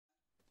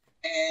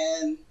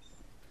And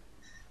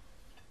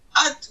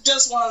I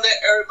just want to let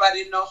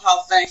everybody know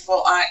how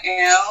thankful I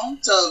am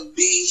to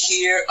be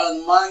here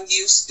among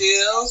you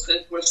still,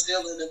 because we're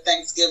still in the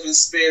Thanksgiving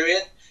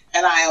spirit.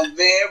 And I am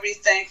very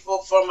thankful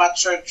for my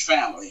church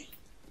family.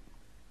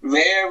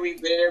 Very,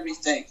 very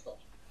thankful.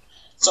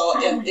 So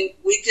if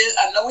we could,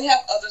 I know we have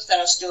others that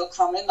are still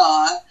coming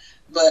on,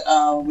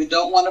 but we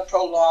don't want to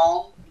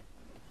prolong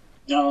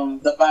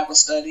the Bible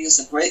study.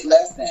 Is a great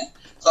lesson.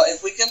 So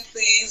if we can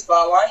please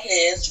bow our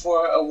heads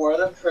for a word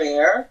of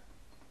prayer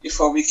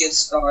before we get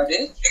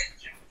started.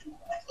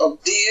 Oh,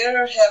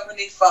 dear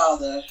Heavenly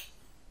Father,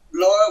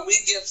 Lord, we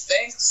give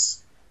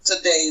thanks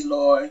today,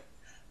 Lord.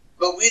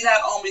 But we not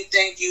only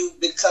thank you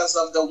because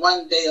of the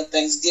one day of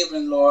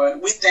Thanksgiving,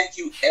 Lord. We thank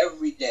you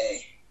every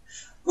day.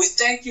 We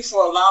thank you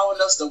for allowing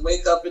us to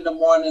wake up in the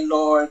morning,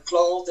 Lord,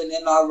 clothed and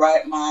in our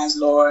right minds,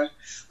 Lord.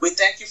 We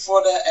thank you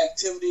for the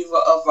activity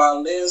of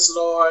our lives,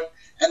 Lord.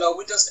 And Lord,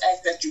 we just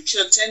ask that you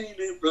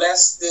continually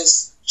bless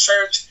this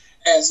church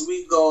as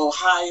we go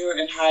higher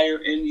and higher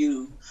in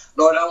you.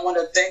 Lord, I want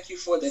to thank you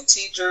for the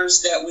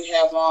teachers that we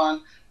have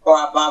on for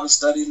our Bible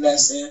study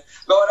lesson.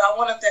 Lord, I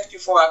want to thank you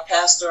for our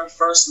pastor and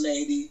first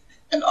lady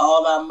and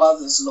all our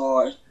mothers,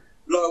 Lord.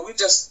 Lord, we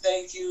just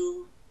thank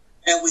you,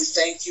 and we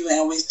thank you,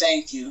 and we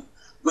thank you.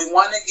 We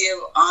want to give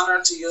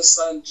honor to your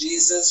son,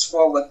 Jesus,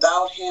 for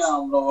without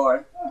him,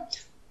 Lord,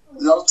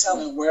 no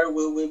telling where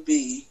we would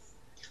be.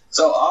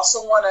 So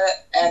also want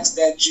to ask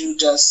that you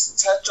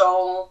just touch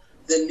on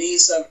the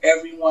needs of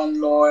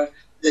everyone, Lord,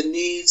 the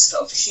needs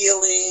of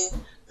healing,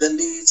 the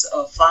needs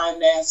of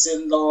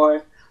financing,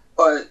 Lord,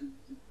 or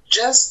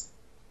just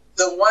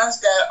the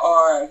ones that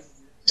are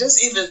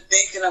just even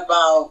thinking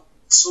about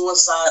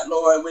suicide,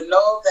 Lord. We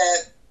know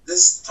that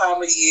this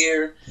time of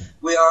year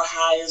we are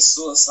high in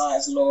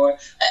suicides, Lord.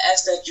 I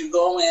ask that you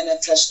go in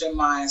and touch their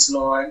minds,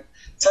 Lord.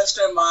 Touch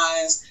their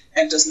minds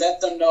and just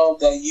let them know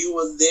that you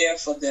were there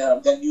for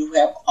them, that you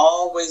have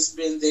always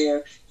been there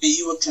and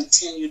you will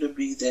continue to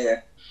be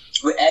there.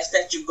 We ask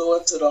that you go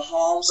into the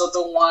homes of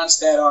the ones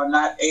that are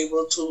not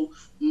able to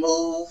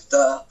move,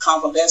 the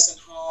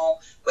convalescent home.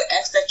 We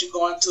ask that you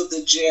go into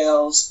the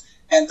jails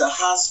and the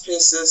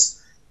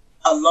hospices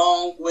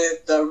along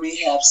with the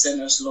rehab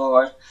centers,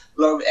 Lord.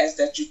 Lord, we ask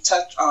that you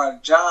touch our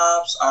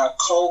jobs, our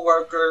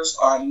co-workers,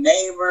 our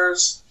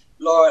neighbors,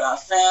 Lord, our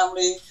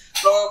family.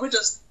 Lord, we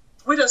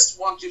just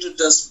want you to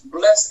just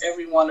bless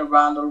everyone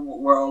around the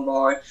world,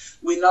 Lord.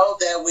 We know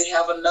that we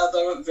have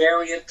another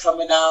variant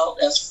coming out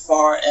as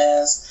far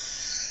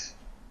as,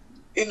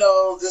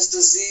 this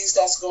disease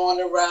that's going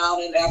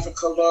around in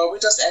Africa, Lord. We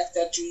just ask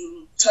that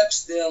you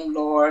touch them,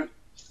 Lord.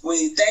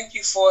 We thank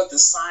you for the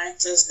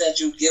scientists that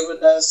you've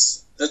given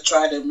us to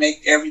try to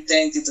make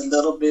everything get a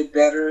little bit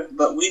better.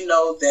 But we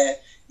know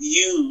that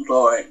you,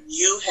 Lord,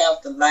 you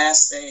have the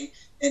last say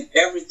in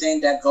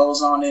everything that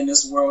goes on in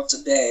this world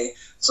today.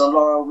 So,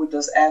 Lord, we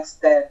just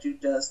ask that you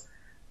just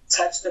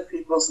touch the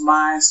people's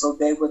minds so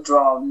they would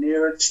draw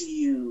nearer to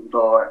you,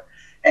 Lord.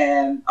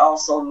 And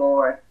also,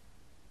 Lord,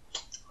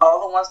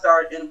 all the ones that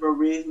are in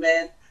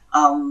bereavement,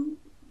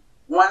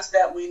 ones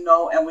that we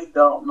know and we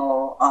don't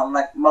know,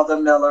 like Mother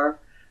Miller,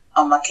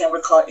 I can't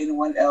recall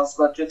anyone else,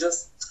 but you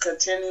just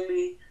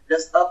continually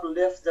just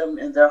uplift them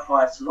in their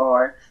hearts,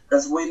 Lord,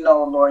 because we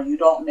know, Lord, you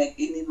don't make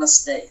any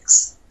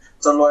mistakes.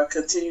 So, Lord,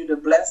 continue to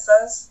bless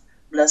us,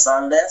 bless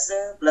our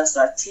lesson, bless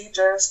our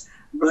teachers,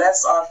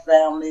 bless our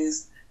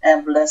families,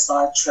 and bless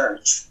our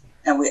church.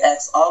 And we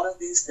ask all of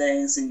these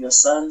things in your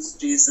son's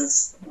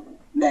Jesus'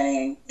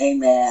 name.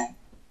 Amen.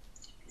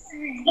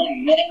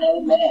 Amen.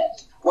 Amen.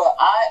 Well,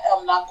 I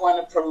am not going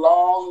to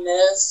prolong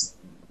this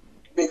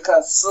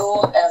because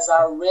soon as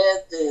I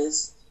read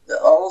this, the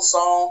old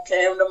song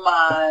came to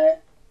mind.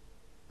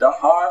 The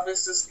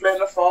harvest is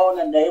plentiful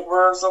and the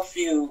laborers are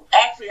few.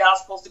 Actually, I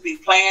was supposed to be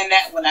playing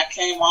that when I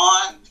came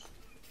on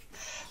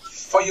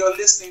for your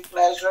listening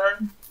pleasure,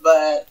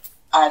 but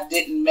I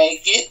didn't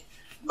make it.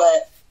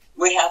 But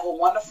we have a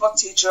wonderful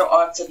teacher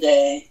on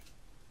today.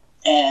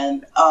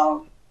 And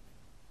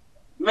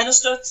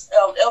Minister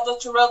Elder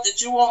Terrell, did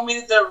you want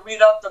me to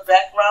read out the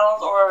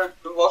background or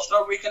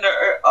devotional reading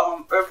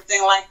or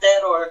everything like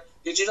that? Or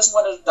did you just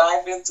want to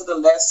dive into the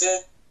lesson?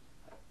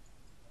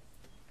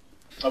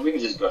 Oh, we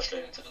can just go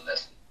straight into the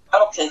lesson.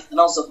 Okay,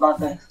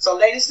 so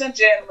ladies and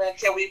gentlemen,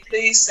 can we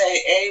please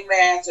say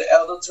amen to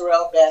Elder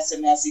Terrell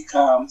Batson as he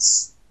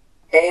comes?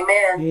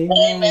 Amen.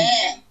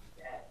 Amen.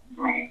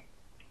 Amen.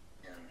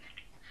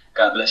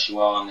 God bless you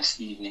all on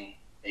this evening.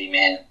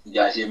 Amen. You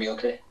guys hear me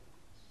okay?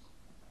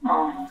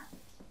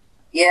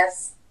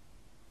 Yes.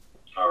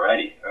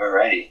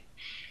 Alrighty.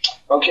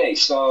 Okay,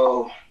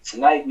 so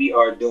tonight we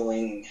are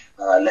doing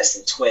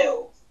lesson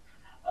 12.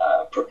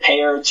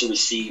 Prepare to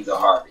receive the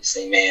harvest.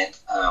 Amen.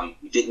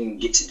 We didn't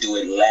get to do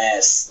it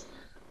last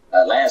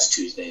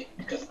Tuesday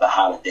because of the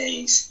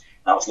holidays.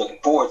 I was looking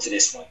forward to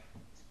this one.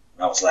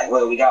 I was like,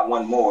 well, we got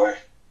one more.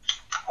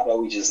 How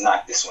about we just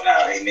knock this one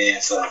out?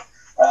 Amen. So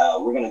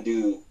we're going to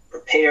do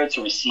prepare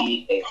to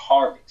receive a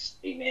harvest.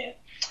 Amen.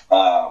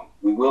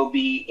 We will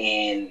be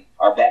in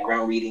our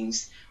background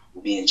readings.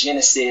 We'll be in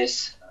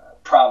Genesis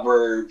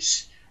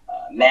Proverbs,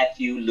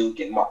 Matthew, Luke,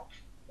 and Mark,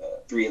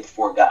 3 of the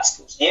 4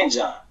 Gospels, and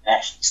John,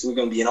 actually. So we're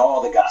going to be in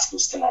all the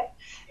Gospels tonight.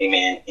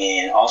 Amen.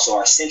 And also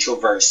our central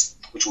verse,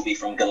 which will be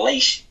from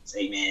Galatians.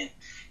 Amen.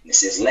 And it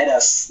says, let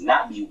us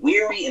not be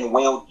weary in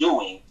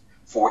well-doing,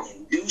 for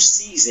in due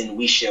season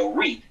we shall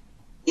reap,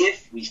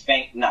 if we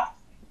faint not.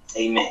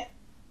 Amen.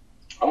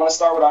 I want to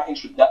start with our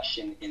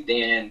introduction, and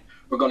then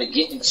we're going to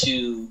get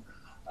into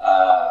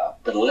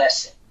the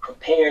lesson,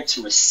 prepare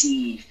to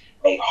receive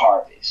a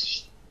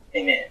harvest.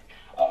 Amen.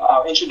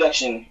 Our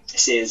introduction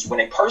says, when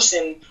a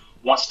person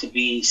wants to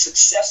be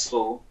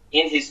successful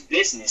in his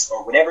business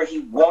or whatever he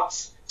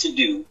wants to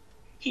do,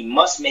 he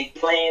must make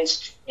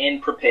plans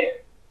and prepare.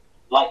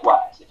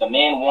 Likewise, if a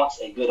man wants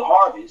a good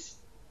harvest,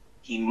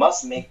 he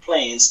must make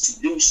plans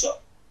to do so.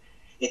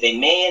 If a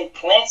man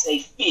plants a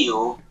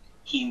field,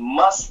 he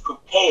must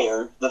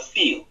prepare the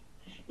field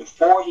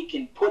before he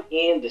can put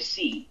in the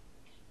seed.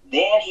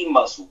 Then he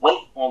must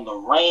wait on the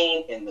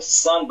rain and the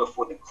sun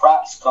before the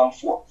crops come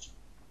forth.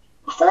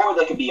 Before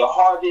there can be a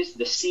harvest,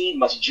 the seed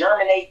must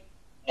germinate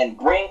and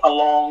bring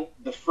along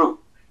the fruit.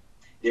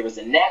 There is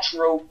a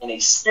natural and a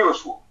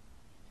spiritual.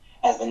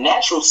 As the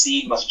natural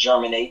seed must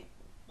germinate,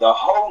 the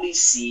holy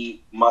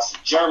seed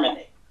must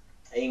germinate.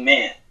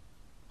 Amen.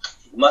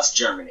 It must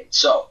germinate.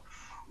 So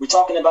we're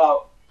talking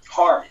about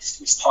harvest.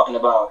 We're talking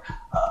about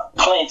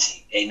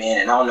planting.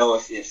 Amen. And I don't know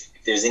if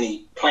there's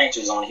any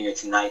planters on here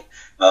tonight,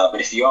 but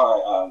if you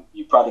are,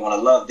 you're probably going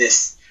to love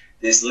this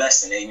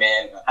lesson.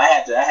 Amen. I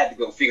had to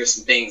go figure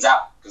some things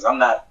out because I'm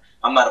not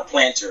a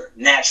planter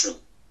naturally.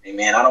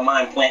 Amen. I don't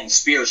mind planting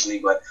spiritually,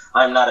 but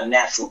I'm not a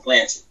natural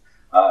planter.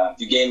 If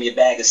you gave me a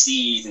bag of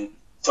seeds and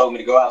told me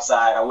to go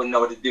outside, I wouldn't know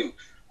what to do.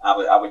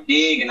 I would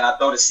dig and I'd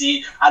throw the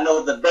seed. I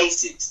know the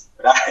basics,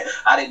 but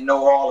I didn't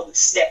know all of the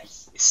steps.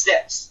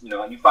 You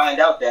know, and you find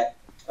out that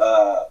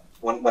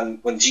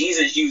when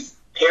Jesus used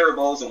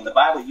parables and when the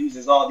Bible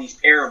uses all these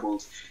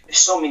parables, there's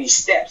so many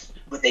steps,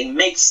 but they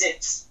make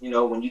sense, you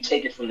know, when you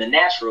take it from the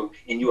natural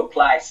and you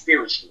apply it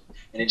spiritually.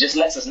 And it just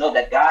lets us know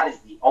that God is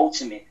the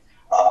ultimate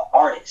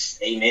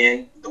artist.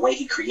 Amen. The way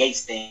he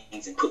creates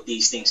things and put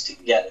these things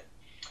together.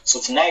 So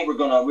tonight we're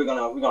gonna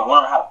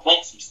learn how to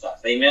plant some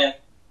stuff. Amen.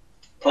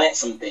 Plant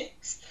some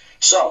things.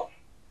 So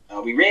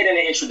we read in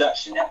the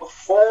introduction that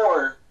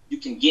before you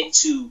can get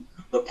to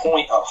the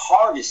point of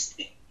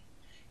harvesting,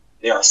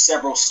 there are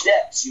several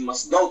steps you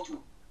must go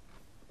through.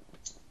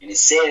 And it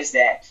says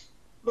that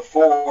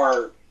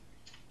before,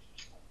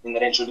 in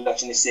that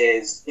introduction, it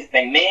says, if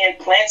a man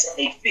plants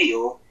a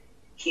field,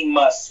 he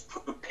must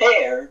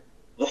prepare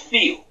the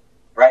field,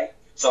 right?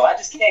 So I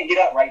just can't get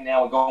up right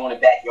now and go in the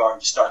backyard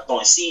and just start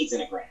throwing seeds in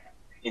the ground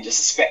and just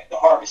expect the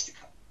harvest to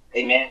come.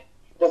 Amen.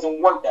 It doesn't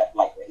work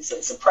like that.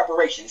 It's a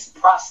preparation. It's a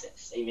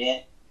process.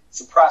 Amen. It's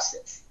a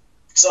process.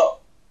 So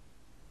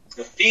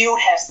the field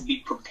has to be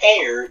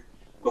prepared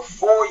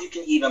before you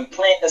can even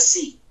plant a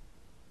seed.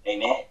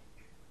 Amen.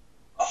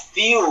 A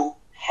field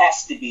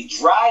has to be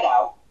dried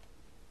out.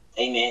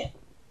 Amen.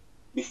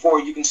 Before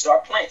you can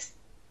start planting.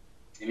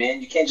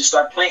 Amen. You can't just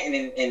start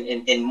planting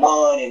in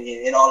mud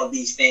and all of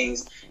these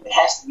things. It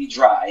has to be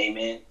dry.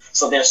 Amen.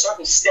 So there are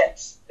certain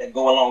steps that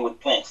go along with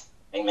planting.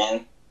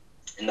 Amen.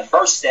 And the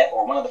first step,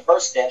 or one of the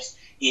first steps,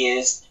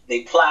 is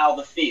they plow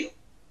the field.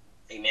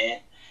 Amen.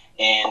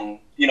 And,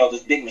 you know,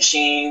 there's big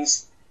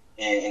machines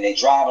and they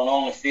drive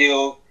along the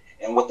field.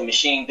 And what the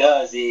machine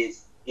does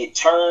is it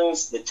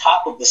turns the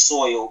top of the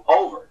soil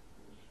over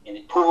and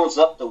it pulls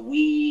up the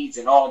weeds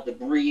and all the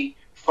debris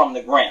from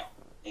the ground.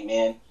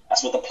 Amen.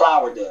 That's what the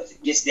plower does.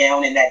 It gets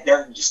down in that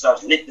dirt and just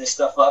starts lifting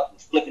stuff up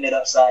and flipping it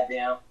upside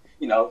down,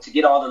 you know, to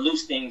get all the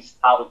loose things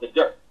out of the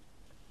dirt.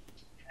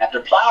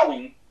 After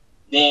plowing,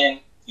 then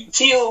you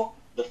till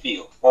the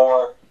field,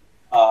 or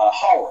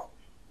harrow,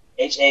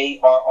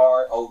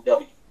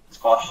 Harrow. It's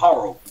called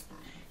harrow.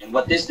 And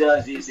what this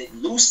does is it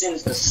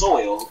loosens the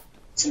soil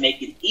to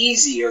make it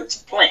easier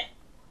to plant.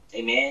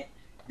 Amen.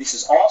 This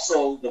is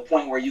also the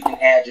point where you can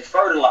add your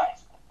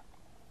fertilizer.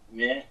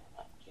 Amen.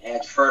 Add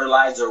your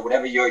fertilizer or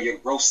whatever your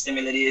growth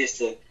stimulant is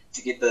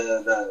to get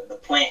the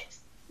plant,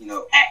 you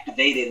know,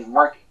 activated and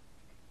working.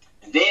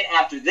 And then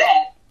after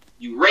that,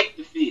 you rake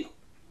the field.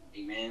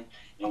 Amen.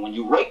 And when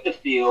you rake the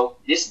field,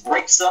 this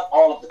breaks up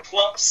all of the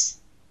clumps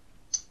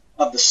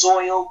of the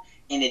soil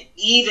and it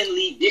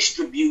evenly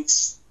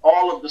distributes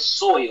all of the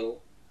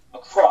soil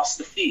across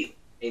the field.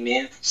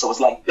 Amen. So it's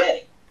like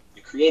bedding.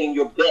 You're creating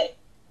your bedding.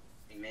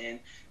 Amen.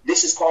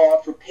 This is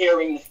called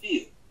preparing the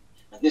field.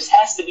 Now, this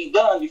has to be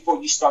done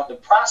before you start the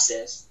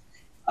process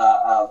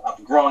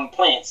of growing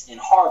plants and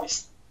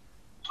harvesting.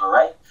 All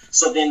right.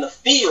 So then the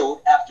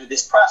field, after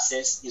this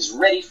process, is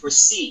ready for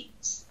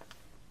seeds.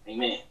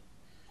 Amen.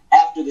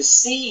 After the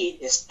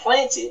seed is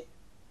planted,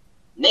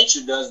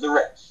 nature does the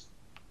rest.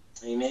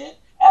 Amen.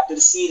 After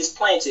the seed is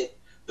planted,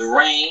 the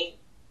rain,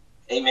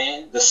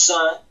 amen, the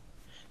sun,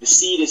 the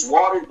seed is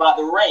watered by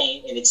the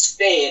rain and it's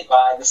fed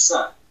by the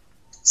sun,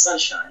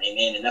 sunshine,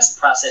 amen. And that's a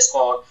process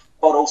called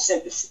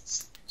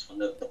photosynthesis. It's when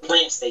the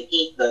plants, they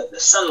eat the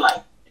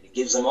sunlight and it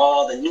gives them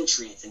all the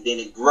nutrients and then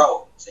it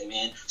grows,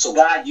 amen. So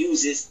God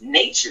uses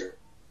nature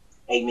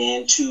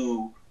amen,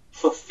 to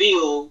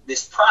fulfill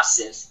this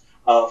process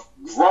of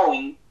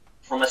growing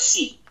from a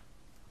seed.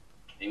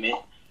 Amen.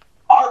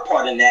 Our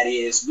part in that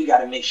is we got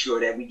to make sure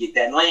that we get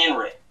that land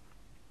ready.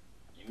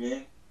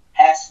 Amen.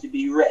 Has to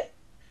be ready.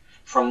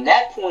 From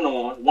that point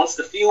on, once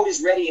the field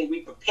is ready and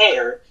we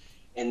prepare,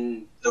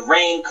 and the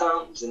rain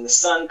comes and the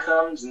sun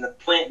comes and the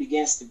plant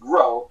begins to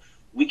grow,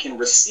 we can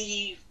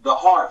receive the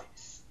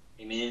harvest.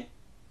 Amen.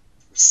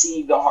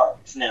 Receive the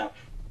harvest. Now,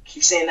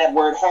 keep saying that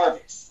word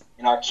harvest.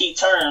 In our key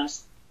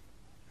terms,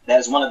 that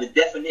is one of the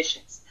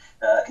definitions.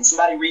 Can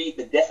somebody read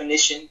the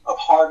definition of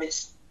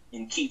harvest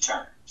in key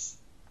terms?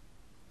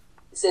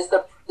 It says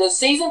the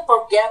season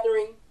for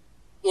gathering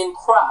in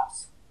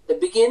crops, the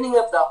beginning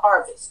of the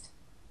harvest,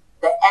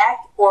 the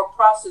act or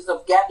process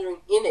of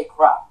gathering in a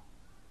crop,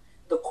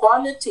 the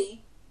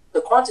quantity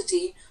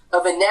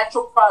of a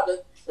natural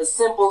product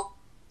assembled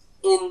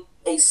in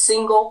a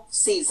single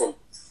season.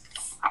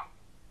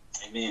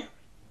 Amen.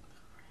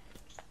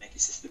 Thank you,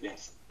 Sister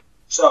Benson.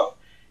 So,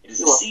 it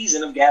is a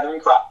season of gathering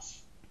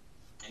crops.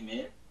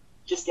 Amen.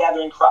 Just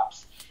gathering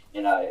crops.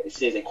 And it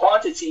says a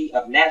quantity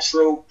of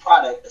natural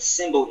product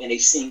assembled in a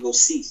single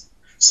season.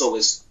 So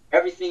it's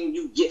everything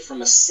you get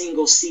from a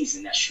single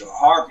season. That's your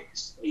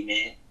harvest.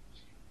 Amen.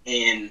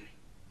 And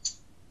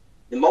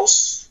the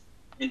most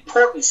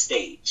important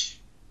stage,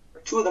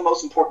 or two of the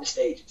most important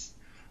stages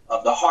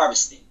of the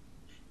harvesting,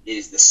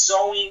 is the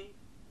sowing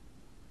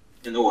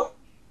and the what?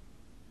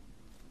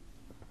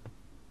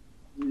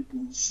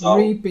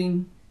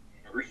 Reaping.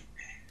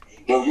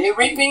 The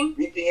reaping?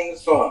 Reaping and the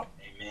sowing.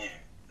 Amen.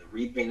 The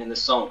reaping and the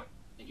sowing.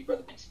 Thank you,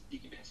 Brother Benson,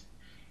 Deacon Benson.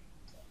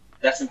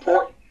 That's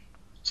important,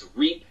 to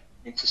reap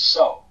and to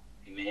sow.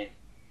 Amen.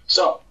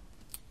 So,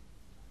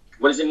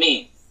 what does it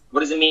mean?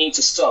 What does it mean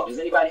to sow? Does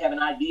anybody have an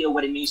idea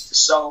what it means to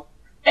sow?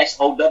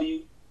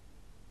 S-O-W?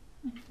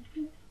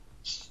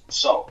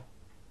 Sow.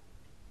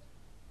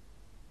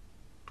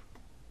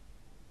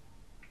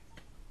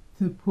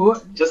 To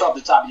put. Just off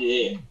the top of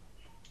your head.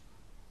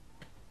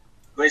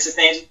 Go ahead,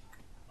 Sister Angie.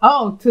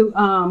 Oh,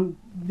 to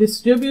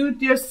distribute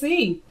your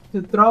seed,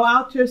 to throw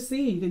out your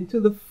seed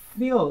into the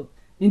field,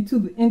 into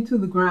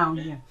the ground.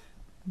 Amen.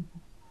 Yeah.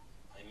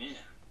 Amen.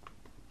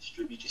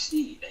 Distribute your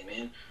seed.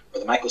 Amen.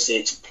 Brother Michael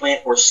said to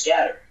plant or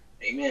scatter.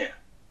 Amen.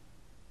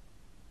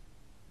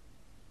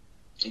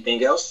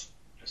 Anything else?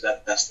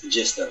 That's the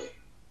gist of it.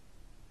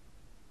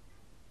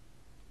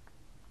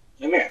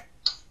 Amen.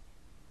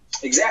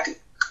 Exactly.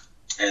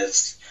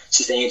 As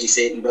Sister Angie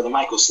said and Brother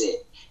Michael said,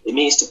 it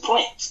means to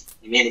plant.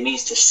 Amen. It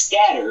means to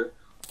scatter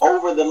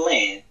over the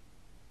land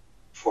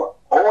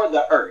or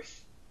the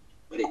earth.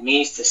 But it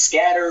means to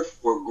scatter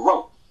for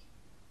growth.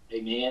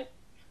 Amen.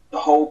 The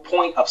whole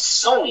point of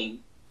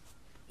sowing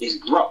is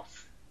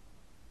growth.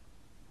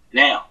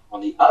 Now, on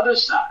the other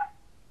side,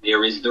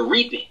 there is the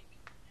reaping.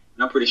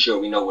 And I'm pretty sure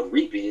we know what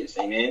reap is.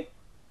 Amen.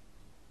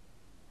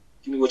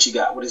 Give me what you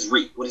got. What is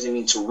reap? What does it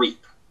mean to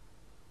reap?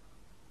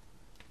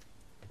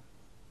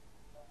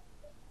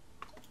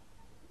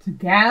 To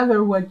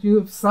gather what you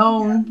have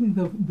sown,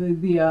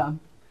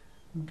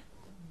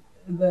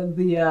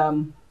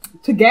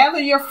 to gather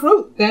your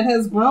fruit that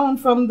has grown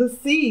from the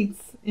seeds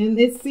in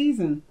its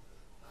season.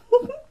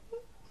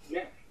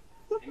 Yeah.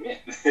 Amen.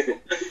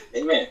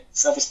 Amen.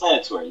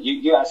 Self-explanatory.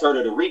 You guys heard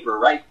of the reaper,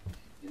 right?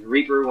 And the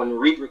reaper, when the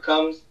reaper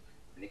comes,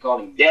 and they call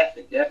him death,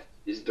 and death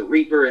is the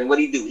reaper, and what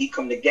he do? He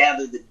come to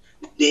gather the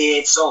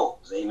dead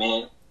souls.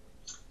 Amen.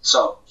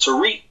 So to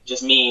reap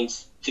just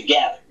means to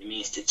gather. It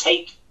means to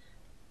take.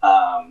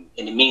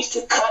 And it means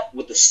to cut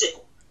with the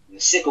sickle. And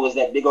the sickle is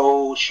that big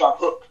old sharp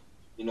hook,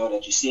 you know,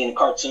 that you see in the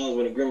cartoons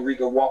when the Grim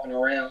Reaper walking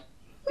around.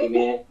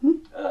 Amen.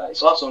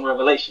 It's also in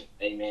Revelation.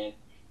 Amen.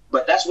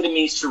 But that's what it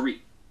means to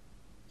reap.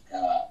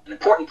 An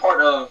important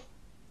part of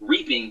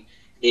reaping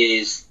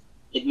is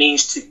it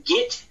means to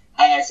get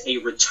as a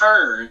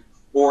return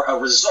or a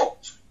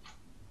result.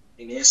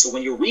 Amen. So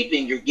when you're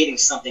reaping, you're getting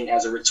something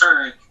as a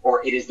return,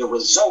 or it is the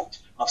result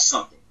of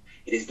something.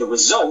 It is the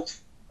result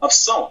of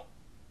sowing.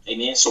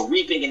 Amen. So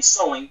reaping and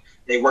sowing,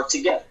 they work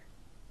together.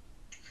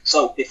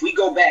 So if we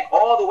go back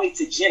all the way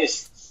to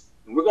Genesis,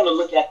 and we're going to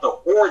look at the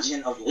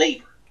origin of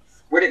labor.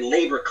 Where did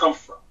labor come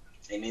from?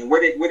 Amen.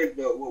 Why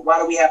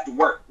do we have to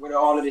work? Where did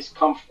all of this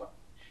come from?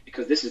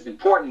 Because this is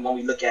important when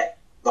we look at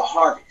the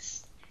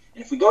harvest.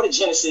 And if we go to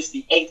Genesis,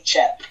 the 8th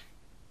chapter.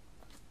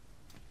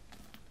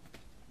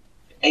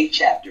 The 8th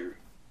chapter,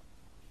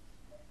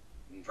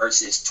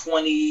 verses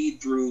 20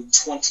 through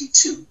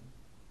 22.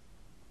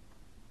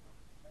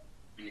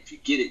 And if you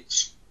get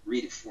it,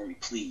 read it for me,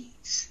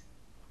 please.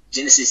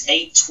 Genesis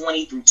 8,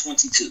 20 through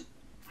 22.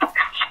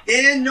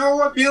 Then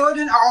Noah built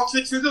an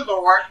altar to the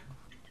Lord,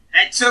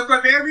 and took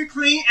of every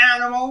clean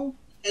animal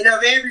and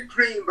of every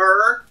clean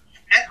bird,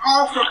 and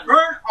offered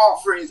burnt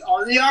offerings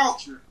on the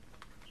altar.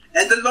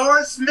 And the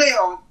Lord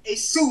smelled a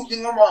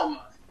soothing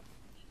aroma.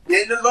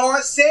 Then the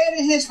Lord said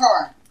in his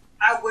heart,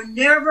 I will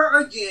never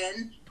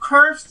again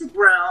curse the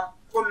ground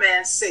for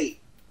man's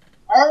sake.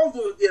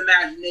 Although the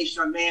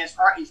imagination of man's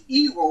heart is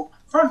evil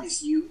from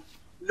his youth,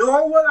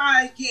 nor will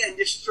I again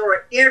destroy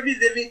every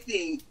living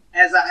thing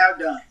as I have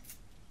done.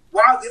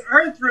 while the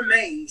earth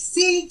remains,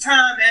 seed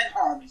time and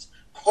harvest,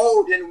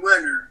 cold and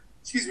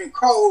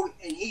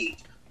heat,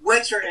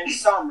 winter and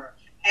summer,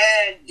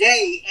 and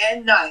day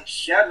and night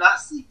shall not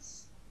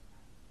cease.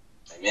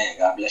 Amen.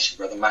 God bless you,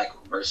 Brother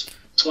Michael. Verse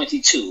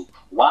 22.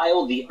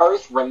 While the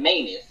earth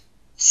remaineth,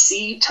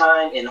 seed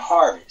time and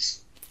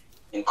harvest,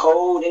 and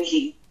cold and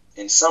heat,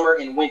 and summer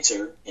and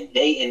winter, and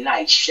day and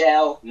night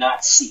shall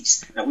not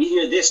cease. Now we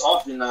hear this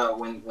often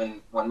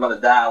when Mother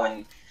Dow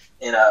and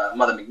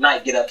Mother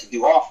McKnight get up to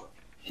do offering.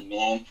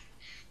 Amen.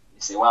 They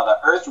say, while the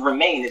earth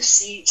remaineth,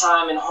 seed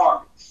time and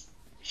harvest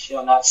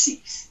shall not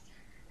cease.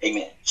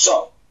 Amen.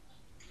 So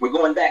we're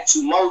going back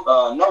to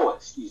Noah,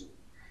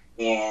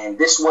 and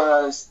this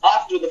was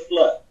after the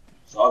flood.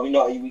 So all we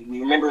know,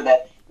 we remember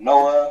that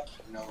Noah,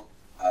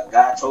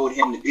 God told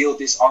him to build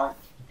this ark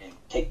and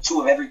take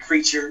 2 of every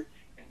creature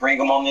and bring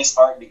them on this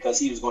ark because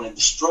he was going to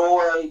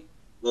destroy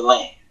the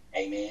land.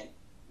 Amen.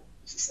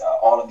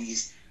 All of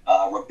these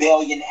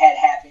rebellion had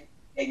happened.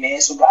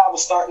 Amen. So God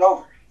was starting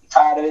over. He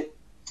tired of it.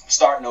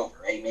 Starting over.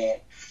 Amen.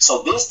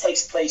 So this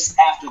takes place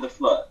after the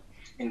flood.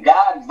 And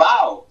God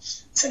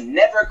vows to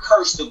never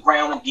curse the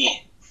ground again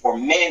for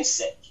man's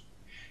sake.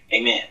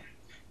 Amen.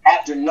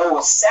 After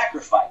Noah's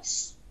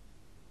sacrifice.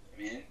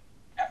 Amen.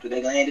 After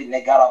they landed and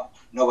they got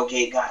off, Noah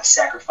gave God a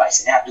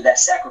sacrifice. And after that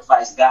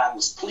sacrifice, God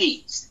was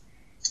pleased.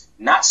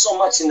 Not so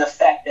much in the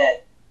fact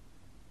that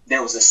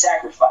there was a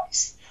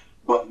sacrifice,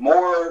 but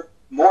more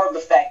of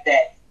the fact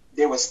that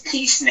there was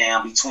peace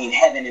now between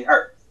heaven and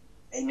earth.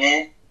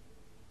 Amen.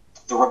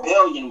 The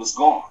rebellion was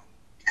gone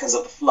because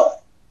of the flood.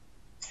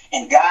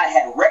 And God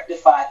had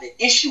rectified the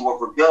issue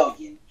of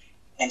rebellion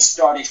and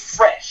started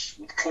fresh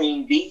with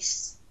clean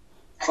beasts,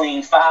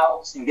 clean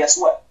fowls. And guess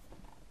what?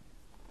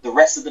 The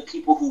rest of the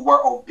people who were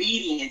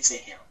obedient to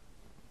him,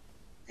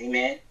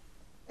 amen,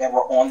 that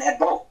were on that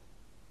boat.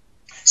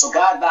 So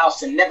God vows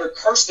to never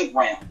curse the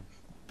ground,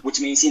 which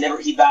means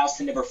he vows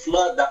to never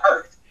flood the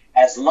earth.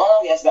 As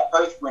long as the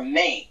earth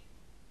remained,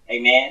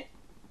 amen,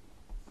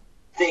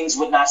 things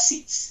would not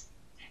cease.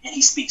 And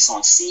he speaks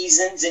on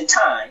seasons and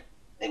time.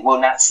 They will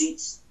not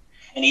cease.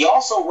 And he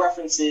also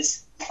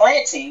references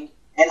planting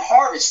and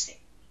harvesting.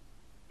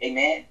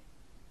 Amen.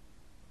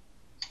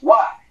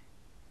 Why?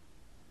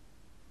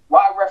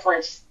 Why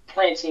reference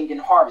planting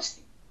and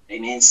harvesting?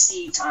 Amen.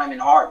 Seed time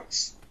and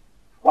harvest.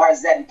 Why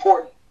is that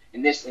important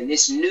in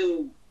this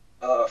new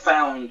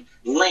found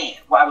land?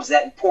 Why was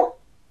that important?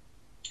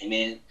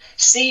 Amen.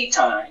 Seed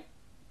time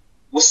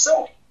was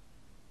sowing.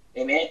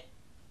 Amen.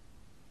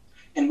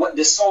 And what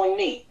does sowing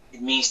mean?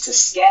 It means to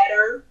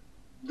scatter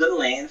the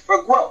land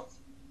for growth.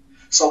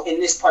 So in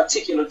this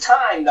particular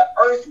time, the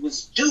earth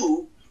was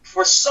due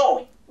for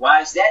sowing.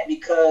 Why is that?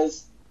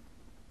 Because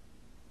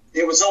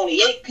there was only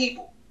 8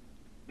 people,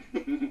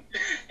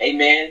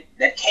 amen,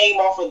 that came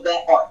off of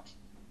that ark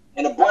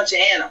and a bunch of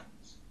animals,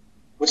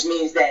 which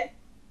means that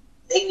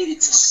they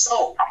needed to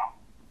sow.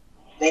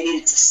 They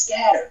needed to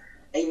scatter.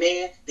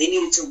 Amen. They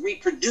needed to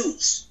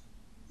reproduce.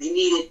 They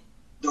needed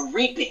the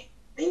reaping.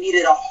 They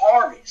needed a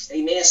harvest.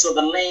 Amen. So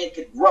the land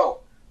could grow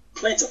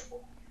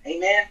plentiful.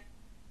 Amen.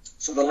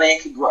 So the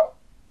land could grow.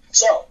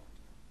 So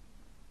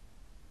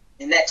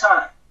in that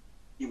time,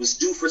 it was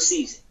due for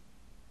season.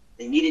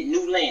 They needed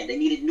new land. They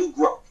needed new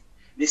growth.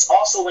 This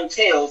also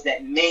entails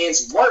that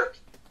man's work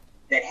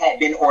that had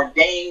been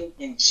ordained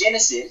in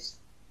Genesis,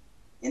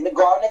 in the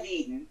Garden of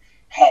Eden,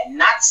 had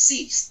not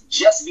ceased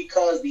just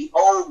because the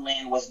old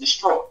land was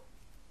destroyed.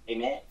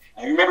 Amen.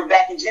 I remember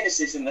back in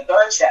Genesis in the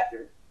 3rd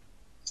chapter,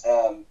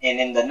 and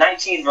in the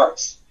 19th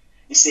verse,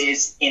 it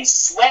says, in the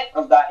sweat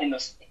of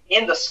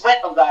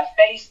thy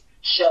face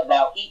shalt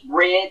thou eat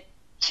bread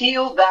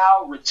till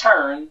thou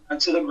return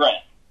unto the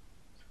ground.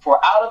 For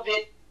out of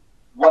it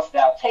wast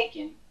thou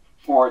taken,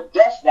 for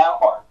dust thou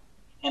art,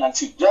 and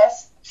unto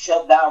dust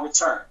shalt thou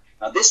return.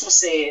 Now this was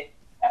said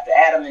after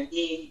Adam and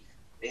Eve,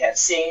 they had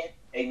sinned.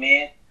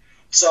 Amen.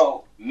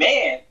 So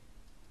man,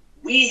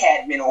 we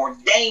had been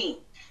ordained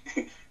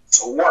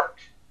to work,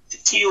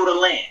 to till the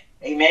land.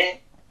 Amen.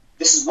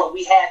 This is what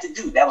we had to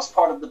do. That was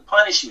part of the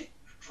punishment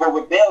for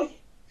rebellion.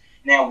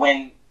 Now,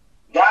 when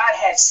God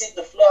had sent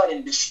the flood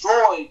and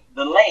destroyed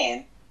the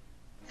land,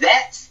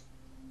 that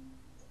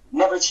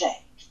never changed.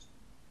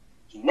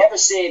 He never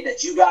said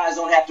that you guys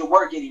don't have to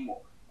work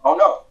anymore. Oh,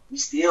 no. We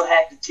still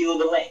had to till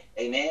the land.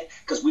 Amen.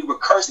 Because we were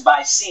cursed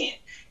by sin.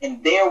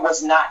 And there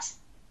was not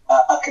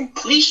a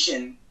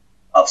completion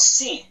of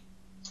sin,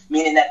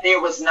 meaning that there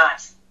was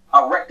not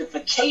a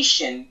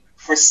rectification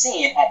for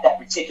sin at that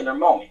particular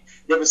moment.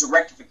 There was a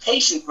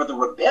rectification for the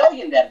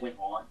rebellion that went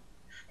on.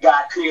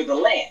 God cleared the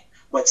land,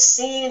 but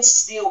sin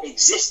still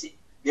existed.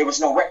 There was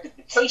no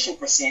rectification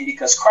for sin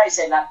because Christ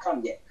had not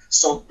come yet.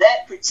 So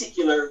that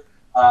particular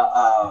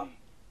vow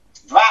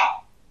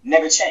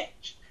never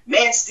changed.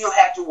 Man still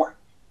had to work.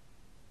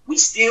 We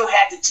still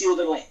had to till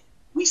the land.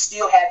 We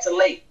still had to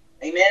labor.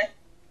 Amen?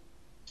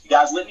 You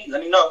guys with me?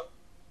 Let me know.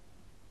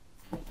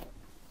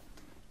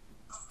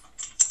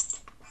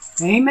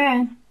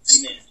 Amen.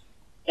 Amen.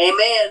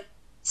 Amen.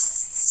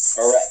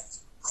 All right.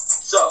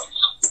 So,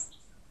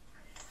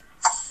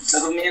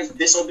 because of man's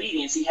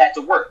disobedience, he had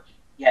to work.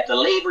 You had to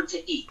labor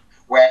to eat.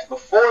 Whereas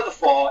before the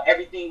fall,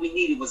 everything we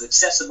needed was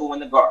accessible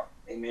in the garden.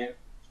 Amen.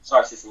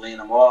 Sorry, Sister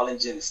Lynn, I'm all in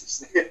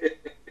Genesis.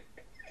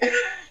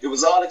 It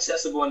was all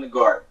accessible in the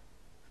garden.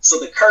 So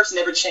the curse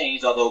never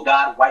changed, although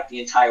God wiped the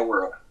entire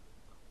world out.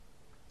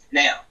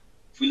 Now,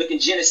 if we look in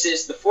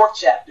Genesis, the 4th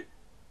chapter,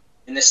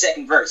 in the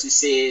 2nd verse, it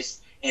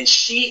says, and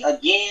she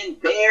again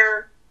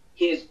bare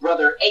his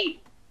brother Abel.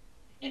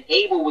 And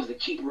Abel was the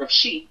keeper of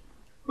sheep,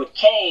 but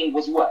Cain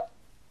was what?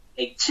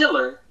 A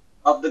tiller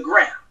of the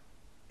ground.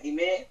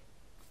 Amen.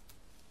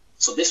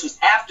 So this was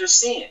after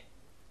sin.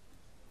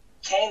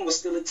 Cain was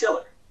still a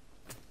tiller.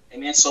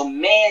 Amen. So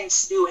man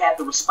still had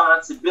the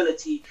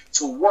responsibility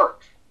to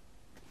work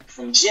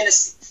from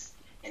Genesis.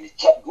 And it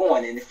kept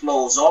going, and it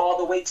flows all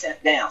the way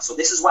down. So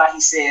this is why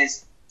he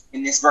says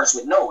in this verse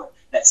with Noah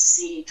that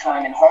seed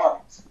time and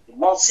harvest, it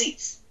won't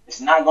cease. It's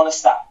not going to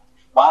stop.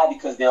 Why?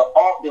 Because there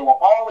will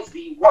always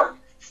be work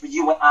for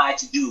you and I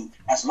to do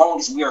as long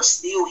as we are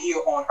still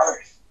here on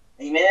earth.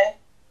 Amen.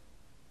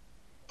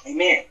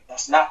 Amen.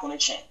 That's not going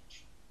to change.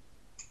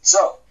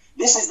 So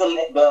this is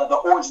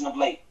the origin of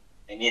labor.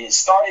 Amen. It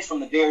started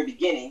from the very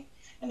beginning,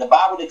 and the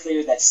Bible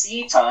declares that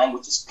seed time,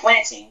 which is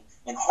planting,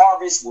 and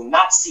harvest will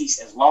not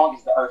cease as long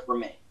as the earth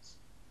remains.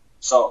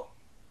 So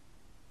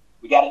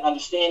we got an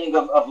understanding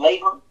of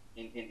labor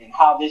and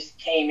how this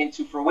came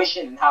into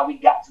fruition and how we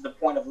got to the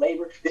point of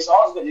labor. It's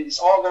all going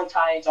to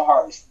tie into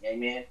harvesting.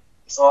 Amen.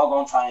 It's all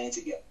going to tie in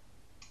together.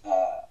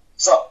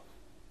 So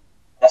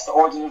that's the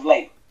origin of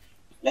labor.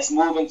 Let's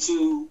move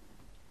into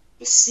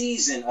the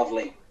season of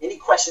labor. Any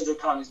questions or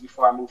comments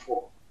before I move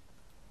forward?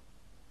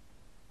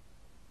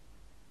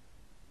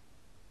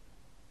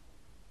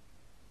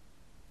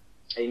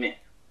 Amen.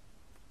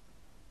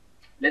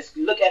 Let's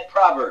look at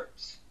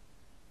Proverbs.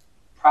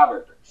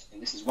 Proverbs.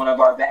 And this is one of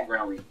our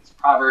background readings.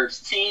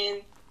 Proverbs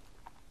 10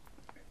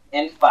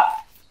 and 5.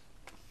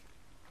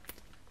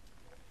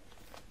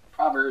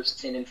 Proverbs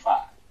 10 and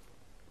 5.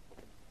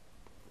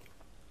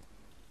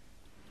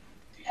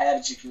 If you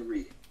have it, you can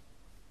read it.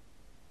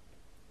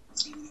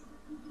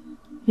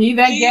 He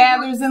that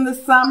gathers in the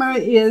summer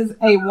is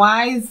a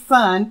wise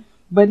son,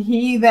 but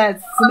he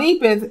that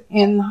sleepeth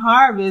in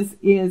harvest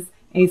is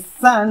a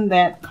son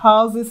that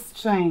causes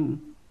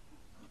shame.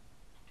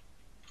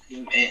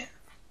 Amen.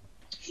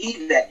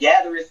 He that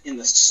gathereth in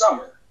the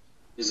summer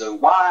is a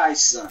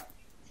wise son,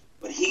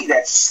 but he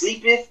that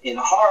sleepeth in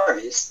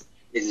harvest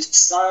is a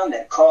son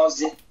that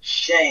causeth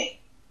shame.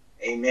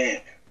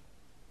 Amen.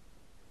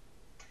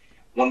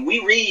 When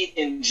we read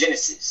in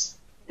Genesis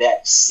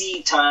that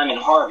seed time and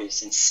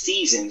harvest and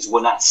seasons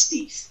will not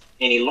cease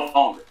any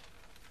longer,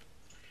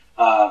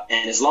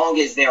 and as long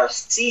as there are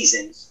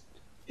seasons,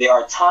 there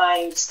are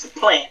times to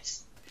plant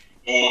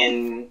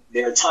and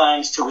there are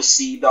times to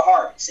receive the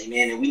harvest.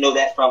 Amen. And we know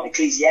that from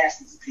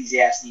Ecclesiastes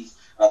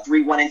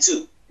 3, 1 and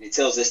 2. It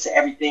tells us to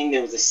everything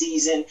there was a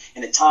season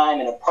and a time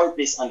and a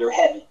purpose under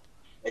heaven.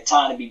 A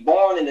time to be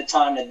born and a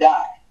time to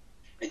die.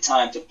 A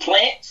time to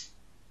plant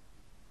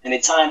and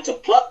a time to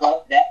pluck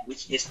up that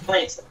which is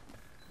planted.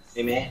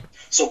 Amen.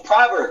 So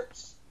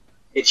Proverbs,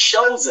 it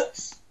shows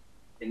us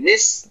in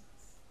this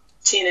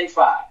 10 and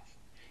 5,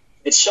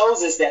 it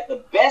shows us that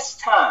the best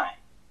time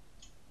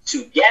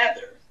to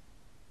gather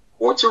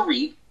or to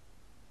reap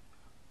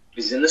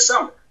is in the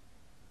summer.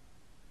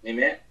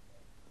 Amen.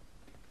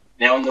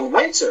 Now in the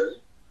winter,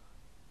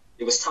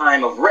 it was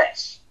time of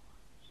rest.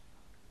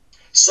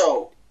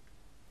 So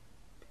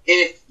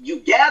if you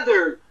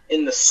gather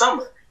in the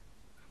summer,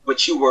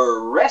 but you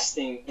were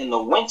resting in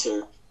the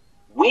winter,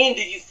 when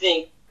do you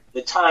think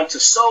the time to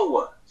sow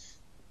was?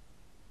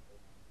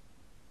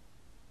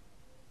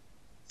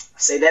 I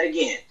say that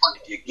again.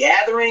 If you're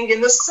gathering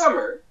in the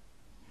summer,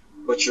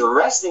 but you're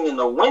resting in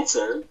the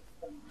winter,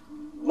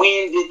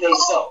 when did they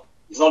sow?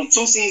 There's only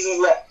 2 seasons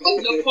left.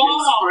 In the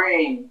fall.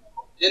 Spring.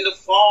 In the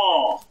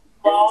fall.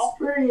 Fall.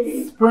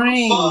 Spring.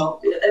 Spring.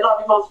 It all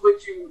depends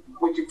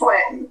what you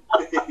planting.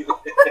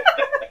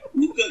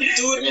 You can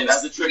do it in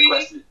That's the a trick spring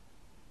question.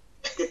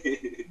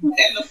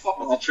 and the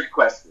fall. That's a trick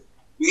question.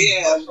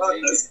 Yeah.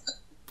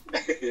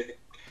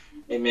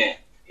 Amen.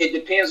 It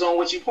depends on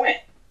what you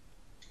plant.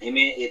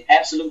 Amen. It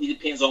absolutely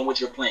depends on what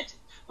you're planting.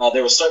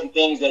 There were certain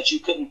things that you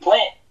couldn't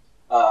plant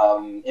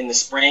in the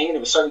spring. There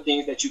were certain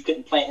things that you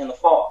couldn't plant in the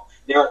fall.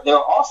 There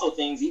are also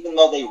things, even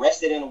though they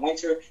rested in the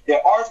winter,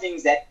 there are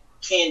things that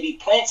can be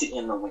planted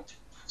in the winter.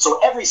 So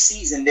every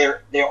season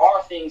there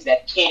are things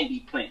that can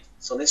be planted.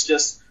 So let's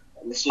just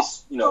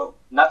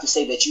not to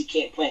say that you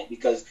can't plant,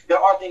 because there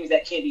are things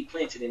that can be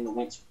planted in the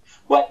winter.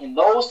 But in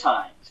those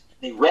times,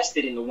 they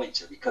rested in the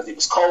winter because it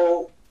was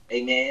cold.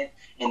 Amen.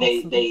 And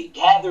they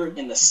gathered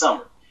in the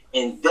summer,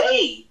 and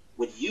they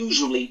would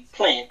usually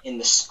plant in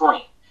the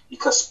spring,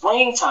 because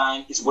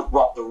springtime is what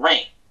brought the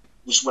rain,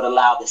 which would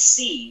allow the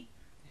seed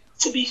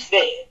to be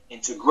fed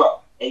and to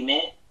grow.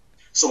 Amen.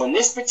 So in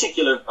this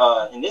particular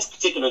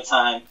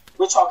time,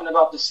 we're talking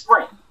about the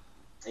spring.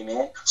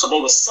 Amen. So they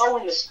would sow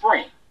in the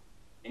spring.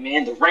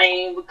 Amen. The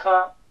rain would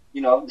come,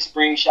 the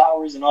spring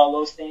showers and all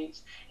those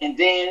things, and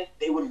then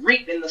they would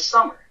reap in the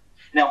summer.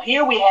 Now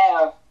here we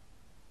have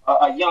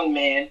a young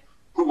man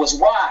who was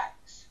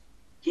wise.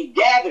 He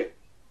gathered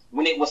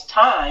when it was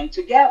time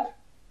to gather.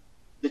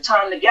 The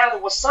time to gather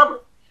was summer,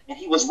 and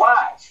he was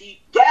wise.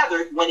 He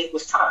gathered when it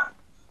was time.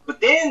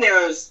 But then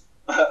there's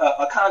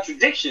a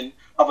contradiction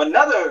of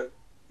another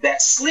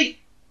that sleep.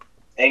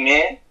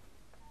 Amen.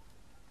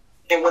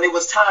 And when it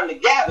was time to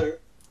gather,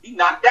 he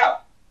knocked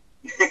out.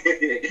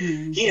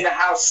 He in the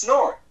house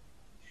snoring.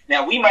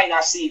 Now, we might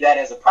not see that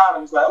as a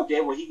problem. It's like,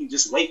 okay, well, he can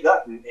just wake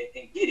up and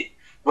get it.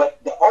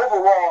 But the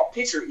overall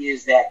picture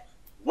is that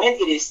when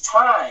it is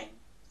time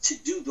to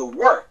do the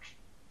work,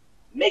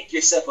 make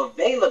yourself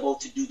available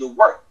to do the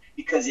work.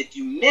 Because if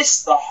you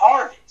miss the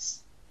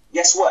harvest,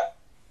 guess what?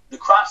 The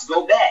crops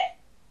go bad.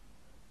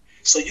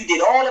 So you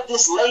did all of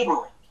this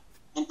laboring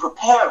and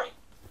preparing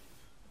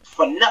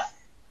for nothing.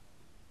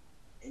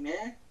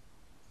 Amen?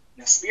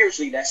 Now,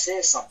 spiritually, that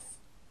says something.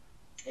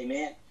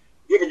 Amen?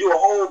 You ever do a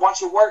whole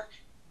bunch of work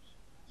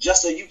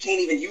just so you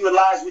can't even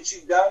utilize what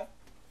you've done?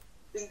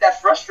 Isn't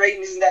that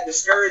frustrating? Isn't that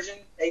discouraging?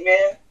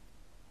 Amen?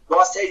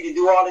 Boss tell you to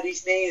do all of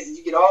these things, and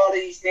you get all of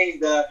these things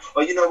done.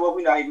 Or you know what?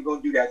 We're not even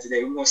going to do that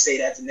today. We're going to say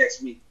that to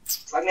next week.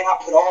 It's like, man, I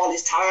put all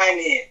this time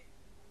in.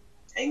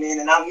 Amen?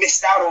 And I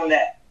missed out on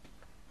that.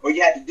 Or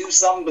you had to do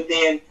something, but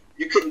then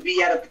you couldn't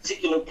be at a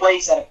particular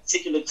place at a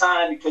particular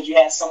time because you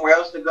had somewhere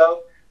else to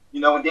go. You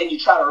know, and then you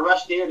try to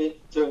rush there to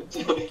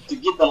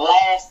get the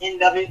last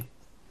end of it.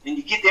 And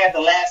you get there at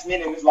the last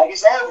minute, and it's like,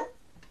 it's over.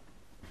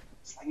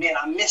 It's like, man,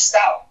 I missed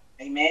out.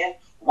 Amen?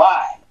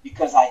 Why?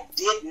 Because I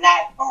did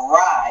not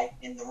arrive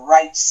in the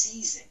right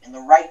season, in the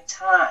right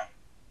time.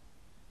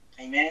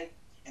 Amen?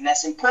 And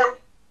that's important.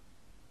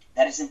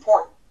 That is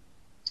important.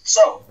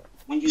 So,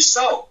 when you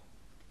sow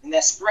in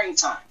that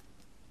springtime,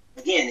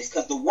 again, it's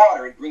because the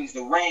water, it brings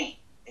the rain.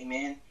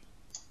 Amen?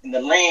 And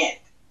the land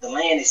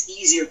is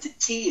easier to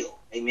till.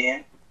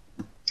 Amen?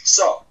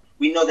 So,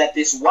 we know that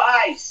this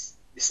wise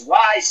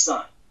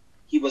son,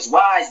 he was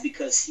wise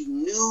because he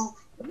knew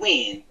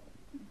when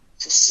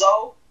to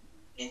sow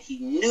and he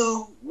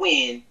knew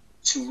when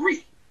to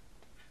reap.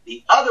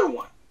 The other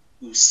one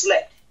who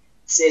slept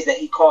says that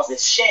he caused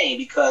us shame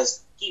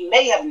because he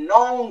may have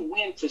known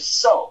when to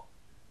sow,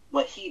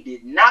 but he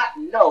did not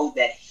know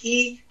that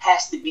he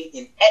has to be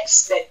in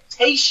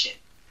expectation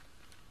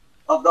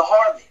of the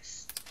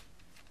harvest.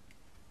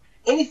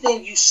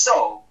 Anything you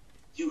sow,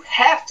 you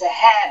have to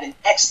have an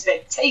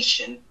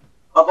expectation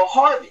of a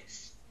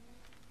harvest.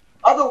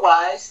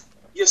 Otherwise,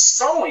 your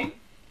sowing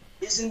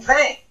is in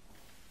vain.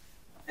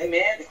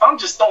 Amen. If I'm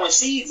just throwing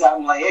seeds out,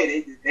 I'm like,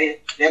 hey,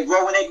 they're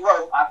growing, they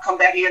grow. I'll come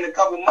back here in a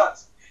couple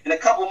months. In a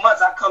couple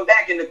months, I come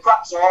back and the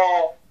crops are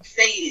all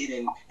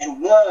faded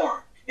and worn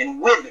and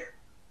withered.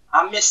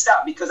 I missed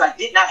out because I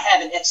did not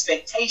have an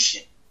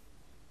expectation.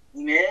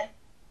 Amen.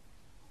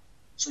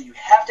 So you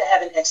have to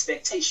have an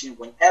expectation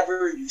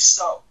whenever you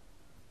sow.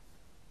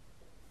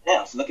 Now,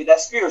 let's look at that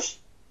spiritually.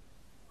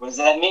 What does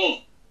that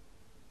mean?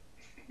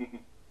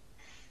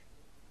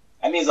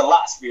 That means a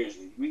lot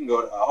spiritually. We can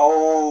go a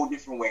whole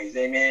different ways.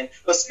 Amen.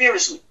 But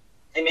spiritually,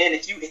 amen,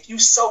 if you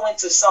sow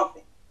into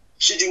something,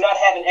 should you not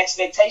have an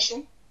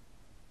expectation?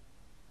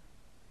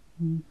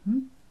 Mm-hmm.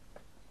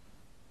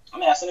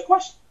 I'm asking a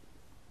question.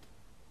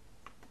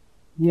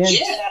 Yes. You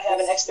should not have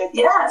an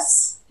expectation.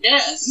 Yes.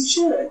 Yes. You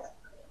should.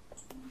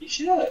 You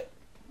should.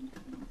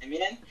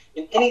 Amen.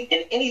 In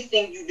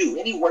anything you do,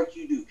 any work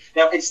you do.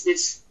 Now,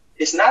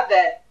 it's not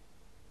that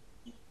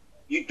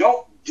you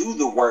don't do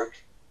the work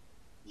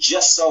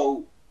just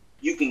so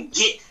you can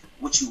get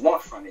what you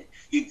want from it.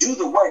 You do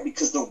the work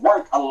because the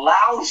work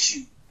allows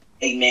you,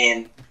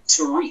 amen,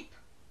 to reap.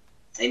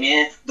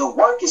 Amen. The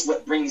work is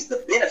what brings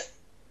the benefit.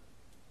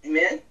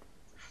 Amen.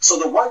 So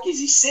the work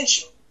is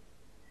essential.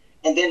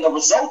 And then the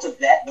result of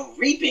that, the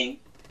reaping,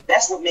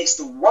 that's what makes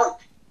the work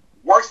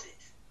worth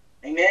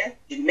it. Amen.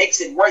 It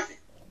makes it worth it.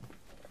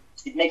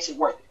 It makes it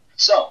worth it.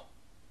 So,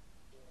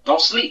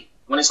 don't sleep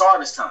when it's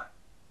harvest time.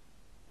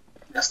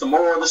 That's the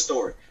moral of the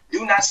story.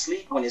 Do not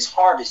sleep when it's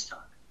harvest time.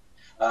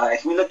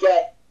 If we look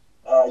at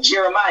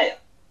Jeremiah,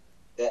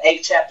 the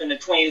 8th chapter and the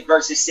 20th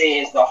verse, it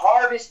says, the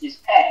harvest is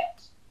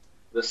past,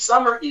 the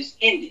summer is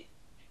ended,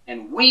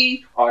 and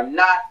we are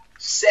not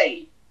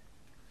saved.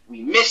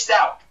 We missed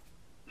out.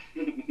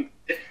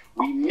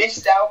 We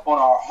missed out on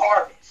our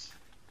harvest.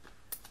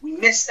 We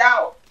missed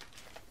out.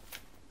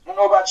 I don't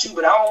know about you,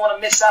 but I don't want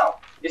to miss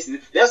out.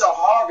 There's a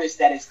harvest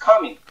that is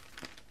coming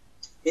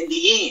in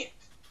the end.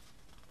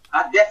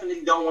 I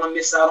definitely don't want to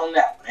miss out on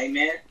that one.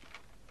 Amen.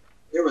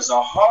 There is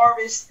a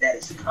harvest that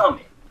is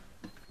coming.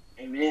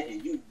 Amen.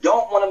 And you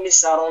don't want to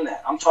miss out on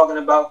that. I'm talking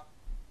about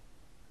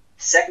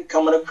second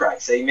coming of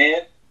Christ.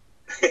 Amen.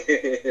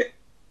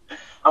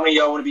 How many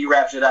of y'all want to be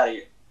raptured out of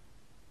here?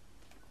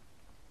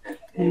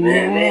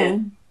 Amen.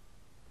 Amen.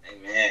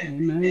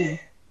 Amen. Amen.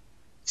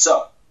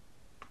 So,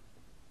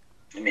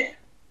 amen.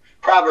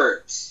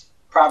 Proverbs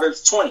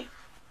 20,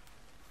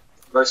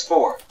 verse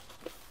 4.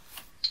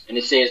 And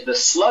it says, the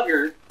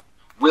sluggard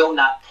will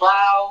not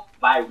plow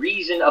by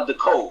reason of the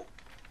cold.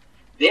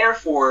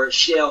 Therefore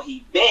shall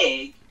he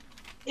beg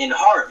in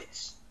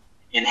harvest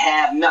and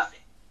have nothing.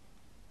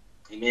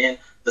 Amen.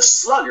 The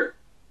sluggard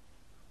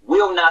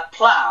will not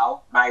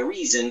plow by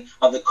reason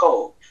of the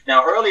cold.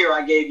 Now, earlier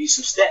I gave you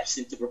some steps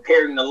into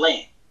preparing the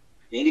land.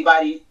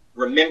 Anybody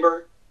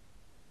remember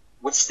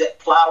what step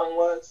plowing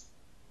was?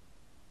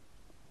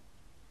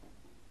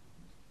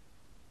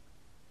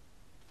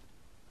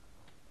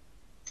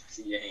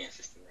 See your hand,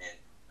 Sister Man.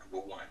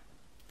 Number one.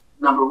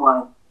 Number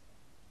one.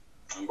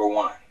 Number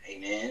one.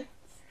 Amen.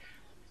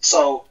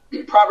 So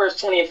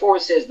Proverbs 20:4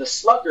 says the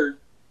sluggard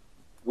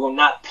will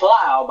not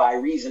plow by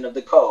reason of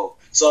the cold.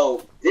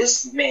 So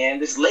this man,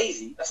 this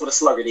lazy, that's what a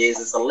sluggard is.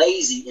 It's a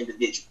lazy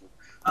individual.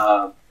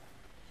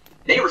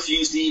 They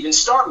refuse to even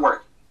start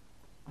working.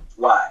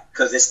 Why?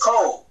 Because it's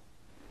cold.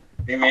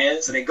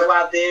 Amen. So they go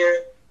out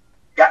there,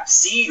 got the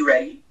seed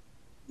ready.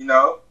 You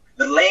know,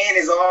 the land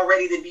is all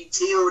ready to be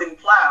tilled and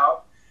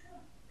plowed.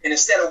 And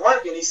instead of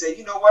working, he said,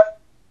 you know what?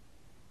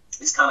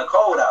 It's kind of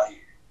cold out here.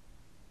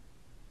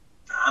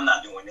 I'm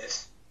not doing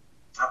this.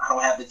 I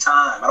don't have the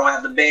time. I don't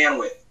have the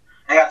bandwidth.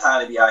 I got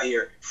time to be out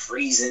here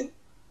freezing,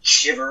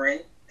 shivering.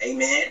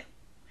 Amen.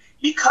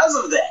 Because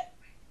of that,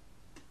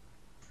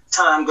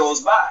 time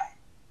goes by.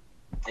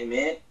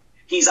 Amen.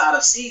 He's out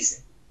of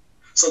season.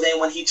 So then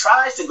when he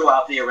tries to go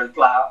out there and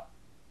plow,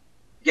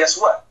 guess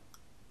what?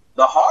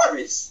 The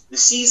harvest, the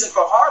season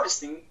for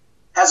harvesting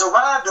has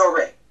arrived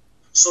already.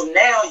 So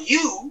now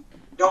you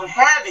don't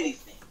have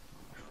anything.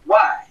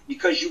 Why?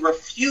 Because you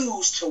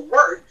refuse to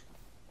work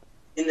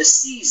in the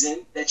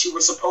season that you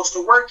were supposed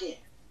to work in.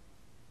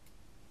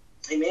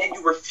 Amen.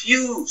 You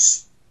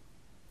refuse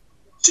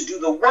to do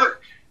the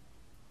work.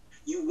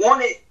 You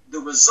wanted the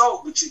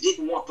result, but you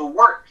didn't want the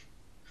work.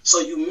 So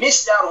you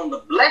missed out on the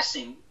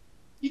blessing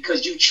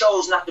because you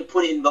chose not to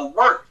put in the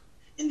work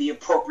in the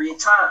appropriate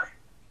time.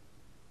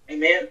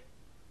 Amen.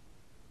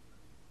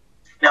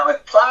 Now,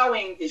 if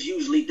plowing is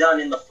usually done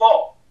in the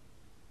fall,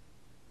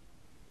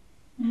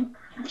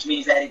 which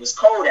means that it was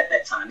cold at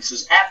that time. This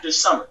was after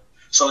summer.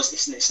 So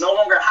it's no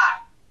longer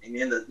hot.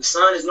 Amen. The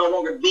sun is no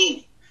longer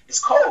beaming. It's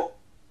cold.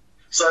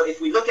 So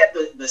if we look at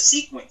the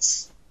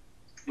sequence,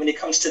 when it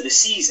comes to the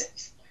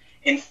seasons,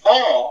 in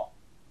fall,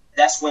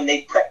 that's when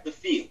they prep the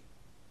field.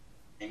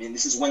 Amen.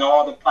 This is when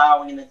all the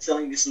plowing and the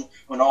tilling, this is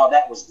when all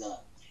that was done.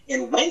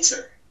 In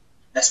winter,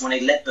 that's when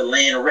they let the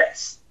land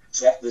rest.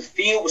 So after the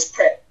field was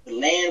prepped, the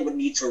land would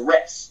need to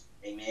rest.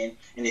 Amen.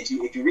 And if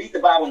you read the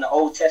Bible in the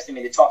Old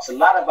Testament, it talks a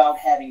lot about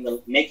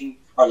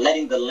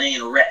letting the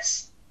land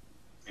rest.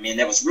 I mean,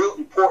 that was real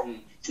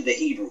important to the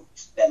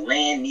Hebrews. That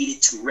land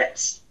needed to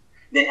rest.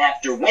 Then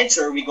after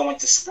winter, we go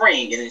into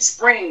spring. And in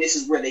spring, this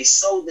is where they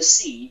sow the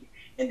seed.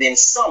 And then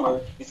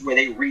summer is where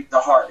they reap the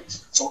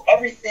harvest. So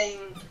everything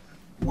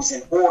was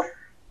in order.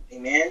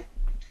 Amen.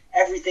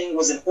 Everything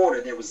was in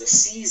order. There was a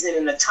season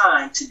and a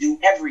time to do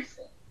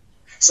everything.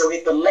 So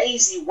if the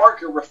lazy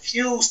worker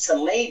refused to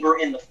labor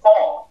in the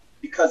fall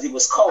because it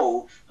was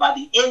cold, by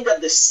the end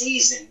of the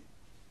season,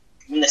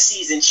 when the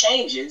season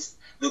changes,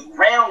 the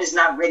ground is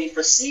not ready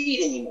for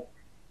seed anymore.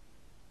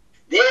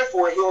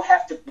 Therefore, he'll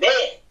have to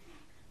beg.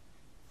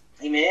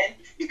 Amen.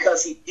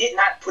 Because he did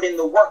not put in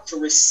the work to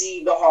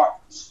receive the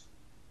harvest.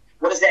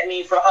 What does that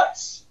mean for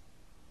us?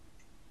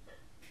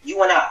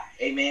 You and I.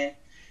 Amen.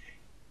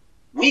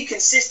 We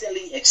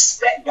consistently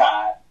expect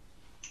God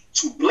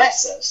to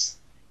bless us,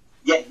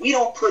 yet we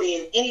don't put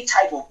in any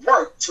type of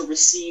work to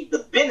receive the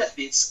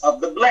benefits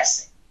of the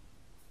blessing.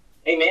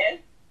 Amen.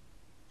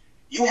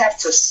 You have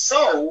to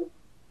sow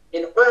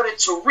in order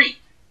to reap.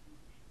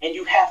 And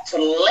you have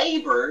to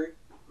labor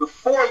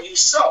before you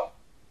sow.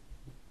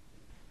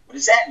 What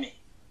does that mean?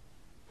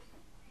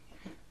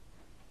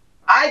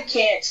 I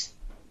can't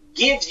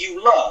give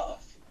you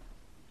love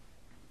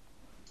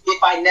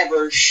if I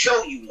never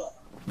show you love.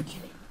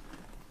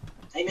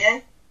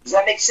 Amen? Does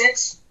that make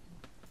sense?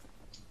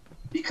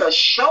 Because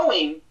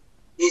showing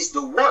is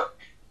the work,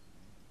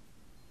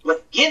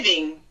 but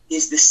giving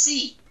is the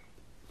seed.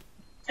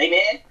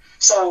 Amen?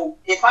 So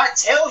if I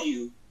tell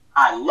you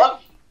I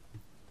love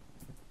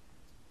you,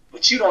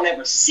 but you don't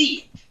ever see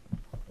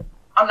it,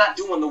 I'm not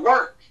doing the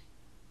work.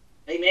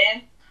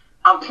 Amen?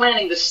 I'm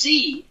planting the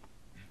seed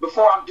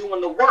before I'm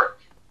doing the work.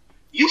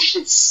 You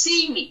should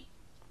see me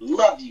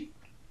love you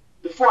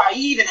before I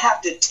even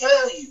have to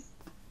tell you.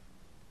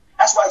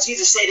 That's why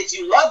Jesus said, if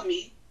you love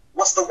me,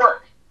 what's the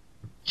work?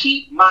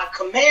 Keep my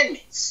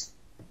commandments.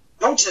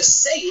 Don't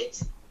just say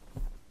it.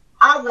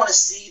 I want to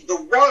see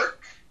the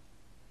work.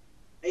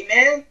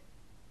 Amen?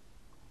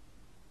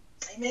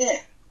 Amen.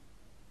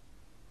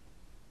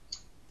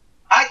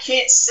 I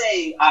can't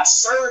say I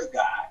serve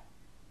God,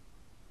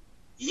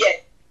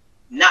 yet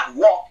not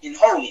walk in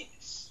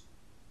holiness.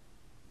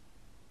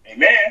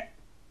 Amen.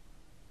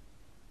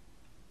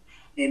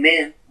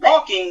 Amen.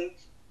 Walking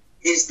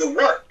is the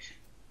work.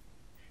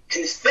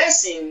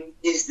 Confessing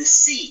is the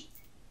seed.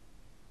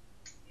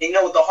 And you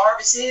know what the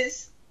harvest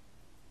is?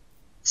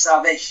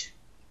 Salvation.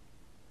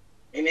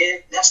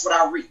 Amen. That's what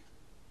I reap.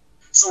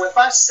 So if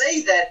I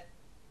say that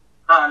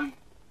I'm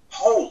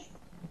holy,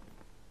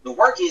 the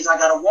work is I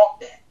got to walk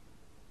that.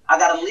 I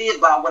got to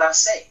live by what I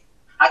say.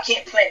 I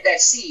can't plant that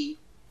seed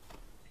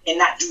and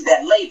not do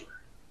that labor.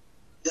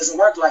 It doesn't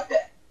work like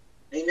that.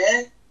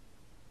 Amen.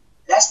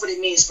 That's what it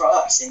means for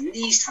us in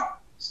these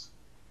times.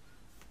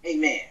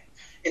 Amen.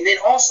 And then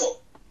also,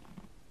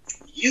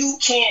 you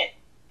can't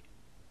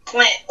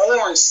plant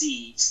orange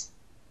seeds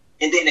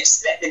and then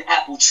expect an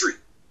apple tree.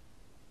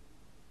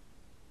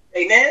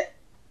 Amen?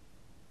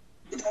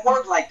 It don't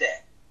work like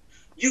that.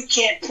 You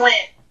can't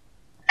plant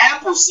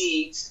apple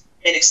seeds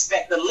and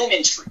expect a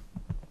lemon tree.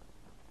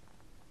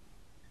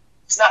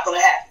 It's not going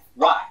to happen.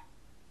 Why?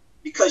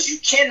 Because you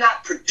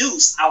cannot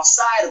produce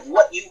outside of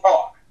what you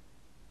are.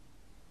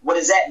 What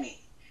does that mean?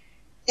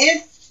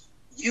 If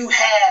you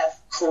have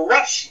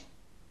corruption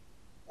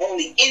on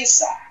the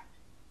inside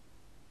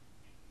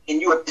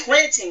and you're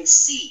planting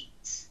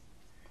seeds,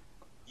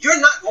 you're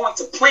not going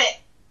to plant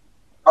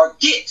or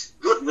get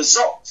good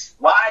results.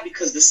 Why?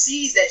 Because the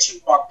seeds that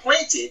you are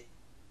planted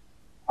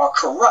are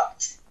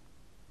corrupt.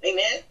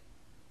 Amen?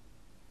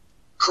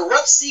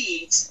 Corrupt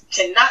seeds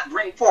cannot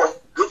bring forth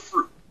good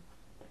fruit.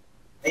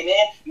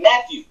 Amen?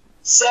 Matthew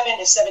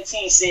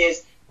 7:17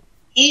 says,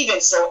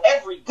 even so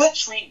every good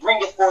tree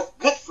bringeth forth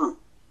good fruit,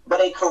 but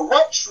a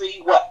corrupt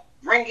tree, what?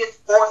 Bringeth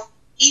forth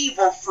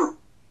evil fruit.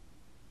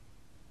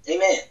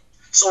 Amen.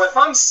 So if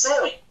I'm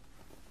sowing,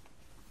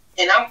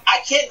 and I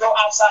can't go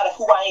outside of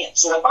who I am.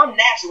 So if I'm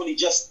naturally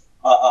just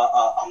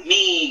a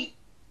mean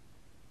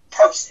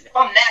person, if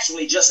I'm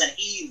naturally just an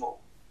evil,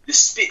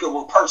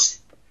 despicable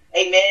person,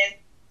 amen,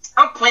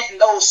 I'm planting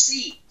those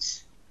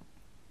seeds.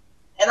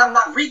 And I'm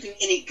not reaping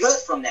any good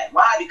from that.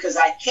 Why? Because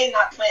I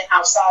cannot plant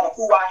outside of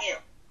who I am.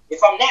 If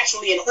I'm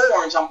naturally an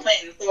orange, I'm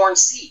planting orange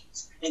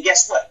seeds. And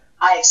guess what?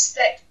 I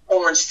expect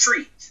orange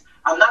trees.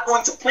 I'm not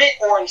going to plant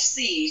orange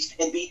seeds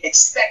and be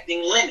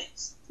expecting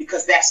lemons,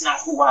 because that's not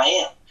who I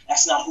am.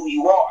 That's not who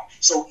you are.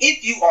 So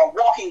if you are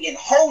walking in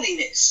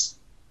holiness,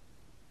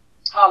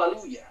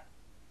 hallelujah,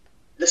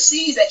 the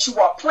seeds that you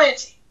are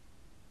planting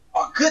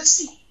are good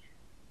seed.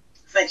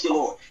 Thank you,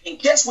 Lord. And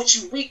guess what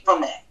you reap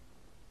from that?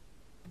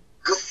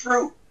 Good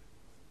fruit.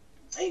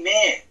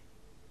 Amen.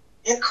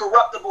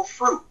 Incorruptible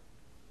fruit.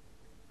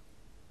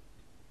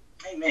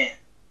 Amen.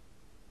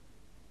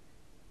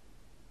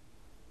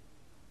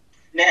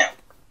 Now,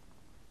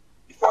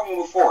 before we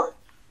move forward,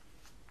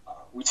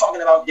 we're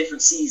talking about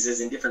different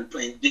seasons and different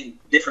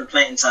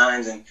planting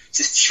times. And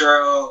Sister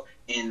Cheryl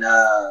and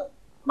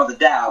Mother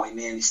Dow,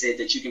 amen, they said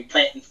that you can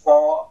plant in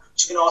fall,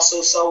 but you can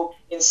also sow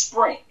in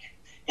spring.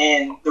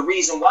 And the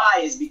reason why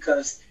is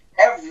because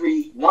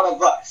every one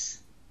of us,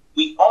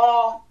 we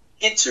all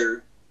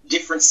enter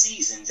different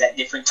seasons at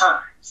different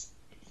times.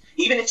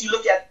 Even if you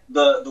look at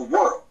the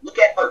world, look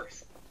at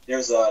Earth.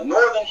 There's a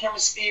northern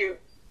hemisphere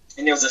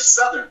and there's a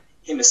southern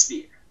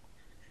hemisphere.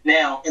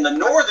 Now, in the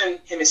northern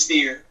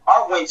hemisphere,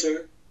 our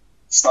winter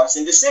starts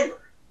in December.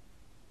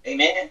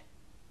 Amen.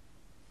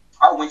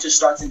 Our winter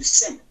starts in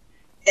December.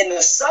 In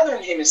the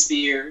southern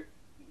hemisphere,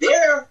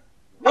 their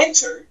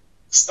winter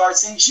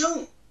starts in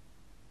June.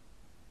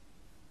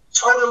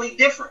 Totally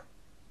different.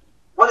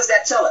 What does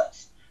that tell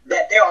us?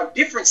 That there are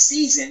different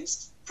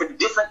seasons for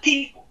different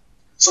people.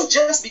 So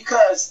just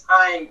because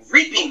I'm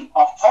reaping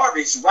a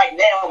harvest right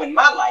now in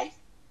my life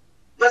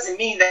doesn't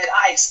mean that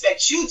I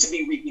expect you to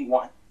be reaping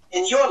one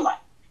in your life,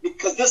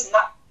 because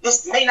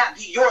this may not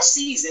be your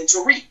season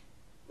to reap.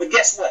 But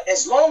guess what?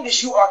 As long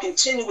as you are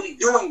continually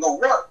doing the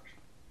work,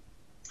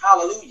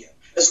 hallelujah,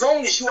 as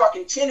long as you are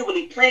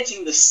continually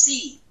planting the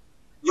seed,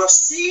 your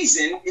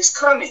season is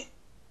coming.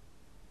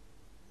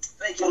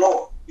 Thank you,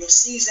 Lord. Your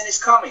season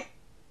is coming.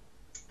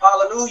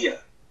 Hallelujah.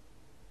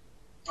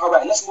 All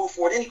right, let's move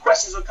forward. Any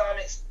questions or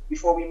comments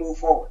before we move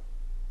forward?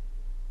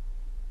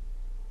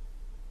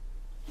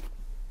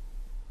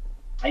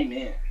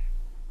 Amen.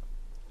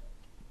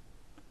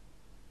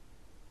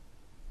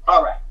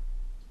 All right,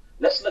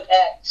 let's look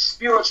at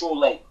spiritual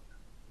labor.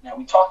 Now,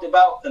 we talked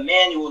about the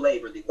manual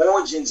labor, the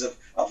origins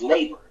of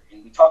labor,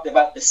 and we talked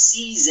about the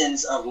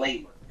seasons of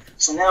labor.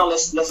 So now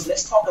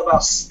let's talk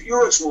about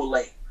spiritual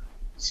labor.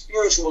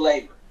 Spiritual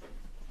labor.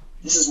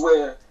 This is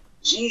where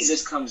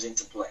Jesus comes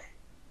into play.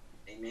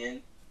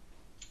 Amen.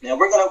 Now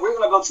we're gonna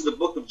go to the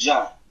book of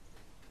John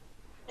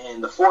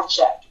and the 4th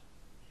chapter.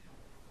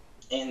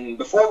 And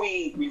before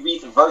we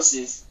read the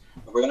verses,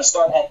 we're gonna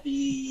start at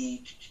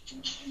the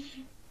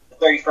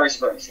 31st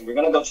verse, and we're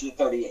gonna go to the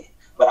 38th.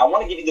 But I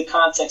want to give you the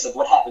context of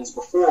what happens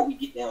before we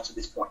get down to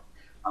this point.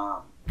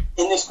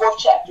 In this 4th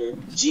chapter,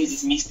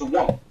 Jesus meets the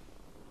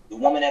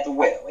woman at the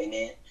well.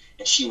 Amen.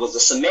 And she was a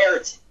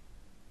Samaritan.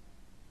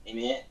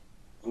 Amen.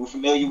 And we're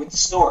familiar with the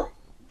story.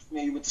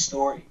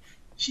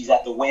 She's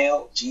at the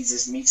well.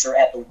 Jesus meets her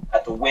at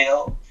the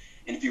well.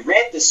 And if you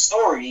read the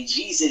story,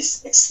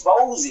 Jesus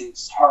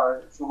exposes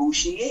her for who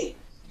she is.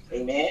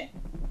 Amen.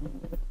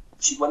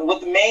 She wasn't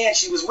with the man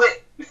she was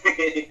with.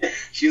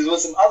 She was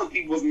with some other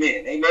people's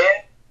men.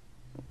 Amen.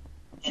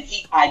 And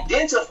he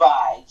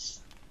identifies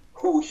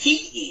who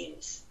he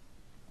is.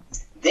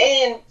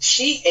 Then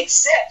she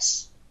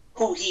accepts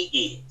who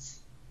he is.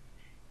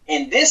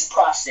 And this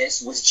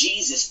process was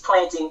Jesus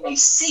planting a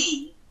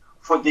seed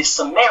for this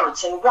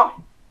Samaritan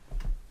woman.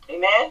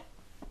 Amen.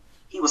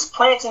 He was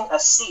planting a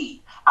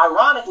seed.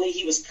 Ironically,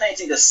 he was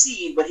planting a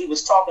seed, but he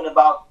was talking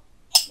about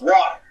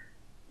water.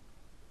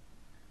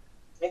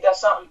 Ain't that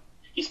something?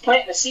 He's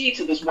planting a seed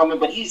to this woman,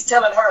 but he's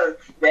telling her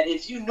that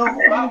if you knew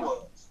who I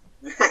was,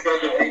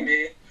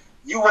 amen,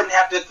 you wouldn't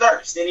have to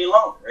thirst any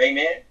longer,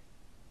 amen.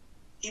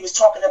 He was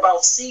talking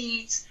about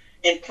seeds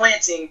and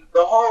planting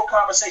the whole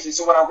conversation.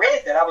 So when I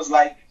read that, I was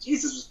like,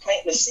 Jesus was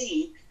planting a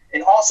seed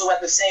and also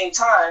at the same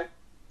time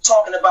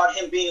talking about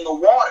him being the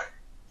water.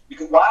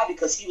 Because why?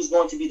 Because he was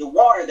going to be the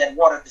water that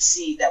watered the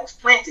seed that was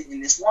planted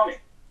in this woman.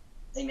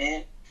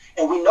 Amen.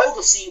 And we know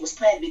the seed was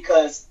planted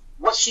because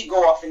what she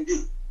go off and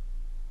do?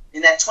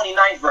 In that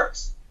 29th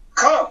verse.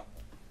 Come,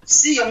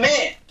 see a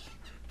man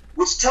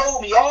which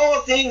told me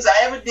all things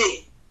I ever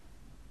did.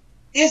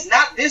 Is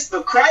not this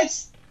the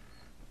Christ?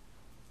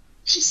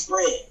 She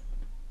spread.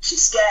 She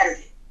scattered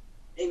it.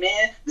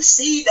 Amen. The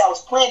seed that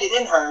was planted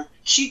in her,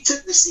 she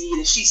took the seed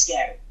and she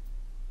scattered.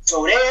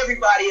 Told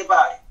everybody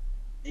about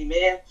it.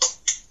 Amen.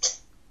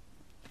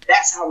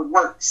 That's how it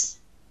works.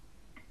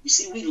 You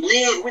see,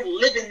 we're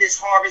living this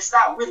harvest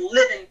out. We're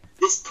living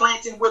this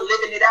planting. We're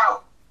living it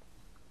out.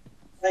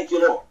 Thank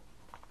you, Lord.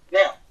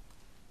 Now,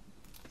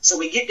 so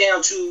we get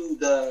down to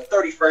the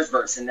 31st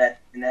verse in that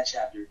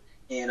chapter.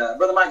 And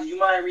Brother Mike, do you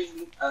mind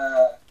reading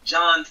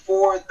John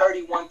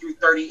 4:31 through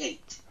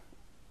 38?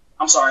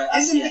 I'm sorry,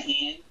 I see a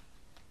hand.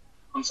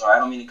 I'm sorry, I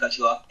don't mean to cut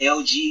you off.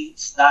 LG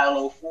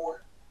Stylo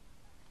 4.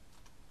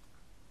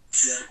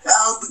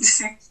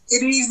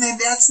 Good evening.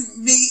 That's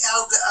me,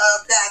 Elder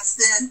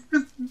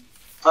Batson.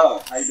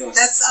 Oh, how you doing?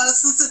 That's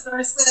Sister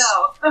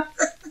Thurcell.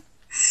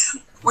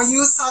 When you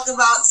was talking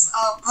about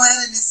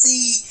planting the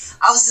seed,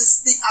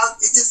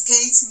 it just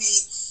came to me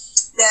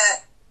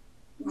that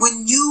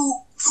when you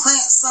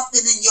plant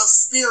something in your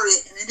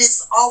spirit, and it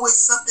is always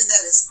something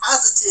that is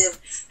positive,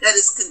 that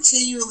is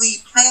continually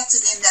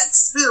planted in that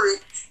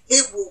spirit,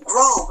 it will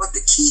grow. But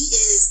the key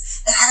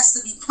is it has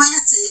to be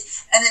planted,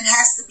 and it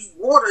has to be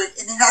watered,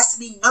 and it has to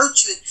be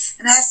nurtured,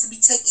 and it has to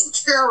be taken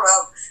care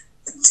of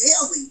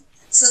daily.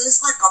 So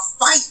it's like a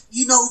fight,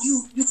 you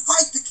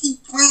fight to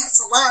keep plants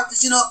alive.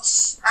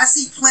 Because, I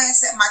see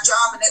plants at my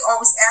job and they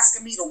always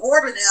asking me to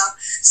water them.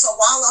 So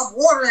while I'm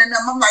watering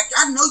them, I'm like,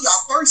 I know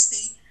y'all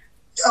thirsty.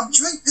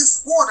 Drink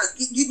this water,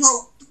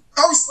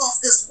 thirst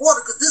off this water,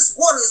 because this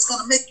water is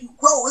going to make you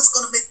grow. It's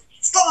going to make you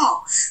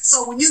strong.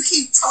 So when you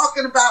keep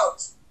talking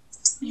about,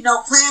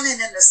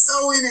 planting and the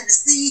sowing and the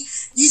seed,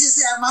 you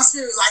just have my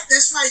spirit like,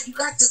 that's right. You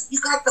got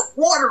to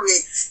water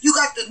it. You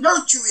got to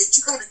nurture it.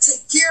 You got to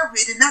take care of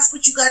it. And that's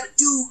what you got to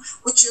do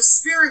with your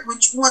spirit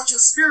when you want your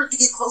spirit to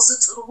get closer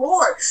to the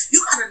Lord. You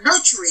got to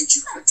nurture it.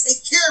 You got to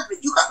take care of it.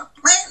 You got to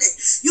plant it.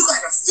 You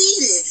got to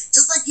feed it.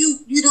 Just like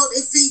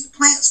they feed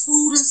plants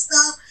food and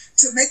stuff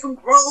to make them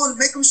grow and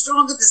make them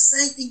stronger. The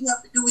same thing you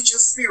have to do with your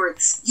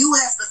spirit. You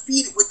have to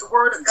feed it with the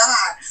word of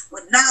God,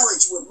 with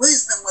knowledge, with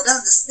wisdom, with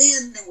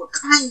understanding, with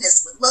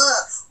kindness, with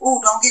love.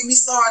 Oh, don't get me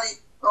started.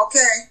 Okay.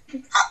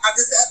 I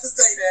just have to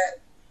say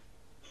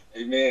that.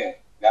 Amen.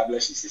 God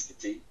bless you, Sister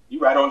T. You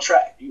right on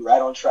track.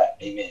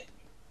 Amen.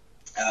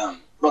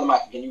 Brother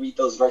Michael, can you read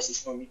those verses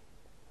for me?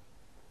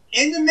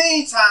 In the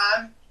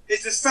meantime,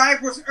 his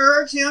disciples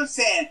urged him,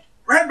 saying,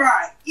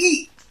 Rabbi,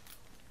 eat.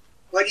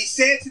 But he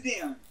said to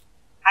them,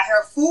 I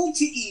have food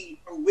to eat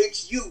of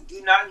which you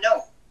do not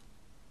know.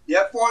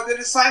 Therefore the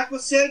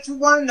disciples said to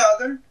one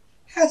another,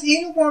 Has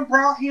anyone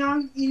brought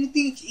him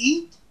anything to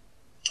eat?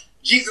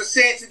 Jesus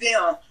said to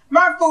them,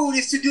 My food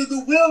is to do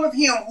the will of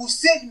him who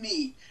sent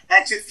me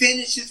and to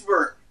finish his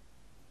work.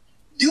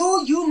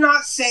 Do you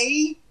not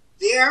say,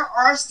 There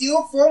are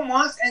still 4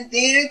 months and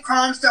then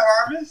comes the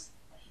harvest?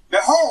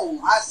 Behold,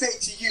 I say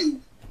to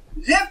you,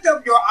 lift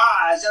up your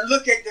eyes and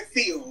look at the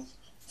fields,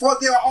 for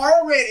they are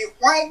already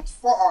white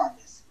for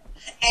harvest.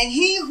 And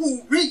he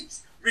who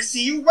reaps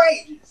receives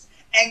wages,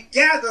 and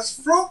gathers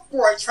fruit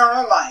for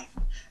eternal life,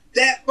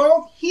 that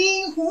both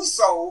he who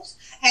sows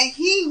and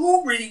he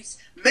who reaps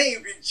may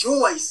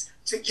rejoice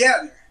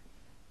together.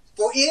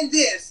 For in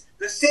this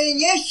the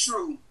saying is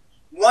true,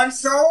 one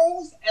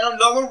sows and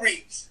another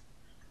reaps.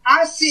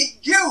 I sent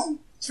you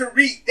to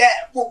reap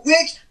that for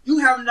which you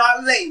have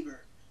not labored.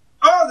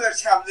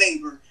 Others have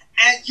labored,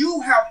 and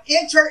you have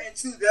entered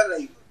into their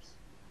labors.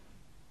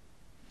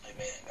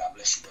 Amen. God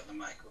bless you, Brother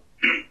Michael.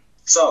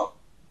 So,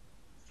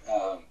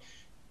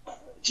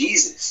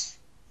 Jesus,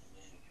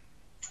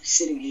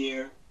 sitting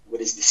here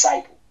with his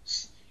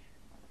disciples,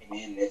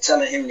 amen, they're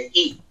telling him to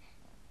eat.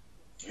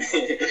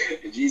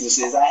 Jesus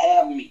says, I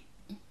have meat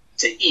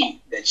to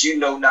eat that you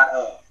know not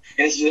of.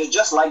 And it's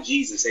just like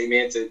Jesus,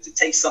 amen, to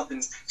take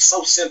something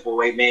so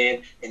simple,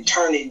 amen, and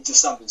turn it into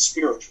something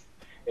spiritual.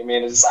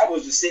 Amen. The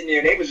disciples just sitting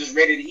there, they was just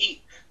ready to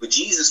eat. But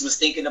Jesus was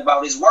thinking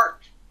about his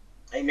work.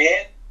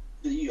 Amen.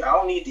 I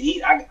don't need to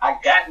eat. I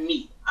got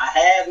meat. I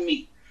have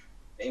meat.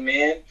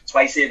 Amen. That's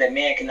why he said that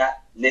man cannot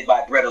live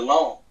by bread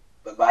alone,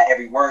 but by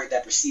every word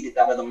that proceeded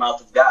out of the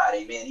mouth of God.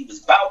 Amen. He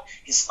was about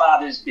his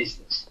Father's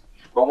business.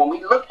 But when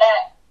we look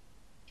at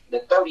the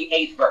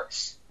 38th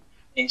verse,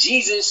 and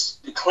Jesus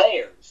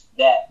declares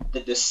that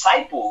the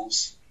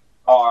disciples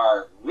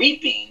are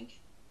reaping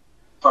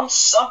from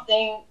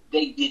something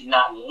they did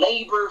not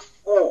labor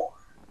for.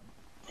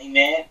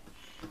 Amen.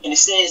 And it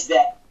says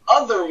that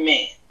other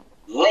men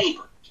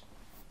labored.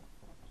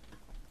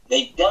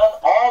 They've done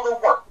all the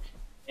work,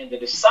 and the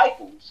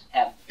disciples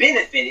have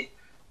benefited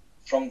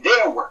from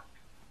their work.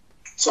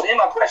 So then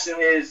my question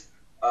is,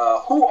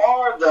 who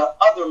are the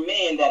other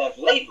men that have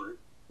labored,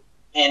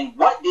 and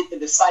what did the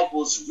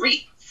disciples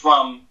reap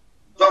from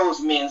those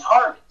men's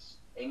harvest?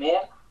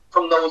 Amen?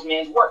 From those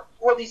men's work.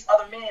 Who are these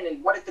other men,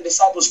 and what did the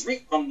disciples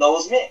reap from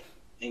those men?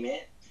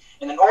 Amen?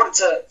 And in order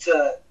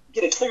to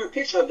get a clearer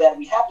picture of that,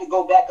 we have to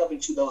go back up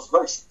into those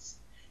verses.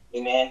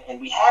 Amen?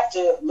 And we have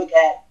to look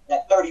at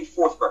that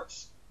 34th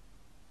verse.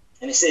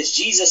 And it says,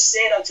 Jesus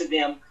said unto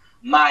them,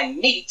 my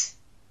meat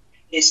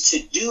is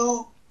to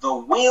do the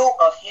will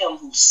of him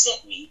who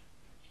sent me,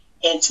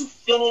 and to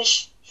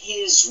finish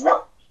his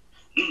work.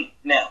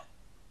 Now,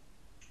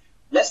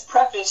 let's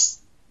preface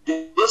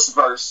this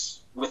verse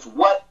with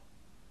what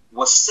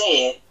was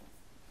said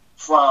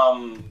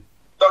from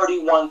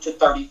 31 to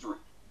 33.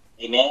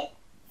 Amen?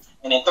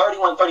 And in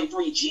 31,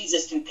 33,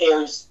 Jesus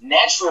compares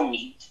natural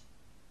meat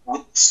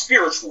with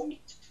spiritual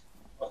meat.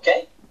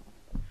 Okay?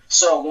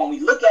 So when we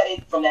look at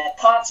it from that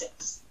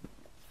context,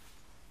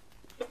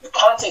 the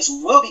context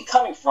we'll be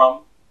coming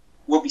from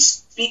will be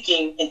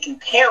speaking in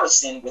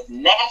comparison with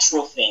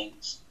natural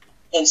things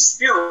and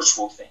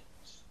spiritual things.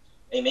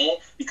 Amen?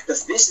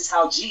 Because this is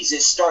how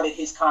Jesus started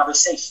his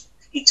conversation.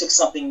 He took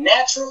something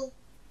natural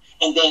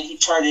and then he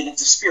turned it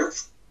into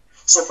spiritual.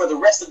 So for the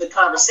rest of the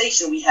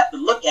conversation, we have to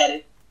look at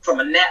it from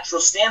a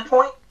natural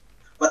standpoint,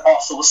 but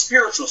also a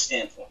spiritual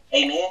standpoint.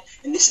 Amen?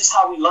 And this is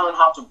how we learn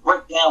how to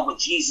break down what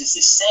Jesus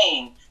is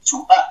saying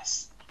to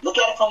us. Look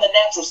at it from the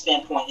natural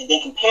standpoint and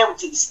then compare it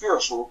to the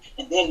spiritual,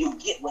 and then you'll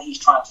get what he's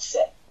trying to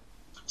say.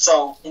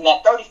 So in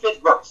that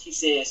 35th verse, he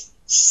says,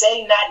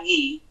 say not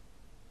ye,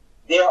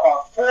 there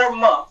are 4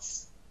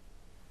 months,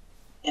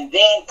 and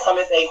then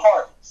cometh a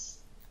harvest.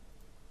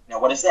 Now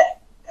what is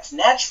that? That's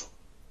natural.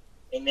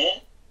 Amen?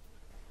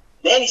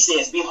 Then he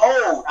says,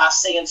 behold, I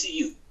say unto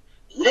you,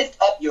 lift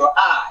up your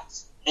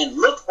eyes and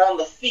look on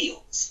the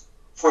fields,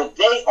 for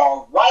they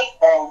are white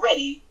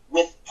already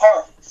with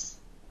harvest.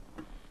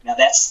 Now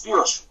that's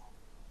spiritual.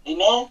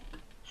 Amen?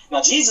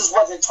 Now Jesus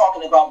wasn't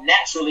talking about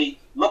naturally,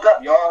 look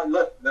up, y'all,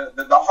 look,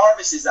 the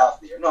harvest is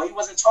out there. No, he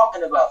wasn't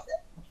talking about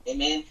that.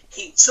 Amen?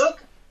 He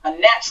took a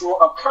natural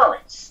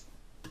occurrence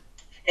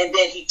and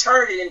then he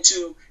turned it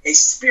into a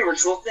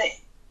spiritual thing.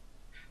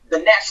 The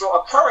natural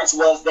occurrence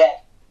was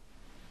that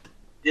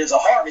there's a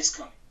harvest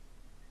coming.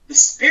 The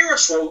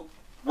spiritual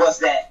was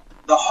that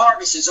the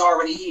harvest is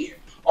already here.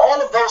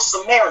 All of those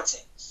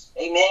Samaritans,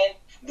 amen,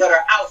 that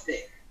are out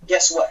there,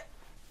 guess what?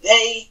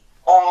 They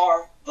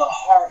are the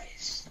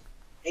harvest.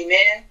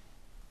 Amen?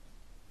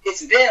 It's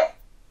them.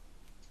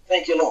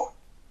 Thank you, Lord.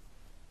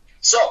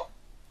 So,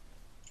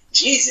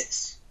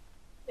 Jesus,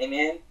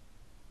 amen,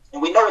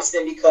 and we know it's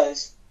them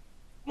because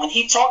when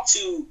he talked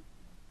to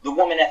the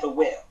woman at the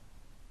well,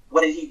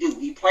 what did he do?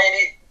 He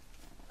planted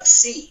a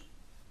seed.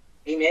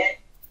 Amen?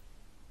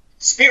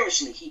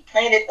 Spiritually, he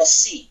planted a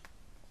seed.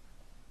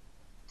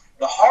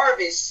 The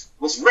harvest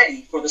was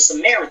ready for the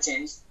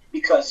Samaritans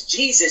because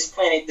Jesus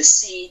planted the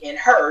seed in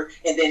her,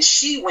 and then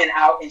she went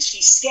out and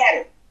she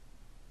scattered.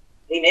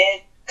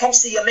 Amen? Come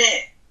see a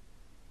man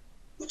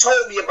who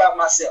told me about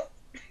myself.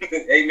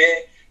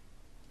 Amen?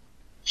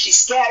 She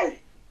scattered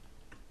it,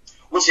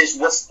 which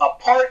was a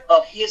part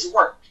of his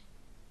work.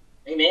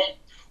 Amen?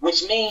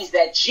 Which means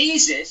that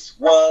Jesus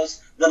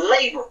was the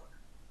laborer.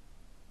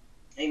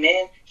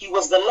 Amen? He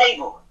was the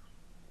laborer.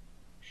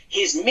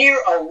 His mere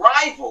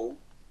arrival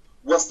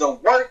was the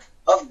work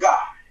of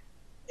God.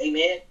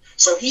 Amen?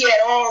 So he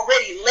had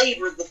already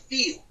labored the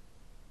field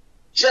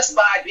just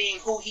by being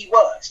who he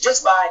was,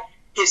 just by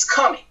his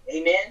coming.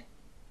 Amen?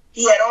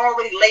 He had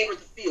already labored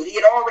the field. He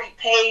had already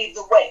paved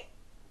the way.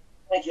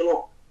 Thank you,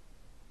 Lord.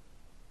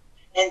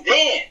 And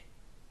then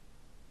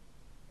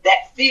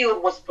that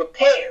field was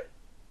prepared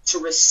to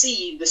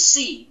receive the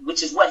seed,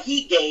 which is what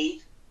he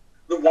gave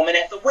the woman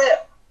at the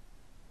well.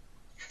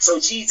 So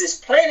Jesus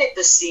planted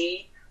the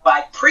seed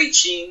by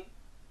preaching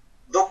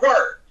the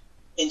word.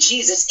 And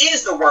Jesus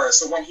is the word.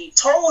 So when he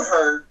told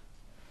her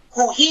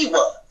who he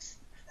was,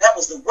 that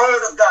was the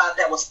word of God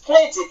that was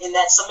planted in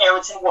that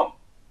Samaritan woman.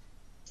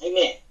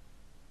 Amen.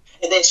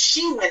 And then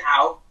she went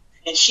out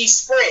and she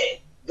spread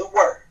the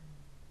word.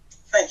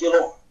 Thank you,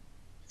 Lord.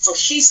 So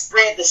she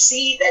spread the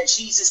seed that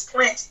Jesus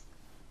planted.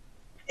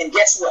 And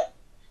guess what?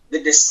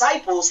 The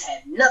disciples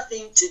had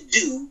nothing to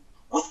do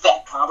with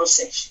that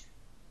conversation.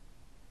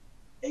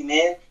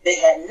 Amen. They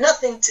had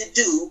nothing to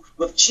do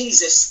with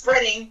Jesus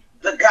spreading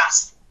the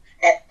gospel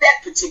at that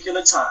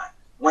particular time.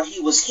 When he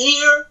was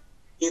here,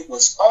 it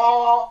was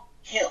all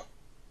him.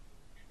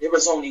 There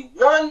was only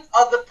one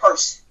other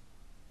person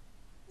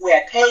who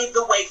had paved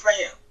the way for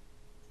him.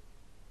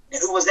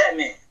 And who was that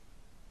man?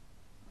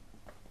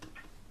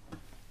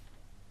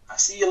 I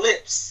see your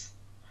lips.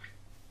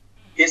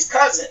 His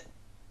cousin,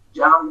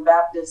 John the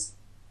Baptist.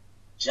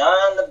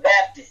 John the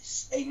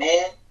Baptist.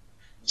 Amen.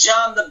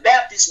 John the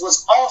Baptist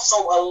was also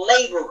a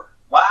laborer.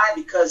 Why?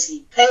 Because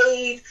he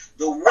paved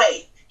the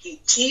way. He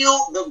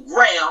tilled the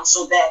ground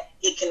so that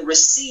it can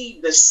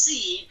receive the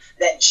seed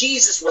that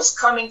Jesus was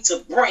coming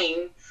to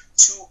bring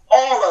to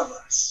all of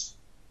us,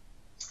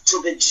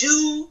 to the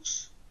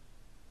Jews,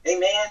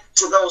 amen,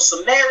 to those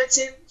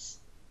Samaritans.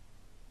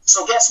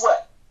 So guess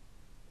what?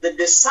 The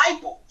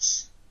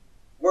disciples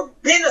were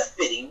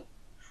benefiting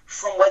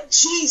from what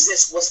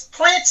Jesus was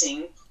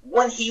planting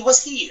when he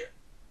was here.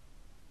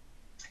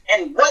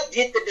 And what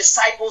did the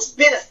disciples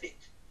benefit?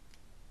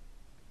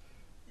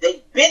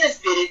 They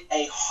benefited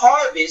a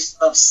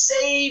harvest of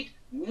saved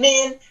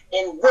men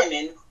and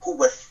women who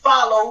would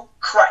follow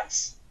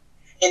Christ.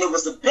 And it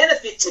was a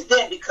benefit to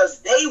them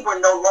because they were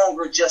no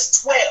longer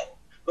just 12,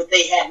 but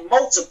they had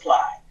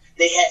multiplied.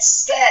 They had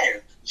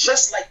scattered,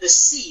 just like the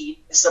seed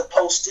is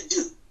supposed to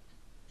do.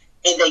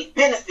 And they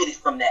benefited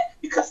from that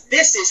because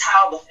this is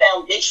how the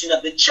foundation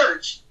of the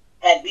church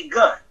had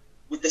begun,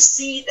 with the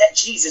seed that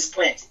Jesus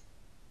planted.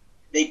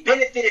 They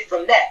benefited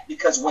from that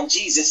because when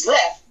Jesus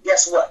left,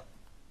 guess what?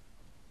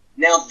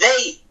 Now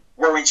they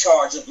were in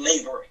charge of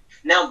laboring.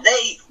 Now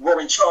they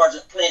were in charge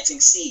of planting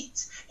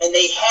seeds. And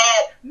they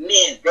had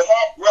men, they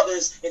had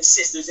brothers and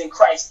sisters in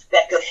Christ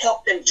that could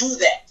help them do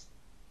that.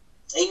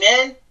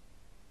 Amen?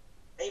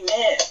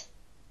 Amen.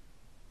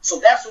 So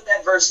that's what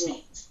that verse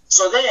means.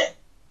 So then,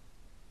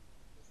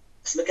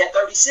 let's look at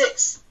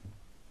 36.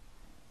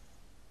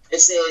 It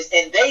says,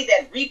 and they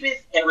that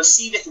reapeth and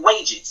receiveth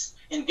wages,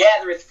 and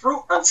gathereth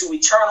fruit unto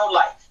eternal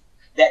life,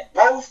 that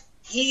both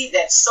he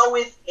that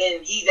soweth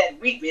and he that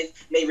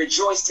reapeth may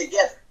rejoice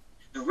together.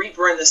 The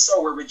reaper and the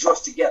sower rejoice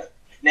together.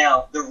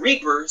 Now, the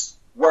reapers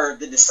were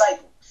the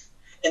disciples,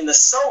 and the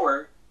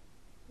sower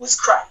was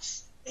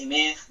Christ.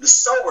 Amen. The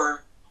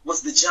sower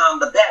was the John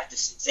the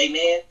Baptist.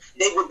 Amen.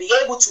 They would be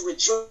able to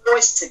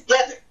rejoice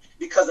together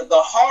because of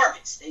the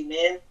harvest.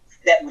 Amen.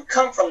 That would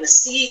come from the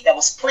seed that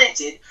was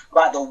planted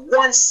by the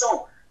one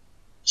sower,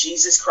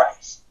 Jesus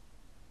Christ.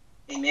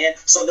 Amen.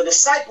 So the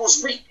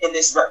disciples reap in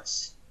this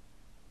verse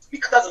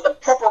because of the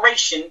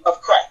preparation of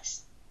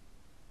Christ.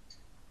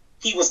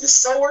 He was the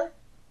sower.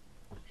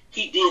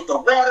 He did the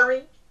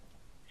watering.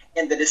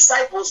 And the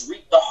disciples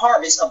reaped the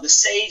harvest of the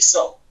saved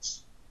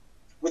souls.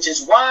 Which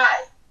is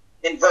why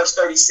in verse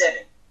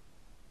 37,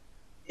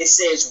 it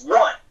says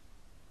one.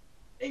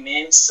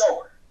 Amen.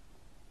 Sower.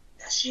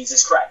 That's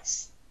Jesus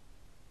Christ.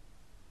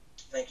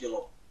 Thank you,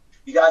 Lord.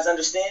 You guys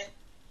understand?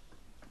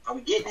 Are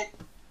we getting it?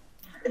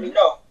 Let me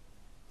know.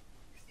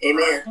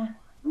 Amen.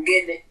 I'm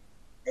getting it.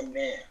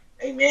 Amen.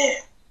 Amen.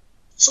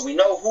 So we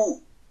know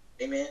who.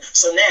 Amen.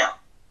 So now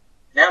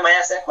I'm going to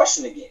ask that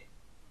question again.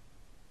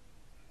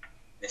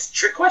 It's a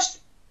trick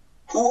question.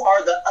 Who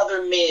are the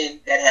other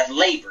men that have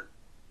labored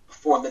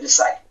before the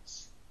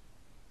disciples?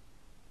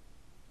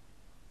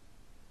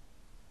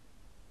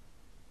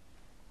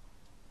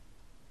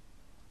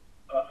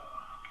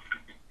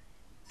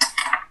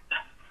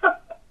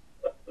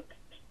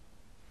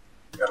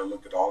 You got to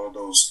look at all of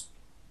those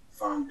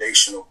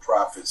foundational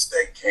prophets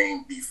that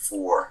came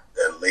before,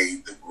 that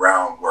laid the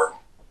groundwork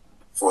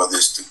for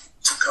this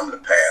to come to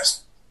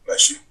pass.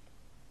 Bless you.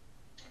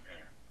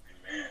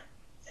 Amen.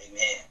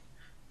 Amen.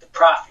 The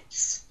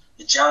prophets,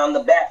 the John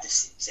the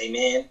Baptists,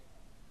 amen.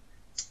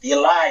 The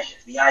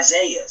Elijahs, the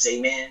Isaiahs,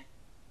 amen.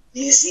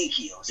 The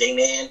Ezekiels,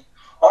 amen.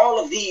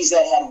 All of these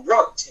that had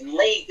worked and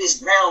laid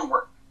this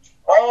groundwork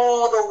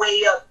all the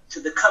way up to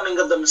the coming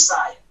of the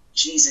Messiah,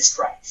 Jesus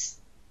Christ.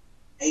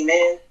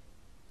 Amen.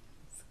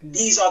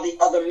 These are the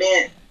other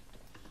men.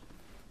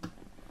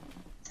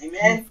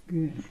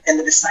 Amen. And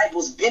the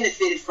disciples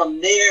benefited from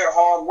their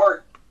hard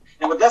work.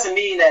 Now, it doesn't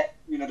mean that,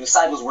 the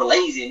disciples were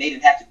lazy and they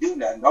didn't have to do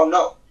nothing.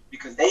 No.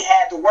 Because they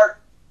had to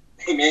work.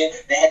 Amen.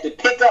 They had to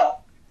pick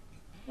up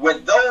where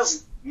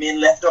those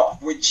men left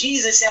off, where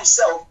Jesus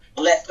himself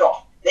left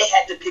off. They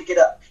had to pick it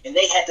up. And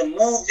they had to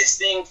move this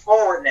thing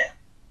forward now.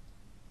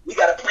 We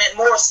got to plant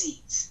more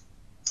seeds.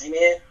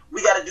 Amen.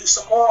 We got to do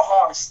some more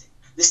harvesting.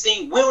 This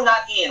thing will not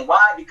end.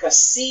 Why? Because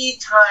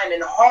seed time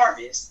and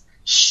harvest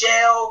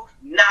shall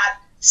not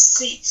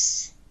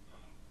cease.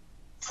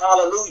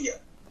 Hallelujah.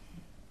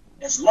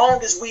 As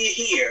long as we're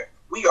here,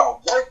 we are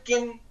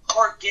working.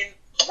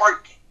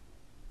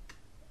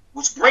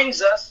 Which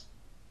brings us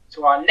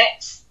to our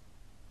next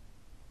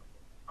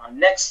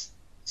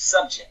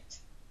subject.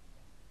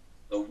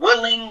 The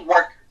willing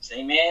workers.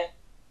 Amen.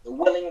 The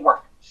willing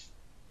workers.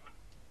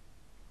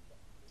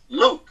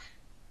 Luke,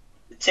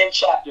 the 10th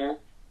chapter,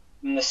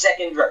 in the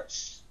 2nd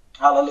verse.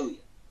 Hallelujah.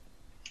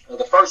 Or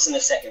the first and the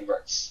 2nd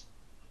verse.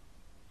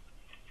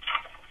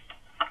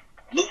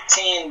 Luke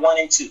 10, 1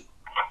 and 2.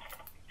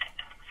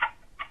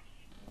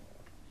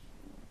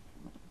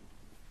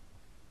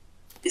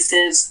 It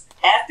says,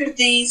 after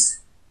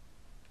these,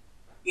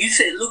 you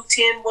said Luke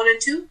 10, 1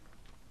 and 2?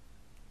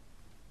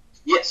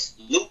 Yes,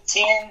 Luke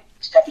 10,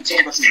 chapter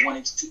 10, verses 1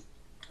 and 2.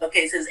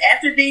 Okay, it says,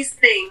 after these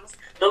things,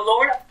 the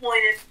Lord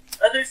appointed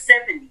other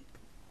 70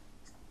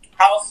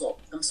 also,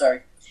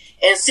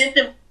 and sent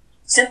them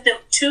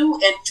 2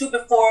 and 2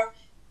 before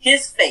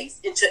his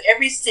face into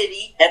every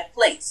city and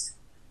place,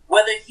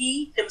 whether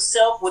he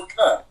himself would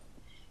come.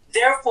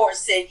 Therefore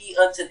said he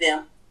unto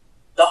them,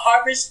 the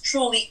harvest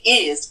truly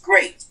is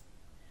great,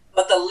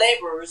 but the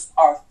laborers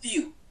are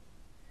few.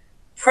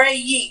 Pray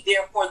ye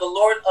therefore the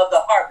Lord of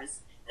the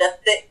harvest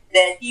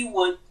that he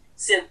would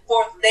send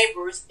forth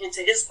laborers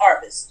into his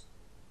harvest.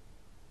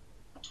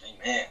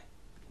 Amen.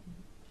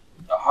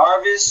 The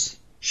harvest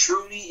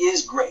truly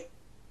is great,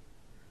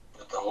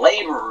 but the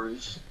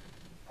laborers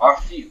are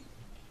few.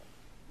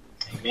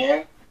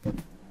 Amen.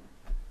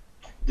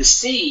 The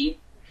seed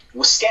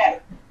was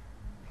scattered.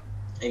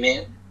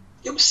 Amen.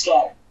 It was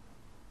scattered.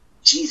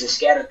 Jesus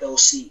scattered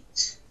those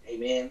seeds.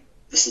 Amen.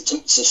 It's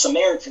a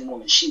Samaritan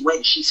woman. She went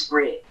and she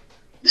spread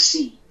the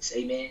seeds.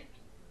 Amen.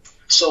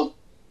 So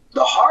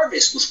the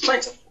harvest was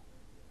plentiful.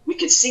 We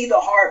could see the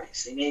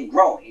harvest. Amen.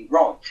 Growing and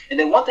growing. And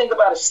then one thing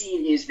about a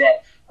seed is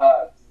that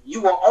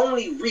you will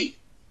only reap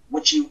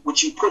what you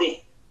put in.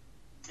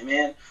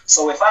 Amen.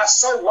 So if I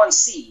sow one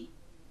seed,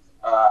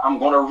 I'm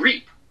going to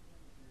reap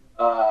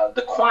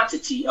the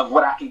quantity of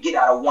what I can get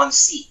out of one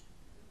seed,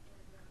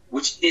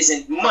 which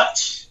isn't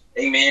much.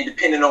 Amen.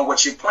 Depending on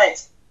what you're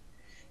planting.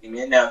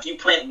 Amen. Now, if you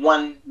plant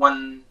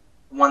one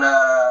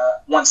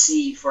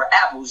seed for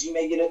apples, you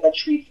may get a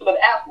tree full of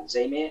apples.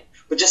 Amen.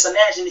 But just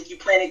imagine if you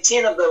planted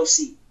 10 of those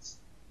seeds.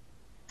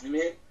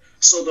 Amen.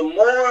 So the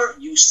more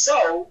you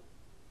sow,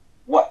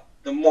 what?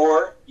 The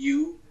more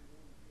you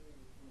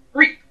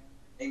reap.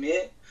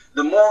 Amen.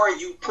 The more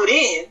you put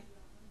in,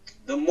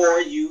 the more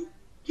you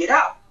get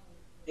out.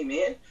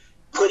 Amen.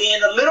 Put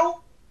in a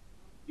little,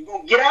 you're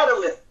going to get out a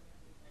little.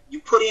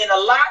 You put in a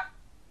lot,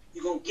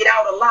 you're going to get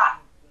out a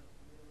lot.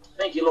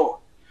 Thank you, Lord.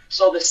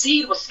 So the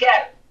seed was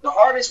scattered. The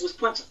harvest was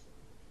plentiful.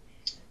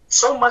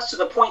 So much to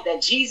the point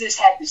that Jesus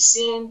had to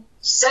send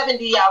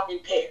 70 out in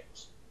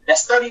pairs.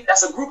 That's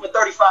a group of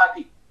 35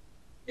 people.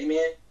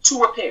 Amen.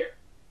 2 a pair.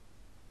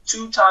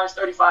 2 times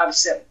 35 is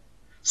 70.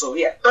 So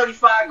he had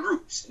 35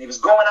 groups, and he was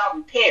going out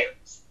in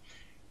pairs.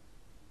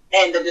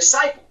 And the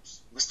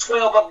disciples, was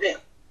 12 of them.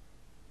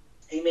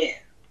 Amen.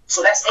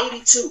 So that's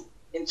 82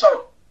 in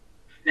total.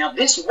 Now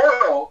this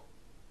world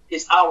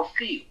is our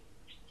field.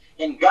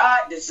 And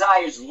God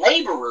desires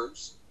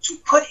laborers to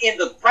put in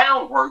the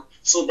groundwork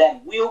so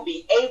that we'll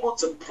be able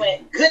to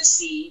plant good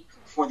seed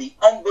for the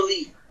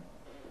unbeliever.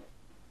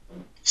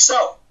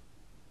 So,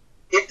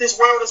 if this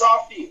world is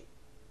our field,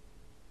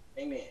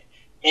 amen,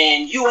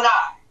 and you and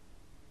I,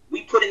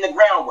 we put in the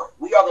groundwork,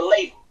 we are the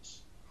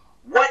laborers.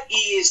 What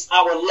is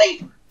our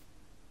labor?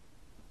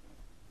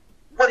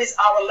 What is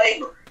our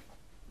labor?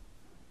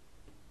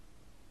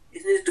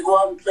 Isn't it to go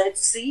out and plant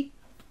the seed?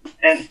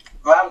 And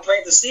go out and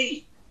plant the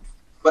seed.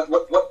 But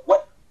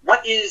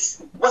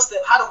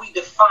how do we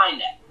define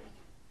that?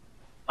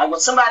 Like when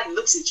somebody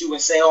looks at you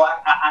and say, oh,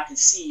 I can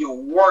see your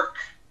work.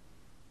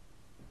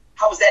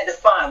 How is that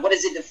defined? What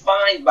is it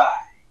defined by?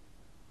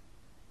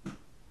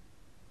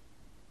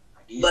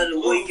 But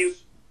the way you,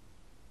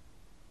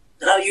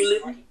 how you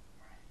live?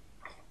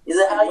 Is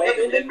it how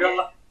you live your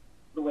life?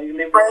 The way you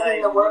live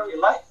your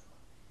life.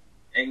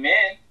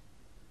 Amen.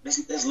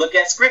 Let's look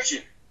at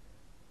scripture.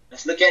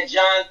 Let's look at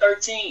John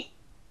 13.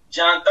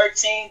 John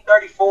 13,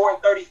 34,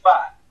 and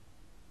 35.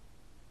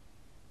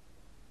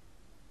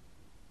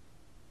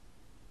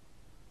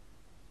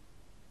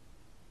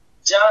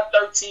 John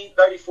 13,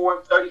 34,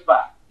 and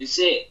 35. It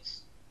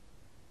says,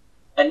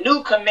 a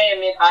new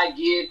commandment I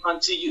give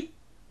unto you,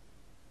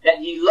 that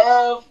ye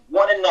love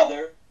one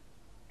another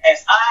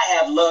as I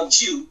have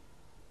loved you,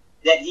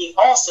 that ye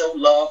also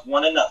love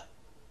one another.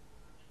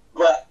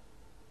 But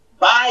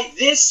by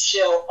this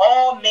shall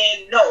all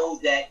men know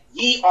that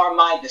ye are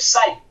my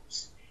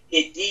disciples,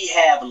 if ye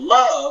have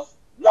love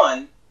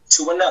one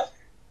to another.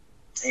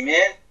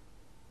 Amen.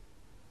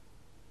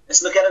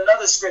 Let's look at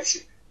another scripture.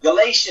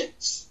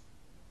 Galatians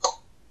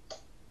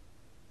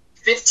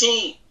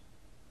 15,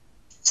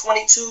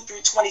 22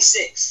 through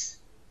 26.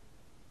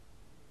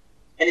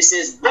 And it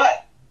says,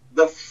 but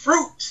the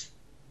fruit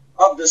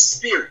of the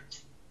Spirit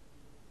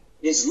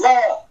is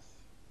love,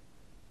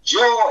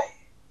 joy,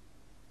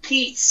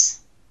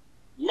 peace,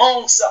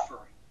 long-suffering,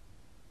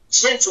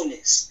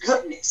 gentleness,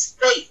 goodness,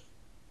 faith,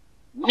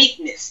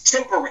 meekness,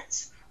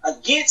 temperance.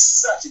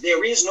 Against such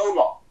there is no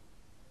law.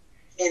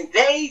 And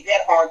they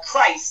that are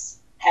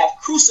Christ have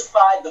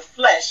crucified the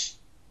flesh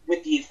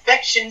with the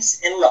affections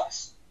and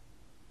lusts.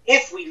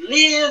 If we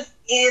live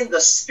in the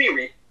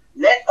Spirit,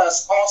 let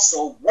us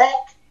also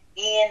walk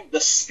in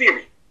the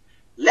Spirit.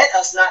 Let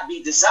us not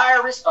be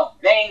desirous of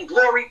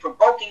vainglory,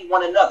 provoking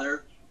one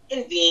another,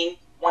 envying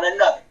one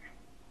another.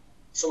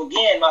 So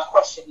again, my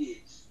question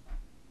is,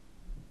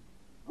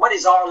 what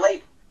is our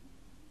labor?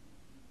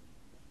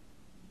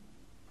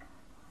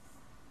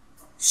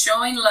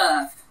 Showing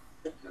love.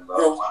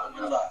 Love one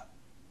another.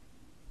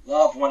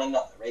 Love one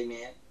another.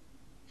 Amen.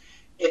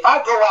 If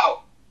I go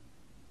out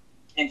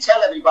and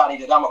tell everybody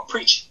that I'm a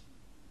preacher,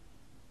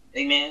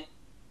 amen,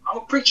 I'm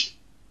a preacher.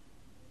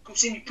 Come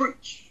see me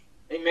preach.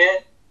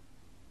 Amen.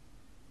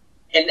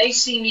 And they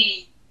see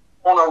me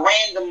on a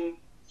random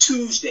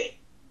Tuesday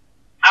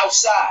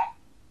outside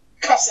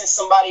cussing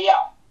somebody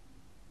out.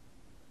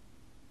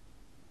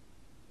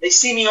 They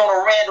see me on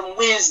a random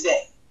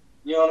Wednesday,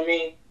 you know what I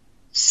mean,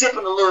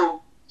 sipping a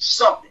little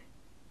something,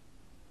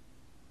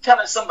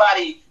 telling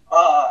somebody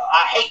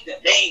I hate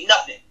them, they ain't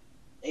nothing.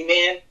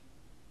 Amen.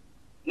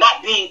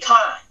 Not being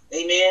kind.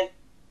 Amen.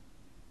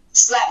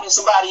 slapping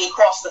somebody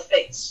across the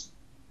face?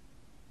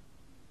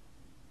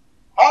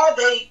 Are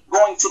they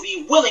going to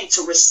be willing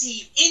to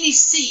receive any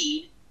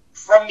seed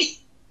from me?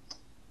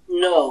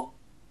 No.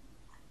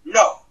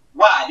 No.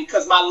 Why?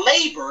 Because my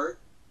labor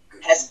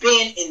has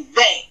been in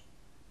vain.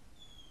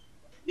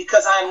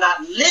 Because I am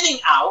not living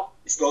out,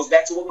 this goes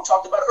back to what we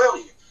talked about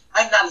earlier,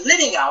 I'm not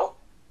living out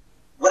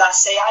what I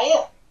say I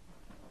am.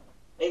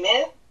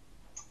 Amen?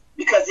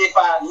 Because if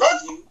I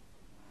love you,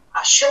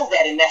 I show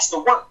that, and that's the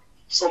work.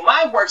 So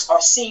my works are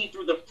seen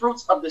through the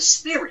fruits of the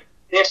Spirit.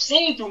 They're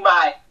seen through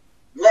my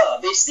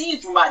love. They're seen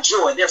through my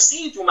joy. They're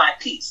seen through my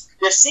peace.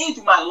 They're seen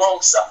through my long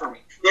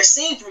suffering. They're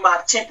seen through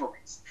my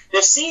temperance.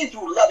 They're seen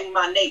through loving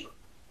my neighbor.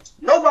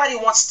 Nobody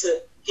wants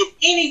to get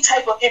any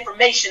type of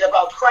information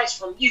about Christ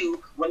from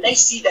you when they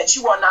see that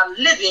you are not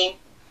living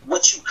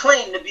what you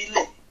claim to be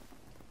living.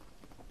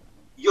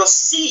 Your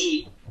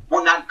seed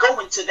will not go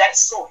into that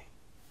soil.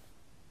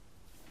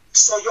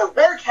 So your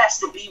work has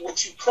to be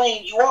what you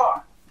claim you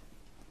are.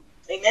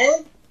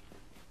 Amen?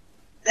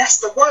 That's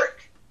the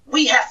work.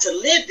 We have to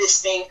live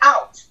this thing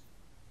out.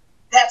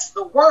 That's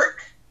the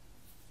work.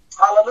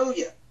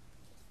 Hallelujah.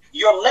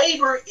 Your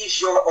labor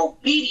is your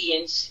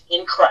obedience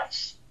in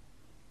Christ.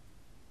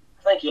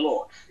 Thank you,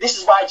 Lord. This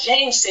is why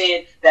James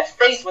said that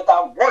faith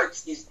without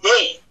works is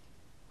dead.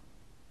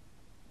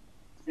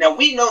 Now,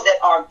 we know that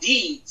our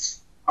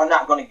deeds are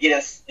not going to get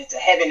us into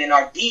heaven, and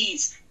our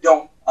deeds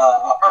don't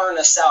earn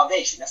us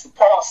salvation. That's what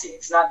Paul said.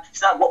 It's not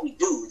what we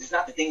do. It's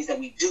not the things that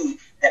we do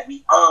that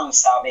we earn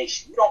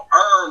salvation. We don't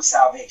earn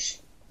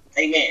salvation.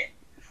 Amen.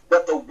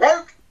 But the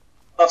work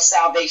of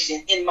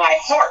salvation in my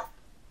heart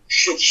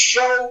should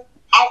show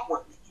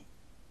outwardly.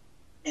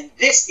 And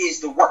this is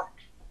the work.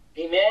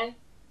 Amen.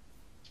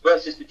 Go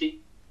ahead, Sister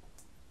T.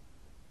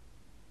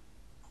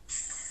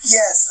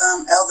 Yes,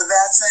 Elder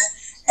Batson.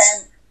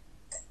 And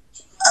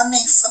I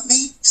mean, for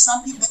me,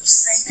 some people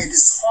just say that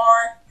it's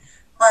hard,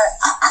 but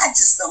I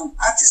just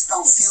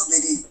don't feel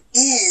that it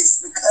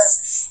is,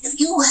 because if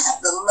you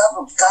have the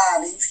love of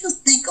God, and if you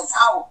think of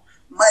how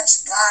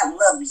much God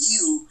loved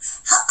you,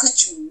 how could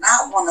you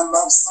not want to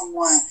love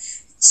someone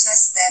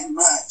just that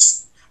much?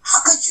 How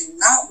could you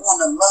not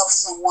want to love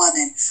someone,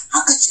 and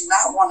how could you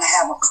not want to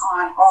have a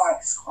kind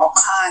heart or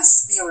kind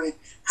spirit?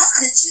 How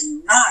could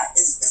you not?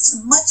 As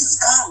much as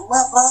God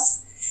loved us,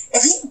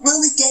 if he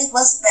really gave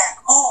us back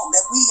all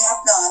that we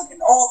have done,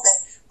 and all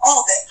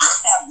that I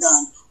have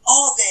done,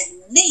 all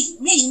that me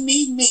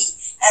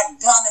have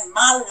done in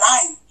my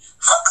life,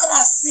 how could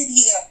I sit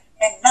here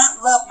and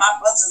not love my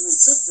brothers and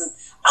sisters?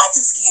 I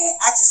just can't.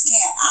 I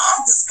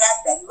just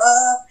got that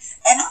love,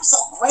 and I'm so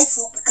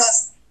grateful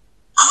because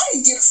I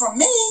didn't get it from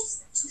me.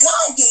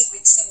 God gave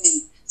it to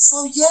me.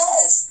 So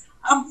yes,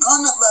 I'm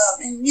gonna love.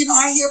 And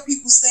I hear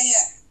people saying,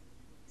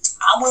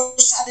 I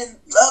wish I didn't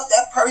love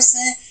that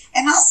person.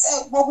 And I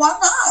said, well, why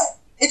not?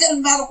 It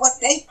doesn't matter what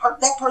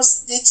that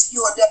person did to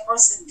you or that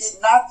person did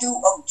not do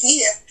or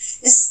give.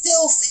 It's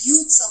still for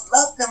you to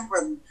love them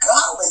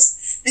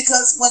regardless.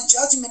 Because when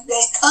Judgment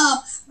Day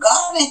comes,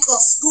 God ain't going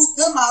to scoot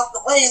them out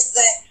the way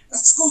and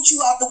scoot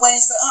you out the way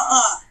and say,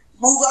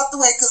 move out the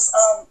way, because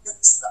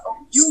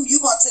you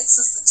going to take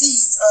Sister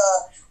T's,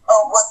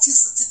 what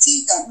Sister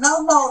T done.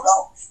 No.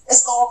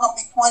 It's all going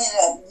to be pointed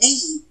at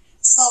me.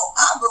 So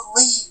I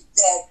believe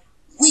that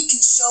we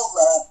can show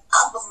love.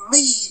 I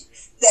believe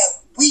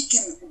that we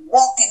can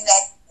walk in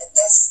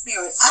that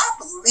spirit. I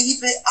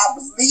believe it.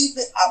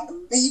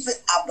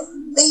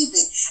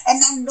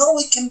 And I know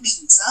it can be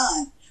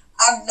done.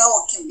 I know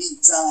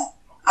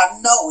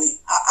it.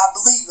 I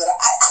believe it.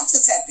 I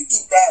just have to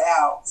get that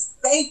out.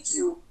 Thank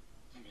you.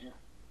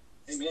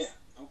 Amen.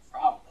 No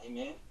problem.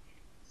 Amen.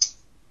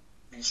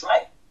 That's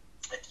right.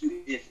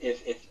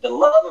 If the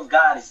love of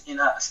God is in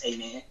us,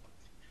 amen,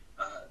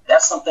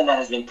 that's something that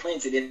has been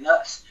planted in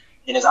us.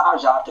 And it's our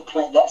job to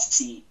plant that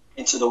seed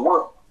into the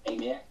world.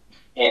 Amen.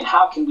 And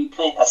how can we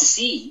plant a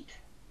seed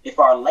if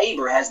our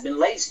labor has been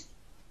lazy?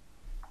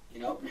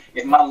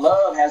 If my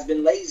love has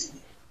been lazy,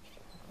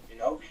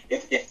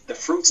 if the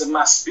fruits of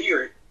my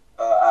spirit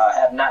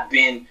have not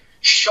been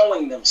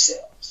showing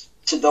themselves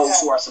to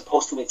those who are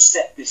supposed to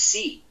accept this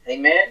seed.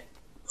 Amen.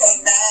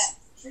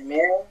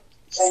 Amen.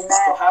 So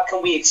how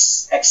can we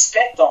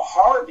expect a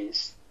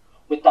harvest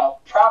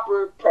without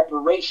proper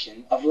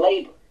preparation of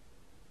labor?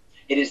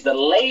 It is the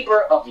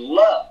labor of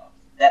love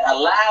that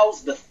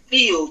allows the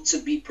field to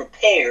be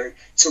prepared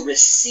to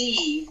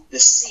receive the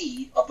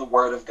seed of the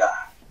word of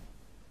God.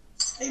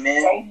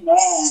 Amen.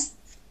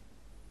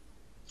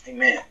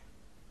 Amen.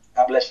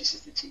 God bless you,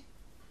 Sister T.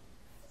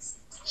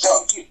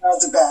 Thank you,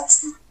 Elder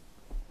Batson.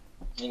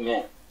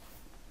 Amen.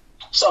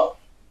 So,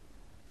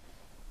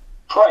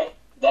 pray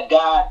that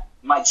God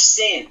might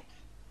send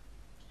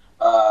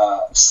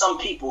some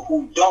people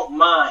who don't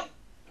mind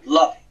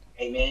loving.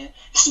 Amen.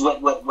 This is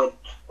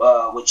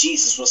what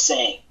Jesus was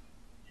saying.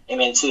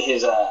 Amen. To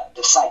his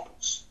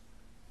disciples.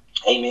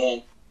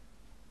 Amen.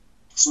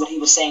 This is what he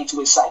was saying to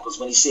his disciples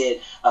when he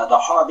said, the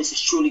harvest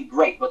is truly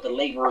great, but the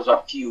laborers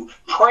are few.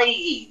 Pray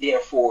ye,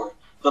 therefore,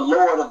 the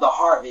Lord of the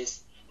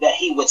harvest, that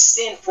he would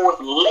send forth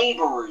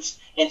laborers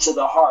into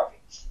the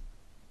harvest.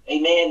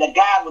 Amen. That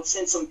God would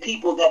send some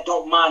people that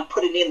don't mind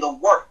putting in the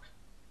work,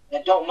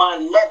 that don't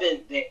mind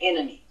loving their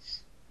enemies.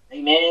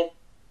 Amen.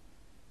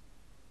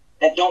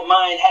 That don't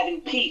mind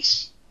having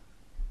peace.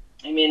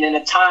 Amen. In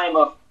a time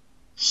of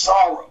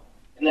sorrow,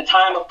 in the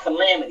time of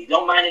calamity,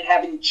 don't mind in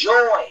having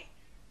joy.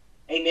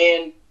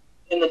 Amen.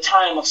 In the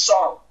time of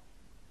sorrow.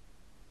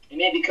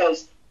 Amen.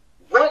 Because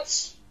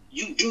once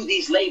you do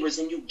these labors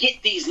and you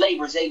get these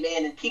labors,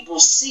 amen, and people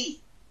see,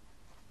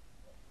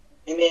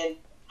 amen,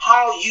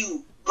 how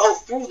you go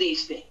through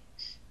these things,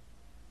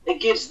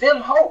 it gives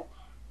them hope.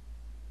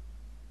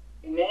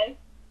 Amen.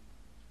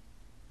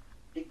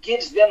 It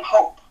gives them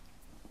hope.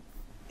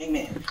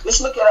 Amen.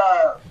 Let's look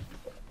at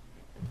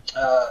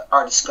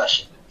our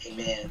discussion.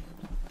 Amen.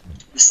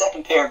 The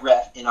second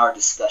paragraph in our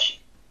discussion.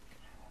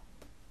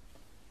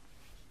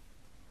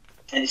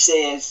 And it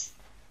says,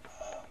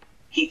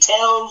 he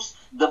tells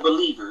the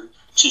believer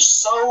to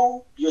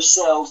sow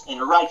yourselves in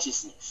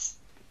righteousness,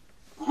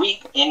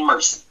 reap in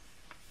mercy.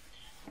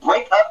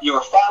 Break up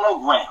your fallow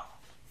ground,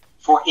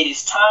 for it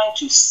is time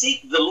to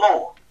seek the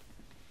Lord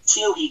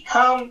till he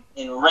come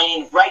and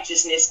rain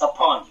righteousness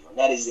upon you. And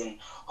that is in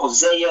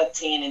Hosea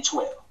 10 and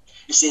 12.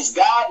 It says,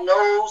 God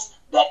knows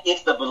that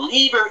if the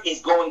believer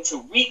is going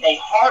to reap a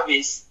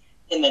harvest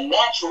in the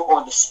natural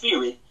or the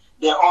spirit,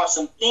 there are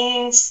some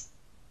things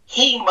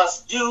he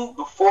must do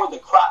before the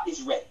crop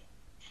is ready.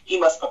 He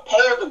must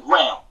prepare the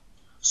ground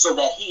so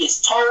that he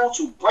is told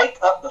to break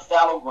up the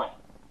fallow ground.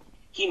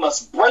 He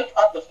must break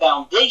up the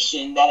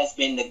foundation that has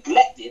been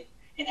neglected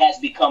and has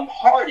become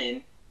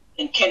hardened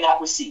and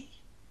cannot receive.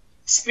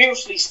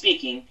 Spiritually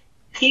speaking,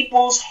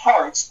 people's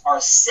hearts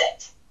are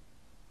set.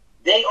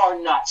 They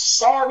are not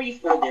sorry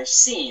for their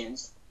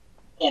sins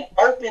and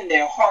open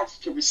their hearts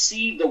to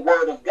receive the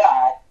word of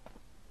God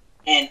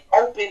and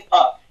open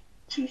up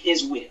to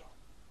his will.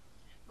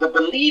 The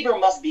believer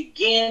must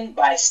begin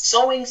by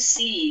sowing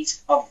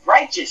seeds of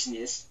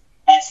righteousness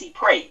as he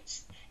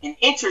prays and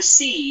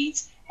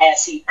intercedes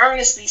as he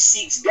earnestly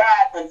seeks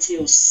God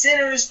until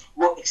sinners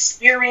will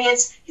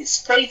experience his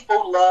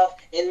faithful love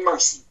and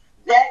mercy.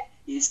 That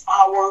is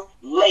our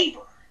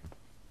labor.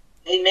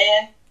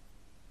 Amen.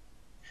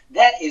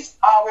 That is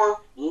our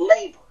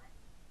labor.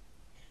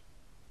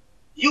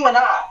 You and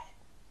I,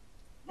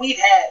 we've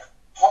had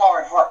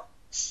hard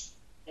hearts.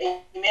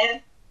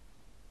 Amen.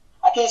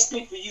 I can't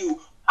speak for you.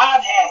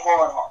 I've had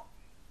hard heart.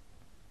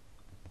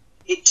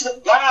 It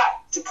took God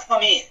to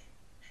come in.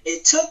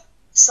 It took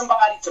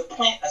somebody to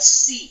plant a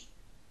seed.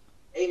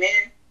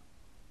 Amen.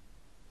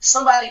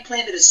 Somebody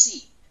planted a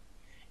seed.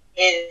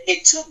 And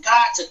it took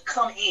God to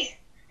come in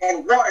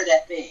and water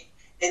that thing.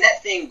 And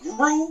that thing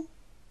grew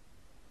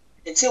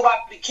until I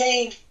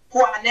became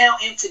who I now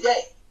am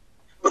today.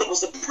 But it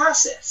was the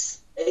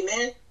process.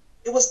 Amen.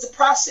 It was the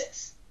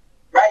process.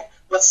 Right?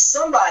 But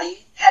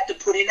somebody had to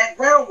put in that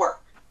groundwork.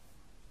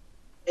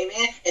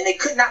 Amen. And they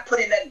could not put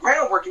in that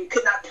groundwork and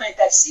could not plant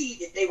that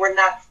seed if they were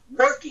not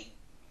working.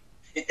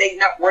 If they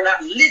were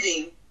not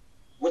living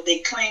what they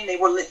claimed they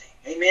were living.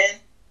 Amen.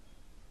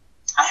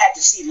 I had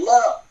to see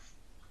love.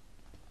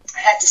 I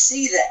had to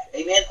see that.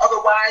 Amen.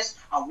 Otherwise,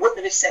 I wouldn't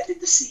have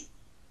accepted the seed.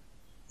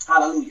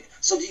 Hallelujah.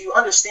 So do you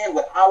understand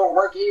what our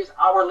work is,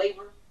 our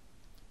labor?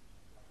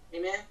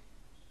 Amen.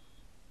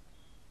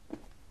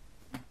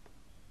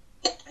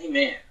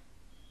 Amen.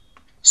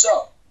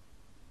 So,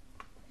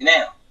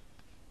 now,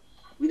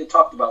 we done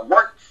talked about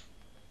work.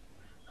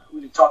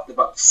 We done talked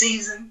about the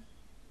season.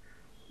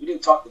 We done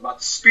talked about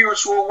the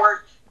spiritual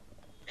work.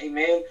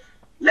 Amen.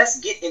 Let's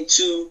get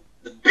into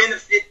the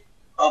benefit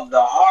of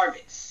the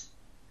harvest.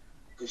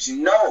 Because you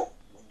know,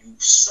 when you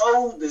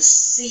sow the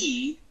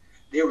seed,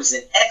 there is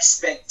an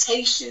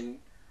expectation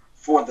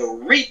for the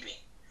reaping.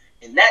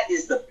 And that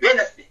is the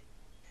benefit.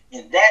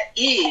 And that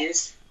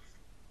is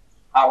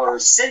our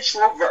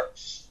central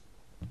verse.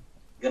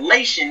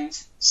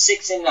 Galatians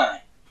 6 and 9.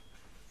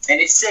 And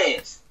it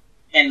says,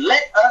 and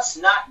let us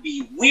not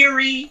be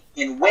weary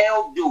in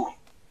well-doing,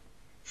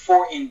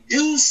 for in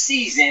due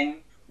season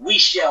we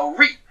shall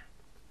reap,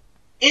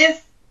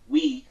 if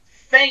we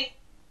faint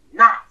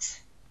not.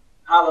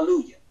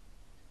 Hallelujah.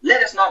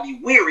 Let us not be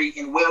weary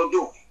in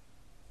well-doing.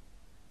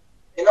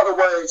 In other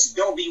words,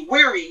 don't be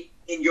weary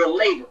in your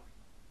labor.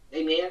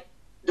 Amen.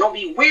 Don't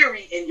be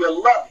weary in your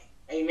loving.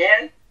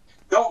 Amen.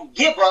 Don't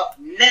give up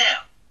now.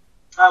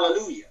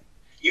 Hallelujah.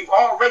 You've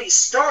already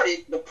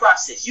started the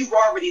process. You've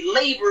already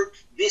labored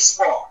this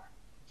far.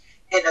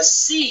 And a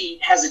seed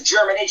has a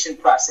germination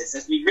process,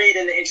 as we read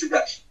in the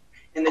introduction.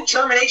 In the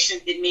germination,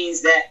 it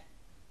means that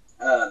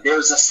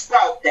there's a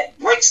sprout that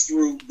breaks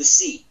through the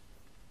seed.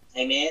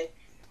 Amen.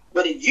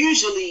 But it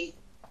usually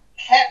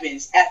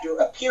happens after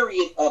a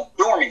period of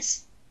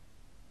dormancy.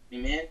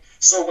 Amen.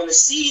 So when the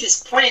seed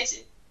is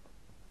planted,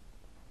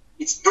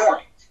 it's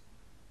dormant.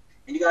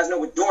 And you guys know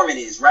what dormant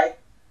is, right?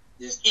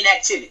 There's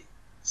inactivity.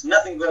 There's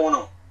nothing going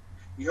on.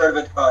 You heard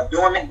of a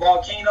dormant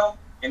volcano?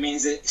 It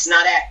means that it's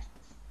not active.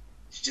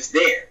 It's just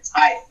there. It's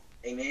idle.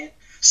 Amen.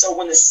 So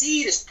when the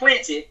seed is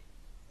planted,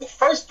 the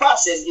first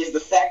process is the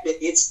fact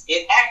that it's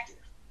inactive.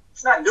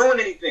 It's not doing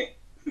anything.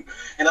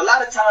 And a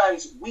lot of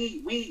times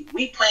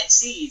we plant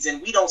seeds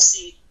and we don't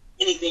see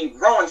anything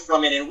growing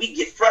from it, and we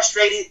get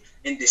frustrated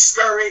and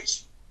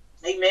discouraged.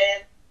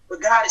 Amen.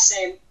 But God is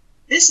saying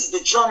this is the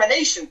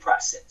germination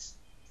process.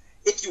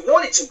 If you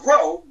want it to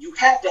grow, you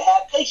have to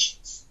have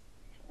patience.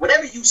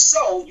 Whatever you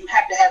sow, you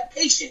have to have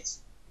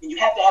patience, and you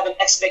have to have an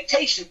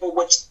expectation for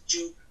what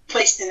you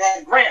placed in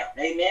that ground.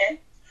 Amen.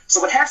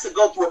 So it has to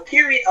go through a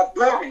period of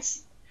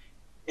dormancy.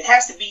 It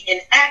has to be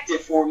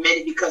inactive for a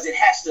minute because it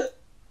has to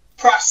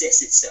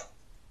process itself.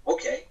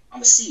 Okay,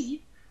 I'm a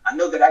seed. I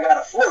know that I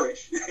got to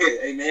flourish.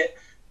 Amen.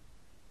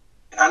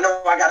 And I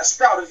know I got to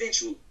sprout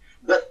eventually.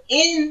 But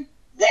in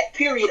that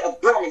period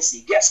of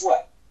dormancy, guess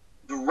what?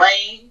 The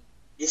rain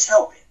is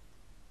helping.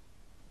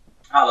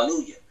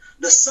 Hallelujah.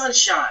 The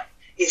sunshine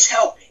is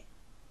helping.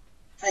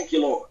 Thank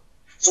you, Lord.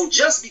 So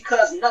just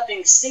because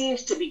nothing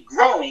seems to be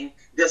growing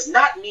does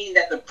not mean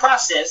that the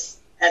process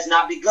has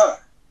not begun.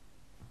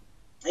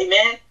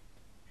 Amen.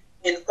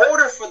 In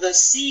order for the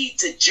seed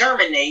to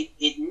germinate,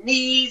 it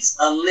needs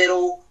a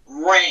little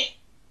rain.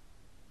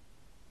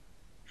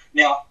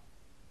 Now,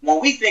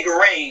 when we think of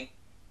rain,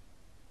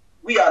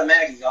 we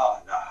automatically go, oh,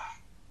 nah.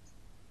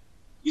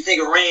 You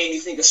think of rain, you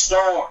think of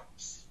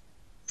storms.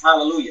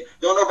 Hallelujah.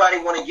 Don't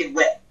nobody want to get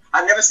wet.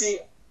 I've never seen,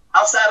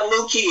 outside of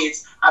little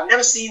kids, I've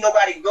never seen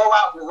nobody go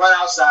out and run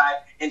outside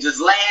and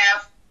just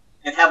laugh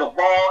and have a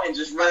ball and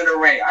just run in the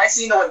rain. I ain't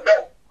seen no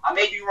adult. I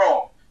may be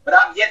wrong, but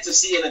I've yet to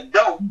see an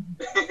adult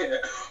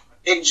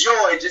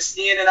enjoy just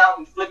standing out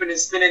and flipping and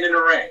spinning in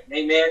the rain.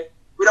 Amen.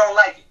 We don't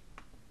like it.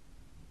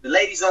 The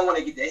ladies don't want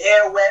to get their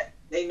hair wet.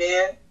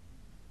 Amen.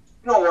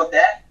 You don't want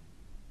that.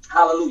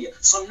 Hallelujah.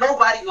 So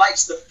nobody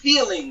likes the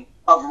feeling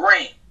of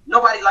rain.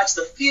 Nobody likes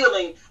the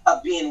feeling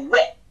of being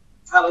wet.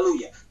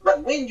 Hallelujah.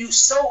 But when you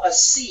sow a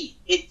seed,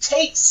 it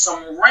takes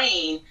some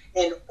rain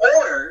in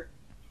order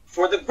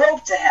for the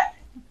growth to happen.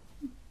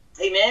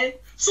 Amen.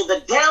 So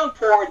the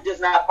downpour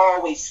does not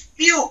always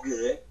feel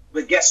good,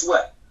 but guess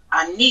what?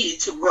 I need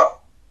it to grow.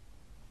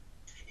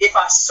 If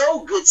I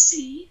sow good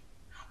seed,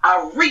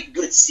 I reap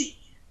good seed.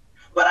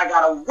 But I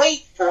got to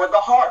wait for the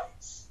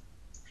harvest.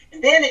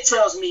 And then it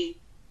tells me,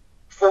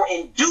 for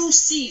in due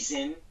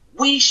season,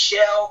 we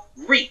shall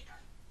reap.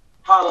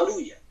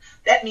 Hallelujah.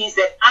 That means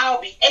that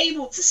I'll be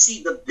able to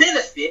see the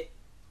benefit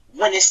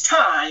when it's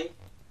time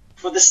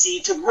for the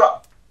seed to grow.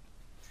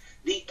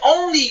 The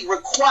only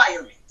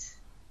requirement,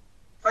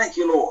 thank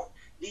you, Lord,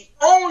 the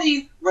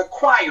only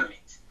requirement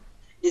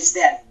is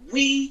that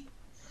we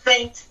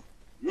faint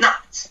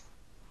not.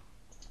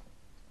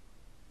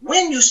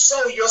 When you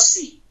sow your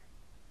seed,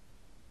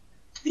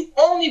 the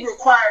only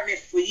requirement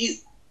for you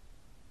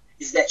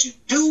is that you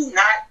do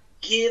not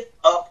give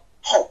up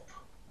hope.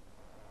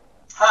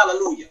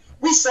 Hallelujah.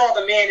 We saw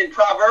the man in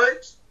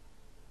Proverbs.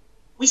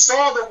 We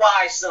saw the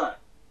wise son.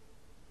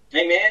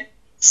 Amen.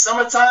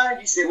 Summertime,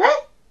 he said,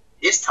 well,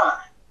 it's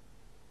time.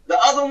 The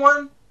other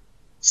one,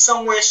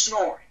 somewhere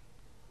snoring.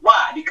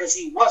 Why? Because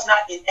he was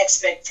not in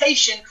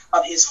expectation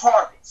of his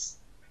harvest.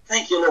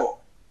 Thank you, Lord.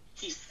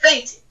 He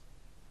fainted.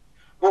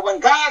 But when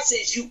God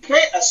says you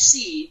plant a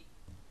seed,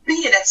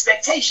 be in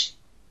expectation.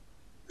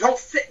 Don't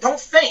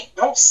faint.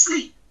 Don't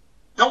sleep.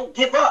 Don't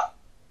give up.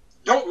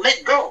 Don't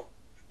let go.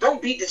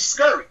 Don't be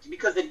discouraged,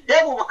 because the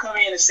devil will come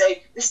in and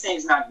say, this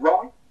thing's not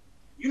growing.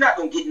 You're not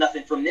going to get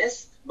nothing from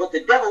this. But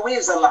the devil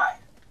is a liar.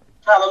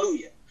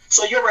 Hallelujah.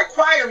 So your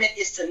requirement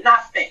is to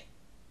not faint.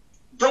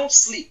 Don't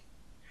sleep.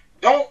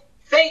 Don't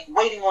faint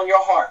waiting on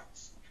your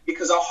harvest,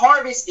 because a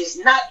harvest is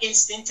not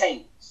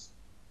instantaneous.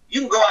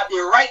 You can go out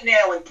there right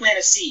now and plant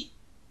a seed.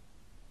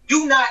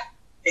 Do not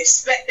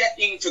expect that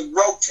thing to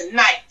grow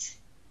tonight.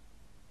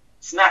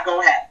 It's not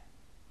going to happen.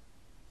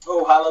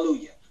 Oh,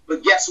 hallelujah.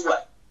 But guess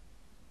what?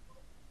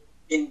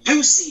 In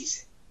due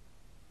season,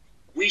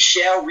 we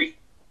shall reap.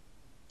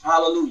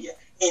 Hallelujah.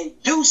 In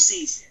due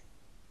season,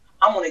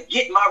 I'm going to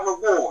get my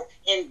reward.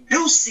 In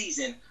due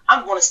season,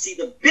 I'm going to see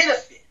the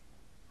benefit,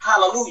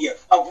 hallelujah,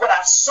 of what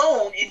I've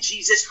sown in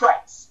Jesus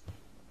Christ.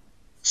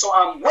 So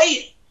I'm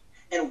waiting.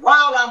 And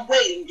while I'm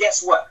waiting,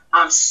 guess what?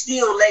 I'm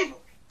still laboring.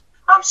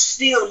 I'm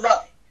still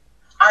loving.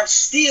 I'm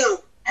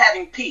still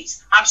having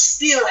peace. I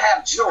still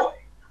have joy.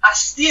 I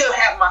still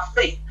have my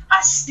faith.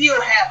 I still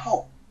have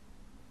hope.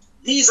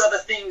 These are the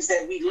things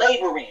that we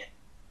labor in.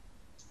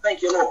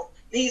 Thank you, Lord.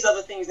 These are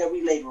the things that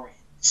we labor in.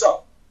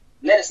 So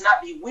let us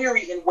not be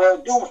weary in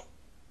well-doing.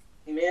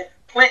 Amen.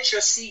 Plant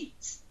your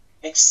seeds.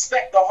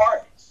 Expect the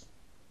harvest,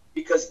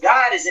 because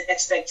God is in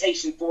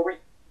expectation for it.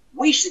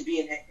 We should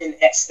be in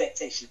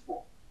expectation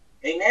for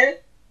it. Amen.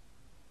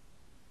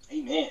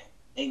 Amen.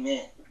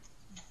 Amen.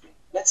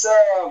 Let's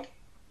go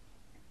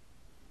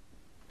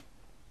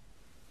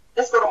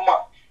to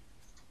Mark,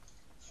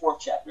 4th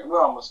chapter.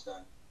 We're almost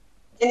done.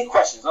 Any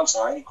questions? I'm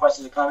sorry. Any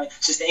questions or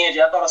comments? Sister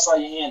Angie, I thought I saw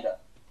your hand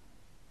up.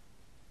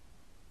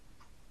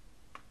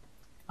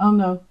 Oh,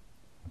 no.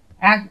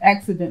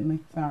 Accidentally.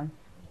 Sorry.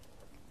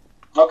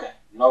 Okay.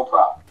 No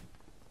problem.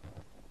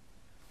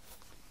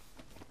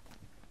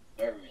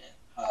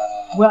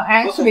 Well,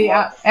 actually,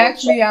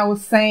 I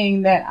was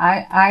saying that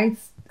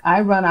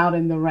I run out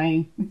in the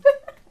rain.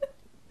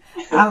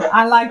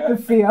 I like the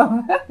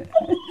feel.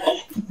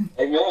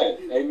 Amen.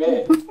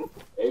 Amen.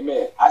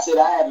 Amen. I said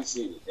I haven't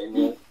seen it.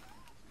 Amen.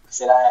 I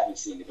said I haven't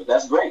seen it, but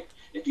that's great.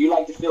 If you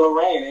like to feel the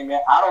rain,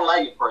 amen. I don't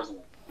like it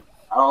personally.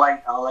 I don't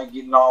like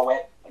getting all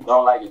wet. I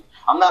don't like it.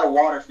 I'm not a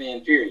water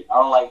fan, period. I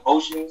don't like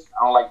oceans.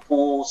 I don't like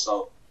pools.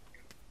 So,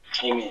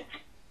 amen.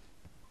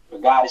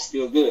 But God is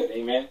still good.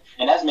 Amen.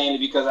 And that's mainly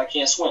because I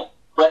can't swim.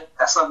 But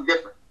that's something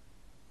different.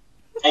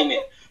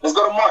 Amen. Let's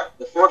go to Mark,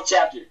 the 4th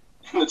chapter,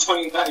 the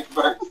 29th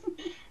verse.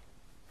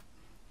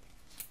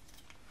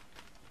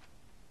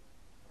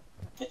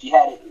 If you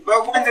had it.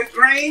 But when the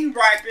grain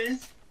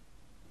ripens,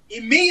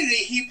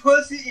 immediately he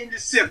puts it in the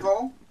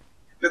sickle,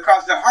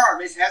 because the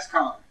harvest has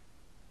come.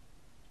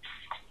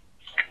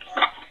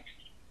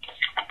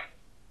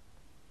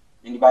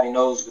 Anybody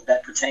knows what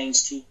that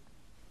pertains to?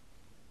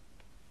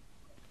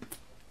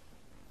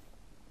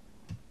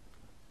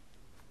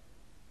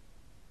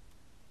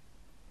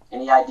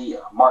 Any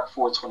idea? Mark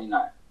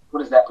 4:29. What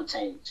does that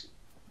pertain to?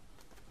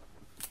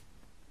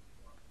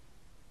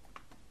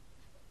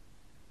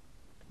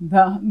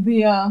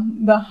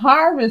 The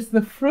harvest,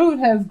 the fruit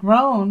has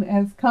grown,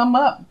 has come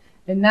up,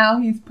 and now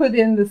he's put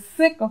in the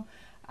sickle.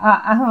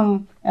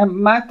 And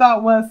my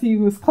thought was he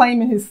was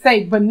claiming his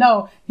stake, but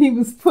no, he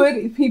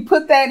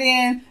put that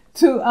in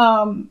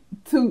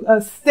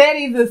to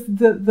steady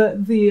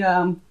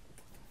the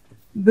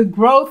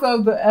growth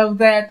of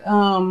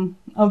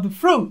the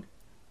fruit.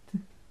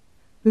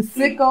 The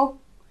sickle,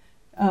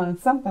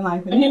 something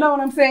like that. You know what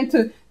I'm saying?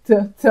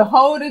 To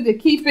hold it, to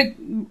keep it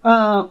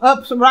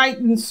upright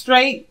and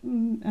straight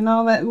and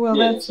all that. Well,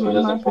 yeah, that's so it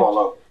doesn't fall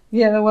over.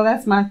 Yeah, well,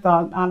 that's my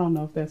thought. I don't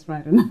know if that's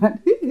right or not.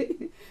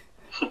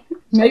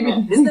 Maybe.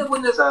 Isn't that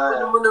when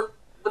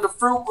the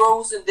fruit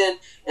grows and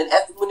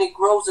after when it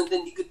grows and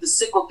then you get the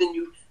sickle, then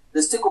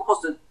the sickle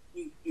supposed to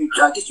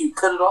I guess you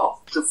cut it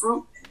off, the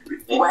fruit,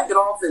 whack it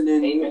off, and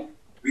then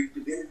reap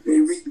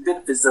the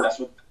benefits of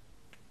it.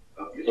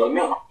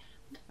 Amen.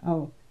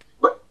 Oh.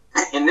 But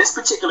in this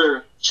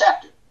particular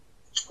chapter,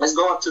 let's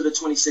go up to the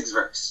 26th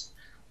verse.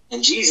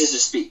 And Jesus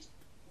is speaking.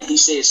 And he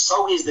says,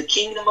 "So is the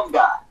kingdom of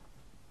God,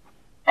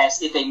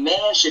 as if a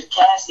man should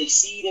cast a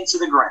seed into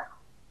the ground,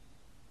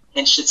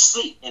 and should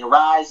sleep and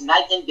rise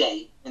night and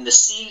day, and the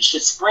seed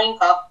should spring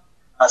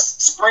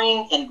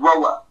and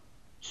grow up.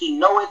 He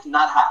knoweth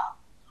not how.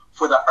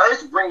 For the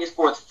earth bringeth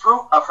forth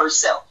fruit of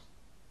herself,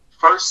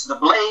 first the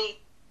blade,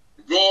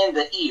 then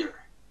the ear.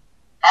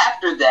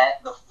 After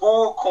that, the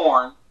full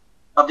corn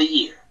of the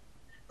ear.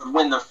 But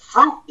when the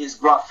fruit is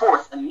brought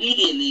forth,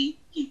 immediately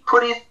he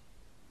putteth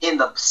in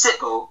the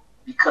sickle,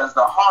 because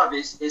the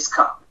harvest is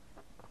come."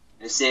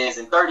 And it says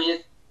in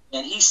 30th,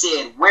 "And he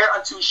said,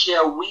 Whereunto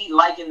shall we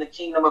liken the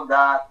kingdom of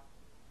God?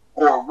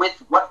 Or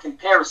with what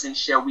comparison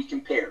shall we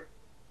compare it?"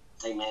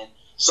 Amen.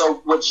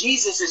 So what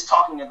Jesus is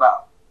talking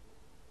about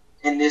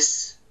in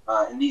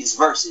these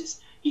verses,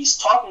 he's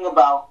talking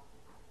about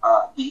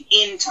the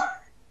end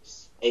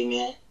times.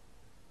 Amen.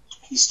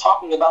 He's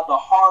talking about the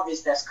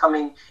harvest that's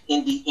coming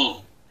in the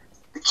end.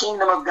 The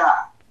kingdom of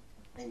God.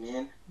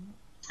 Amen.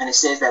 And it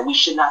says that we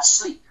should not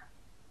sleep.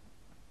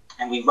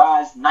 And we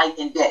rise night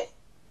and day.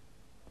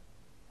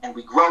 And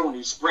we grow and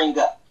we spring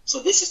up.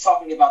 So this is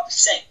talking about the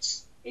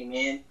saints.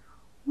 Amen.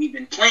 We've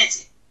been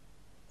planted.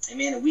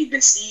 Amen. And we've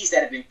been seeds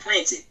that have been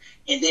planted.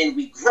 And then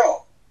we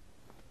grow.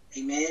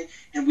 Amen.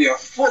 And we are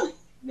fully,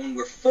 when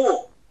we're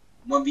full,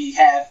 when we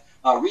have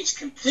reached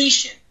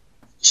completion,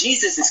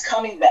 Jesus is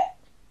coming back.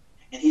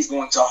 And he's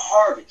going to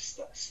harvest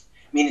us.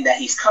 Meaning that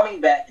he's coming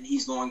back and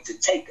he's going to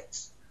take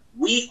us.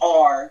 We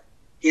are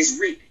his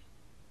reaping.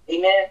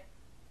 Amen.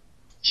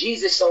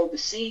 Jesus sowed the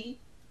seed.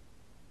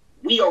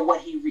 We are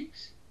what he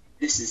reaps.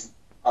 This is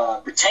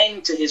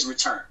pertaining to his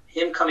return.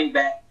 Him coming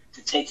back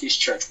to take his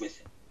church with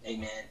him.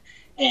 Amen.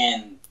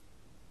 And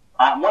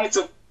I wanted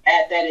to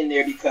add that in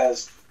there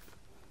because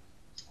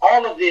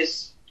all of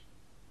this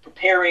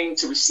preparing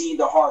to receive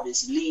the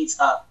harvest leads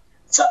up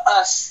to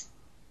us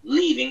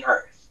leaving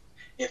earth.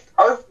 If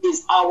earth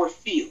is our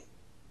field,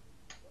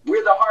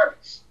 we're the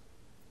harvest.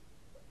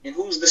 And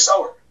who's the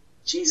sower?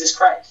 Jesus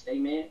Christ.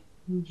 Amen.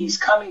 Mm-hmm. He's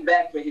coming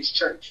back for his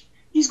church.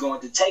 He's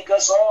going to take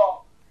us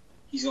all.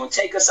 He's going to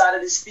take us out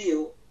of this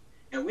field.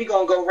 And we're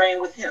going to go reign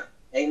with him.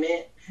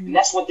 Amen. Mm-hmm. And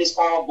that's what this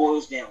all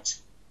boils down to.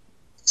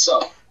 So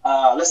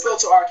let's go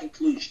to our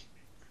conclusion.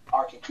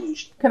 Our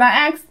conclusion. Could I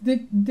ask,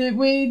 did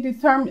we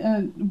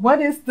determine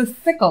what is the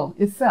sickle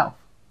itself?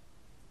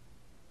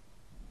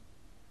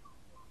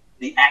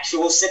 The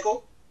actual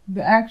sickle?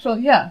 The actual,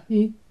 yeah.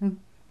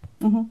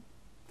 Mm-hmm.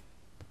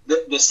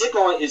 The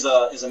sickle is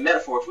a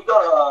metaphor. If we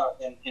go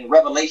to in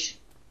Revelation,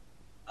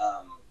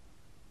 I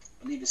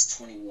believe it's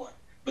 21.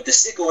 But the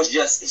sickle is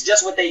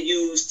just what they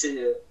use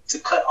to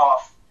cut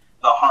off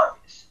the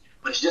harvest.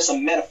 But it's just a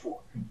metaphor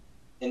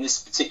in this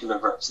particular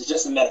verse. It's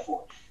just a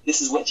metaphor.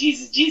 This is what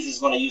Jesus is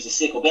going to use a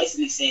sickle,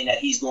 basically saying that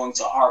he's going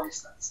to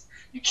harvest us.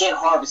 You can't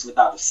harvest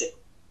without a sickle.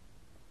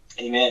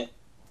 Amen.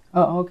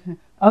 Oh, okay.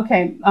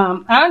 Okay,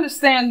 I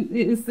understand.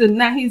 He's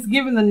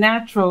given the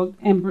natural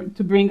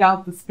to bring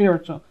out the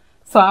spiritual.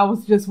 So I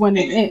was just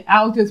wondering.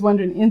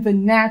 In the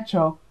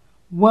natural,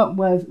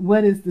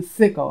 what is the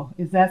sickle?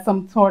 Is that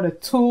some sort of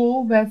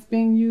tool that's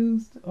being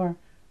used, or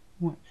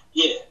what?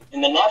 Yeah,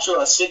 in the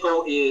natural, a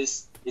sickle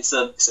is it's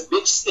a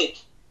big stick,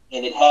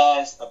 and it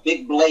has a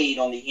big blade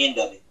on the end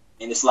of it,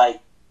 and it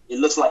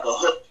looks like a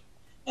hook,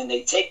 and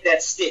they take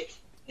that stick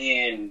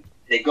and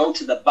they go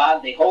to the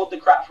bottom, they hold the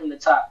crop from the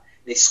top,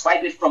 they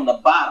swipe it from the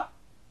bottom,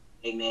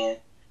 amen,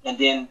 and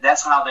then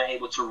that's how they're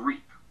able to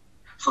reap.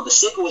 So the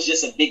sickle is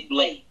just a big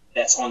blade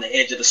that's on the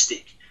edge of the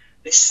stick.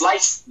 They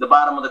slice the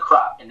bottom of the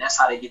crop, and that's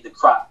how they get the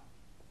crop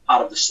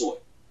out of the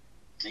soil.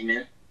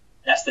 Amen.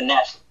 That's the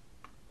natural.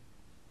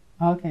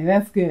 Okay,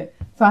 that's good.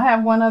 So I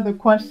have one other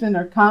question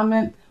or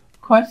comment.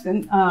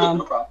 Question.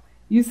 No problem.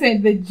 You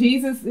said that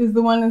Jesus is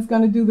the one that's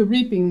going to do the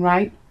reaping,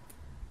 right?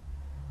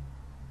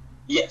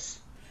 Yes.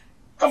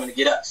 Coming to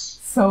get us.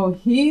 So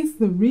he's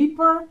the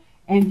reaper,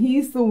 and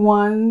he's the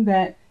one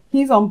that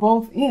he's on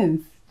both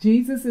ends.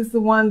 Jesus is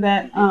the one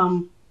that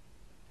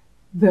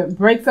that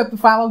breaks up the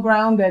fallow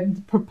ground,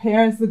 that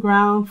prepares the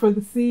ground for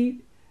the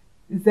seed.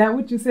 Is that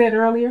what you said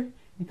earlier?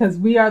 Because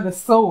we are the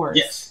sowers.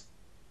 Yes.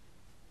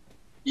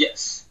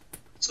 Yes.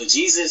 So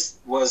Jesus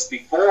was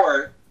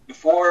before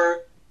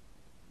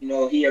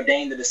he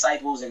ordained the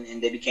disciples and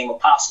they became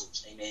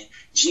apostles. Amen.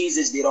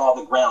 Jesus did all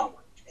the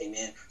groundwork.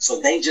 Amen. So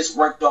they just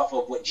worked off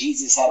of what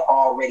Jesus had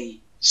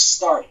already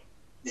started.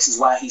 This is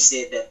why he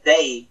said that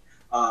they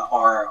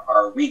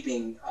are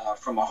reaping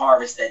from a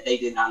harvest that they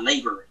did not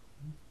labor in.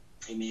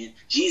 Amen.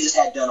 Jesus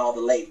had done all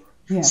the labor.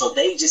 Yeah. So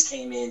they just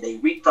came in, they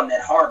reaped from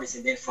that harvest,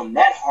 and then from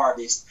that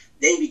harvest,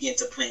 they began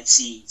to plant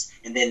seeds,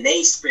 and then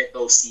they spread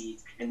those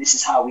seeds, and this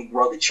is how we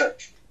grow the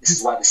church. This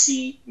is why the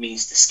seed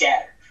means to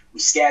scatter. We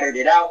scattered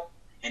it out,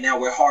 and now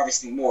we're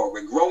harvesting more.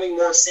 We're growing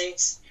more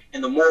saints,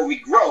 and the more we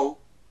grow,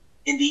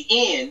 in the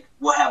end,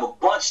 we'll have a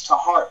bunch to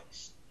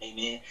harvest.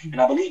 Amen.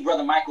 And I believe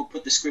Brother Michael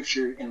put the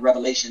scripture in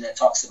Revelation that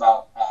talks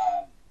about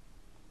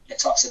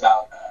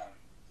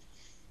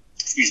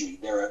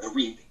the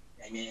reaping.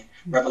 Amen.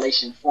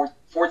 Revelation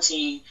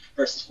 14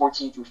 verses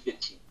 14 through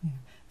 15.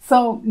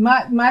 So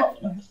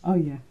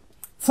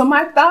So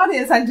my thought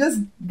is, I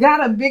just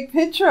got a big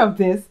picture of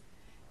this.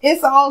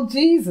 It's all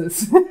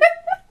Jesus.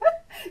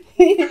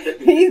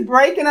 He's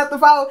breaking up the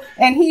fallow,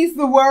 and he's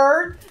the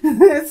word.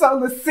 So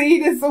the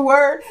seed is the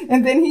word,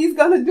 and then he's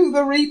going to do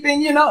the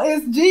reaping.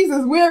 It's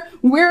Jesus.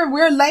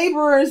 We're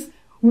laborers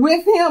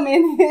with him,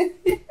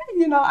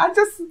 and I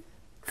just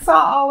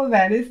saw all of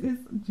that. It's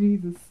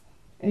Jesus.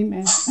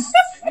 Amen.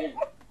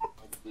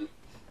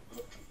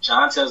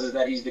 John tells us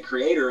that he's the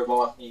creator of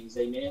all things.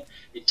 Amen.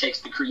 It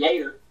takes the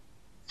creator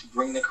to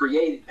bring the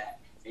created back.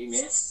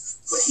 Amen.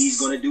 But he's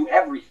going to do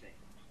everything.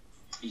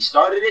 He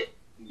started it.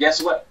 And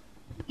guess what?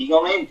 He's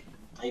going to end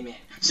it. Amen.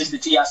 Sister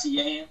T, I see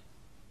your hand.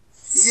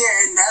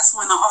 Yeah, and that's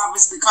when the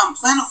harvest becomes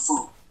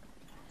plentiful.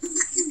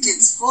 It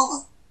gets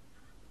fuller.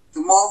 The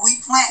more we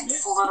plant, the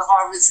fuller the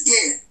harvest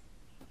get.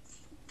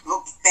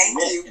 Okay, thank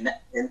you.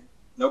 And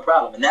no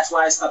problem. And that's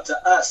why it's up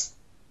to us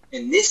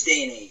in this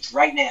day and age,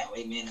 right now.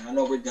 Amen. And I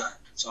know we're done.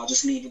 So I'll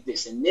just leave it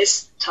this. In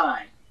this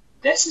time,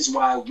 this is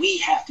why we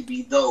have to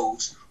be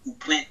those who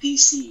plant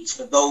these seeds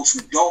for those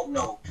who don't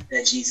know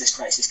that Jesus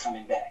Christ is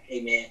coming back.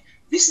 Amen.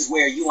 This is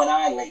where you and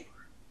I labor.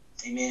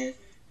 Amen.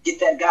 Get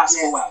that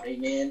gospel out.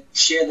 Amen.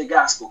 Share the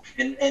gospel.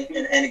 And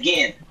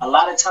again, a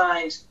lot of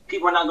times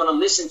people are not going to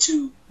listen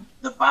to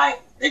the Bible.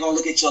 They're going to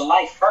look at your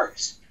life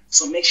first.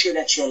 So make sure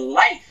that your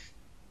life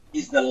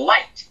is the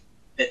light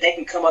that they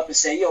can come up and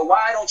say, yo,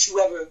 why don't you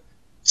ever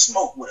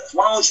smoke with us?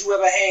 Why don't you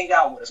ever hang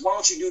out with us? Why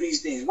don't you do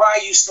these things? Why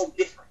are you so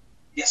different?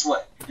 Guess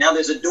what? Now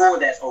there's a door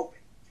that's open,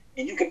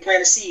 and you can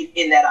plant a seed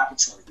in that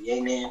opportunity.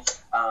 Amen.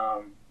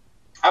 I'm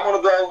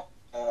going to go.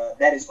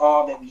 That is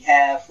all that we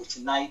have for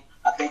tonight.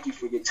 I thank you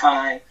for your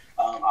time.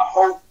 I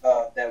hope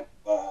that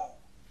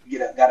you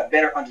got a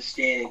better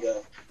understanding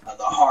of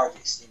the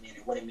harvest, amen,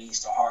 and what it means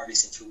to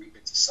harvest and to reap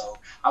and to sow.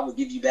 I will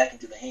give you back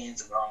into the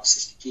hands of our own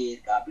Sister Kid.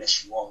 God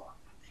bless you all.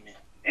 Amen.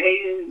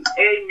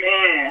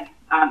 Amen.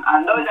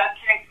 I know that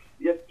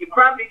you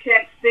probably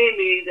can't see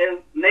me.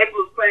 The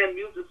neighbors playing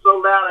music so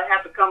loud I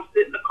have to come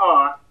sit in the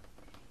car.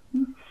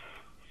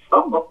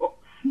 So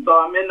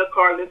I'm in the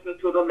car listening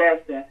to the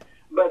lesson.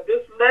 But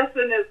this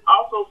lesson is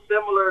also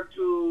similar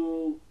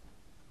to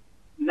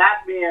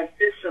not being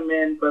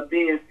fishermen, but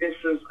being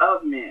fishers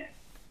of men.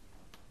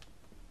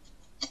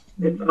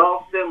 It's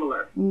all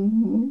similar.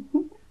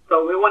 Mm-hmm.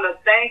 So we want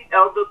to thank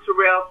Elder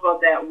Terrell for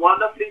that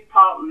wonderfully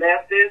taught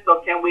lesson.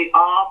 So can we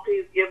all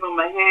please give him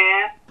a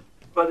hand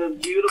for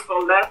this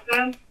beautiful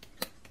lesson?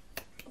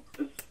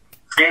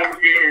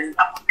 Amen.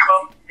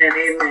 And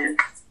amen.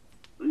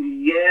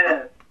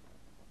 Yes.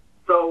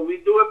 So we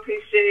do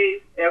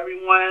appreciate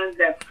everyone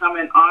that's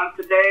coming on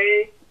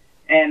today.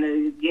 And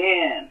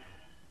again,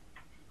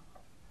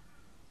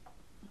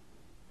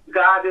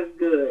 God is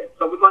good.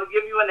 So we're going to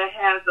give you in the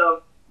hands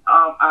of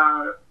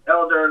our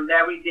Elder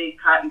Larry D.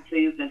 Cotton,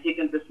 please, and he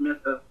can dismiss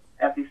us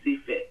as he sees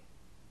fit.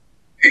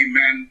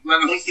 Amen.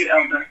 Thank you,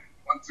 Elder.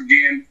 Once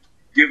again,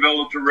 give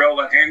Elder Terrell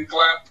a hand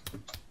clap.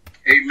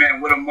 Amen.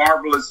 What a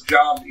marvelous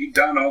job he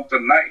done on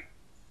tonight.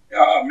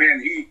 Oh, man,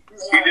 he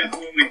didn't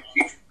only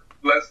teach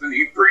lesson.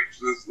 He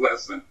preached this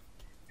lesson.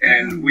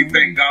 And we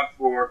thank God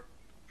for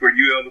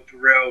you, Elder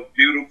Terrell.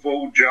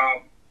 Beautiful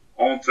job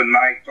on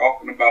tonight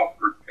talking about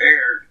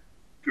prepared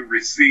to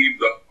receive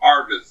the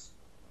harvest.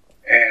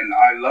 And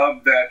I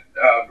love that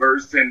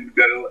verse in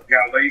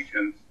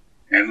Galatians.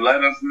 And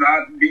let us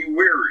not be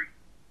weary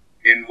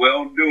in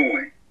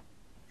well-doing,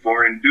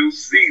 for in due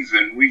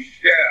season we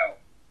shall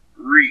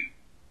reap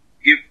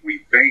if we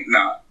faint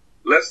not.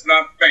 Let's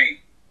not faint.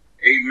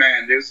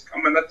 Amen. There's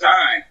coming a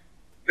time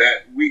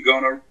that we're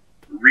going to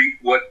reap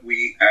what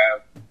we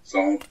have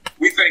sown.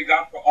 We thank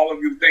God for all of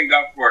you. Thank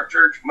God for our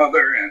church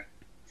mother and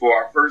for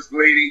our first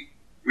lady.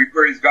 We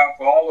praise God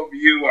for all of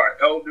you, our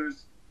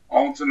elders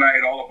on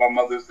tonight, all of our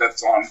mothers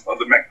that's on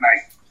Mother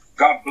McKnight.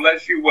 God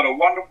bless you. What a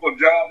wonderful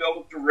job,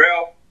 Elder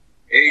Terrell.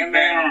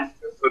 Amen.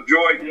 It's a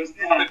joy just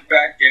to sit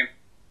back and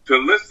to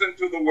listen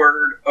to the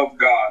word of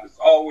God. It's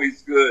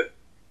always good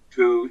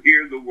to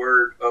hear the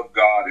word of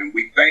God, and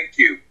we thank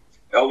you.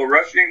 Elder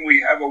Rushing,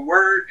 we have a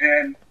word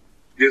and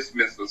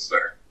dismiss us,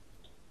 sir.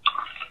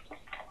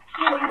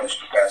 God bless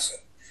you, Pastor.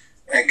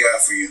 Thank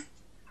God for you,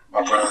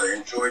 my brother.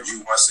 Enjoyed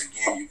you once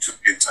again. You took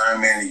your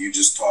time in and you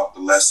just taught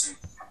the lesson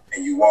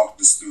and you walked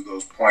us through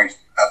those points.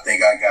 I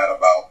think I got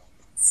about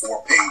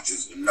 4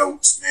 pages of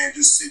notes, man,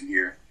 just sitting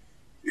here.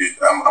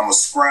 I'm a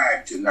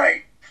scribe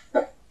tonight.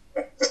 But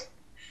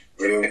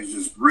it was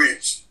just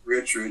rich.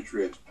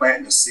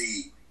 Planting a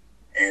seed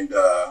and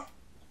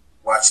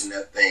watching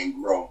that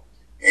thing grow.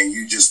 And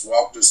you just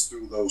walked us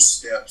through those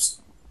steps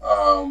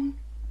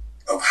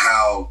of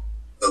how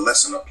the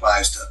lesson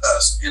applies to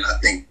us. And I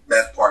think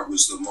that part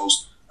was the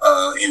most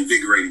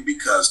invigorating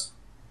because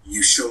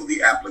you show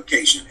the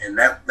application. And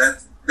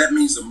that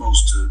means the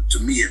most to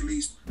me, at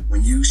least,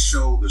 when you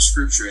show the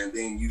scripture and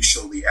then you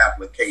show the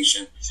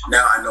application.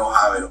 Now I know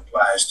how it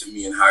applies to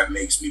me and how it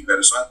makes me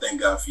better. So I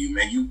thank God for you,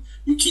 man.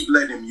 You keep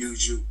letting him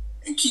use you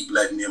and keep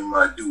letting him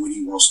do what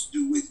he wants to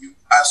do with you.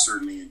 I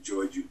certainly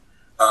enjoyed you.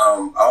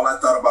 All I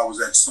thought about was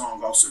that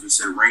song also that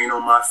said, rain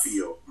on my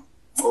field.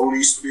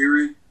 Holy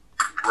Spirit,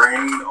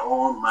 rain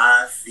on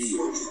my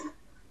field.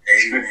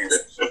 Amen.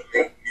 So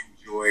I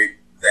enjoyed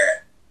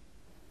that.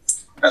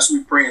 As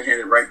we pray and hand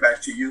it right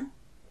back to you.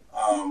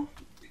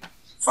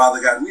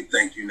 Father God, we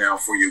thank you now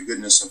for your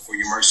goodness and for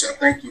your mercy. I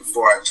thank you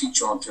for our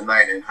teacher on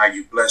tonight and how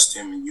you blessed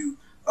him and you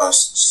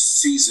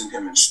seasoned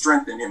him and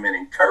strengthened him and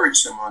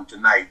encouraged him on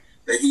tonight,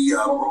 that he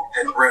broke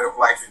that bread of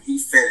life and he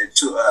fed it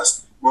to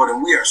us, Lord,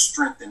 and we are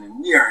strengthened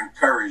and we are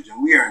encouraged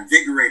and we are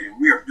invigorated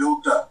and we are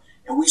built up.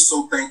 And we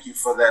so thank you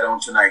for that on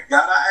tonight.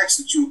 God, I ask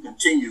that you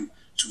continue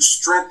to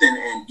strengthen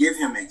and give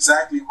him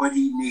exactly what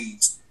he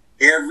needs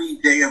every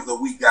day of the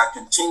week. God,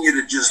 continue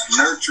to just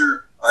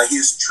nurture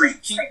his tree.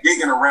 Keep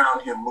digging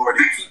around him, Lord,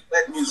 and keep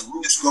letting his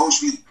roots go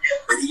deep,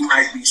 that he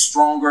might be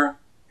stronger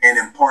and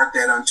impart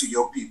that unto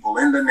your people.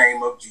 In the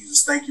name of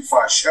Jesus. Thank you for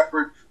our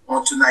shepherd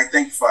on tonight.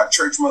 Thank you for our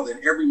church mother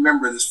and every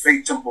member of this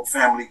Faith Temple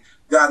family.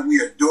 God,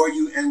 we adore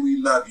you and we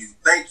love you.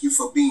 Thank you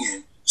for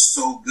being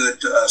so good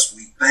to us.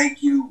 We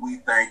thank you,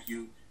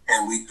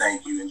 and we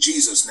thank you. In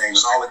Jesus' name,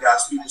 and all of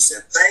God's people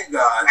said, thank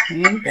God.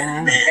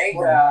 Amen. Thank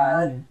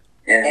God.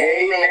 And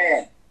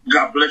amen.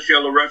 God bless you,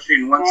 Elder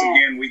Rushing. Once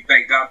again, we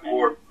thank God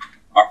for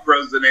our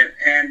president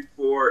and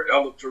for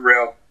Elder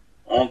Terrell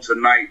on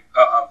tonight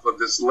for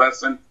this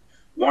lesson.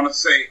 Want to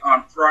say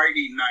on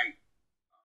Friday night,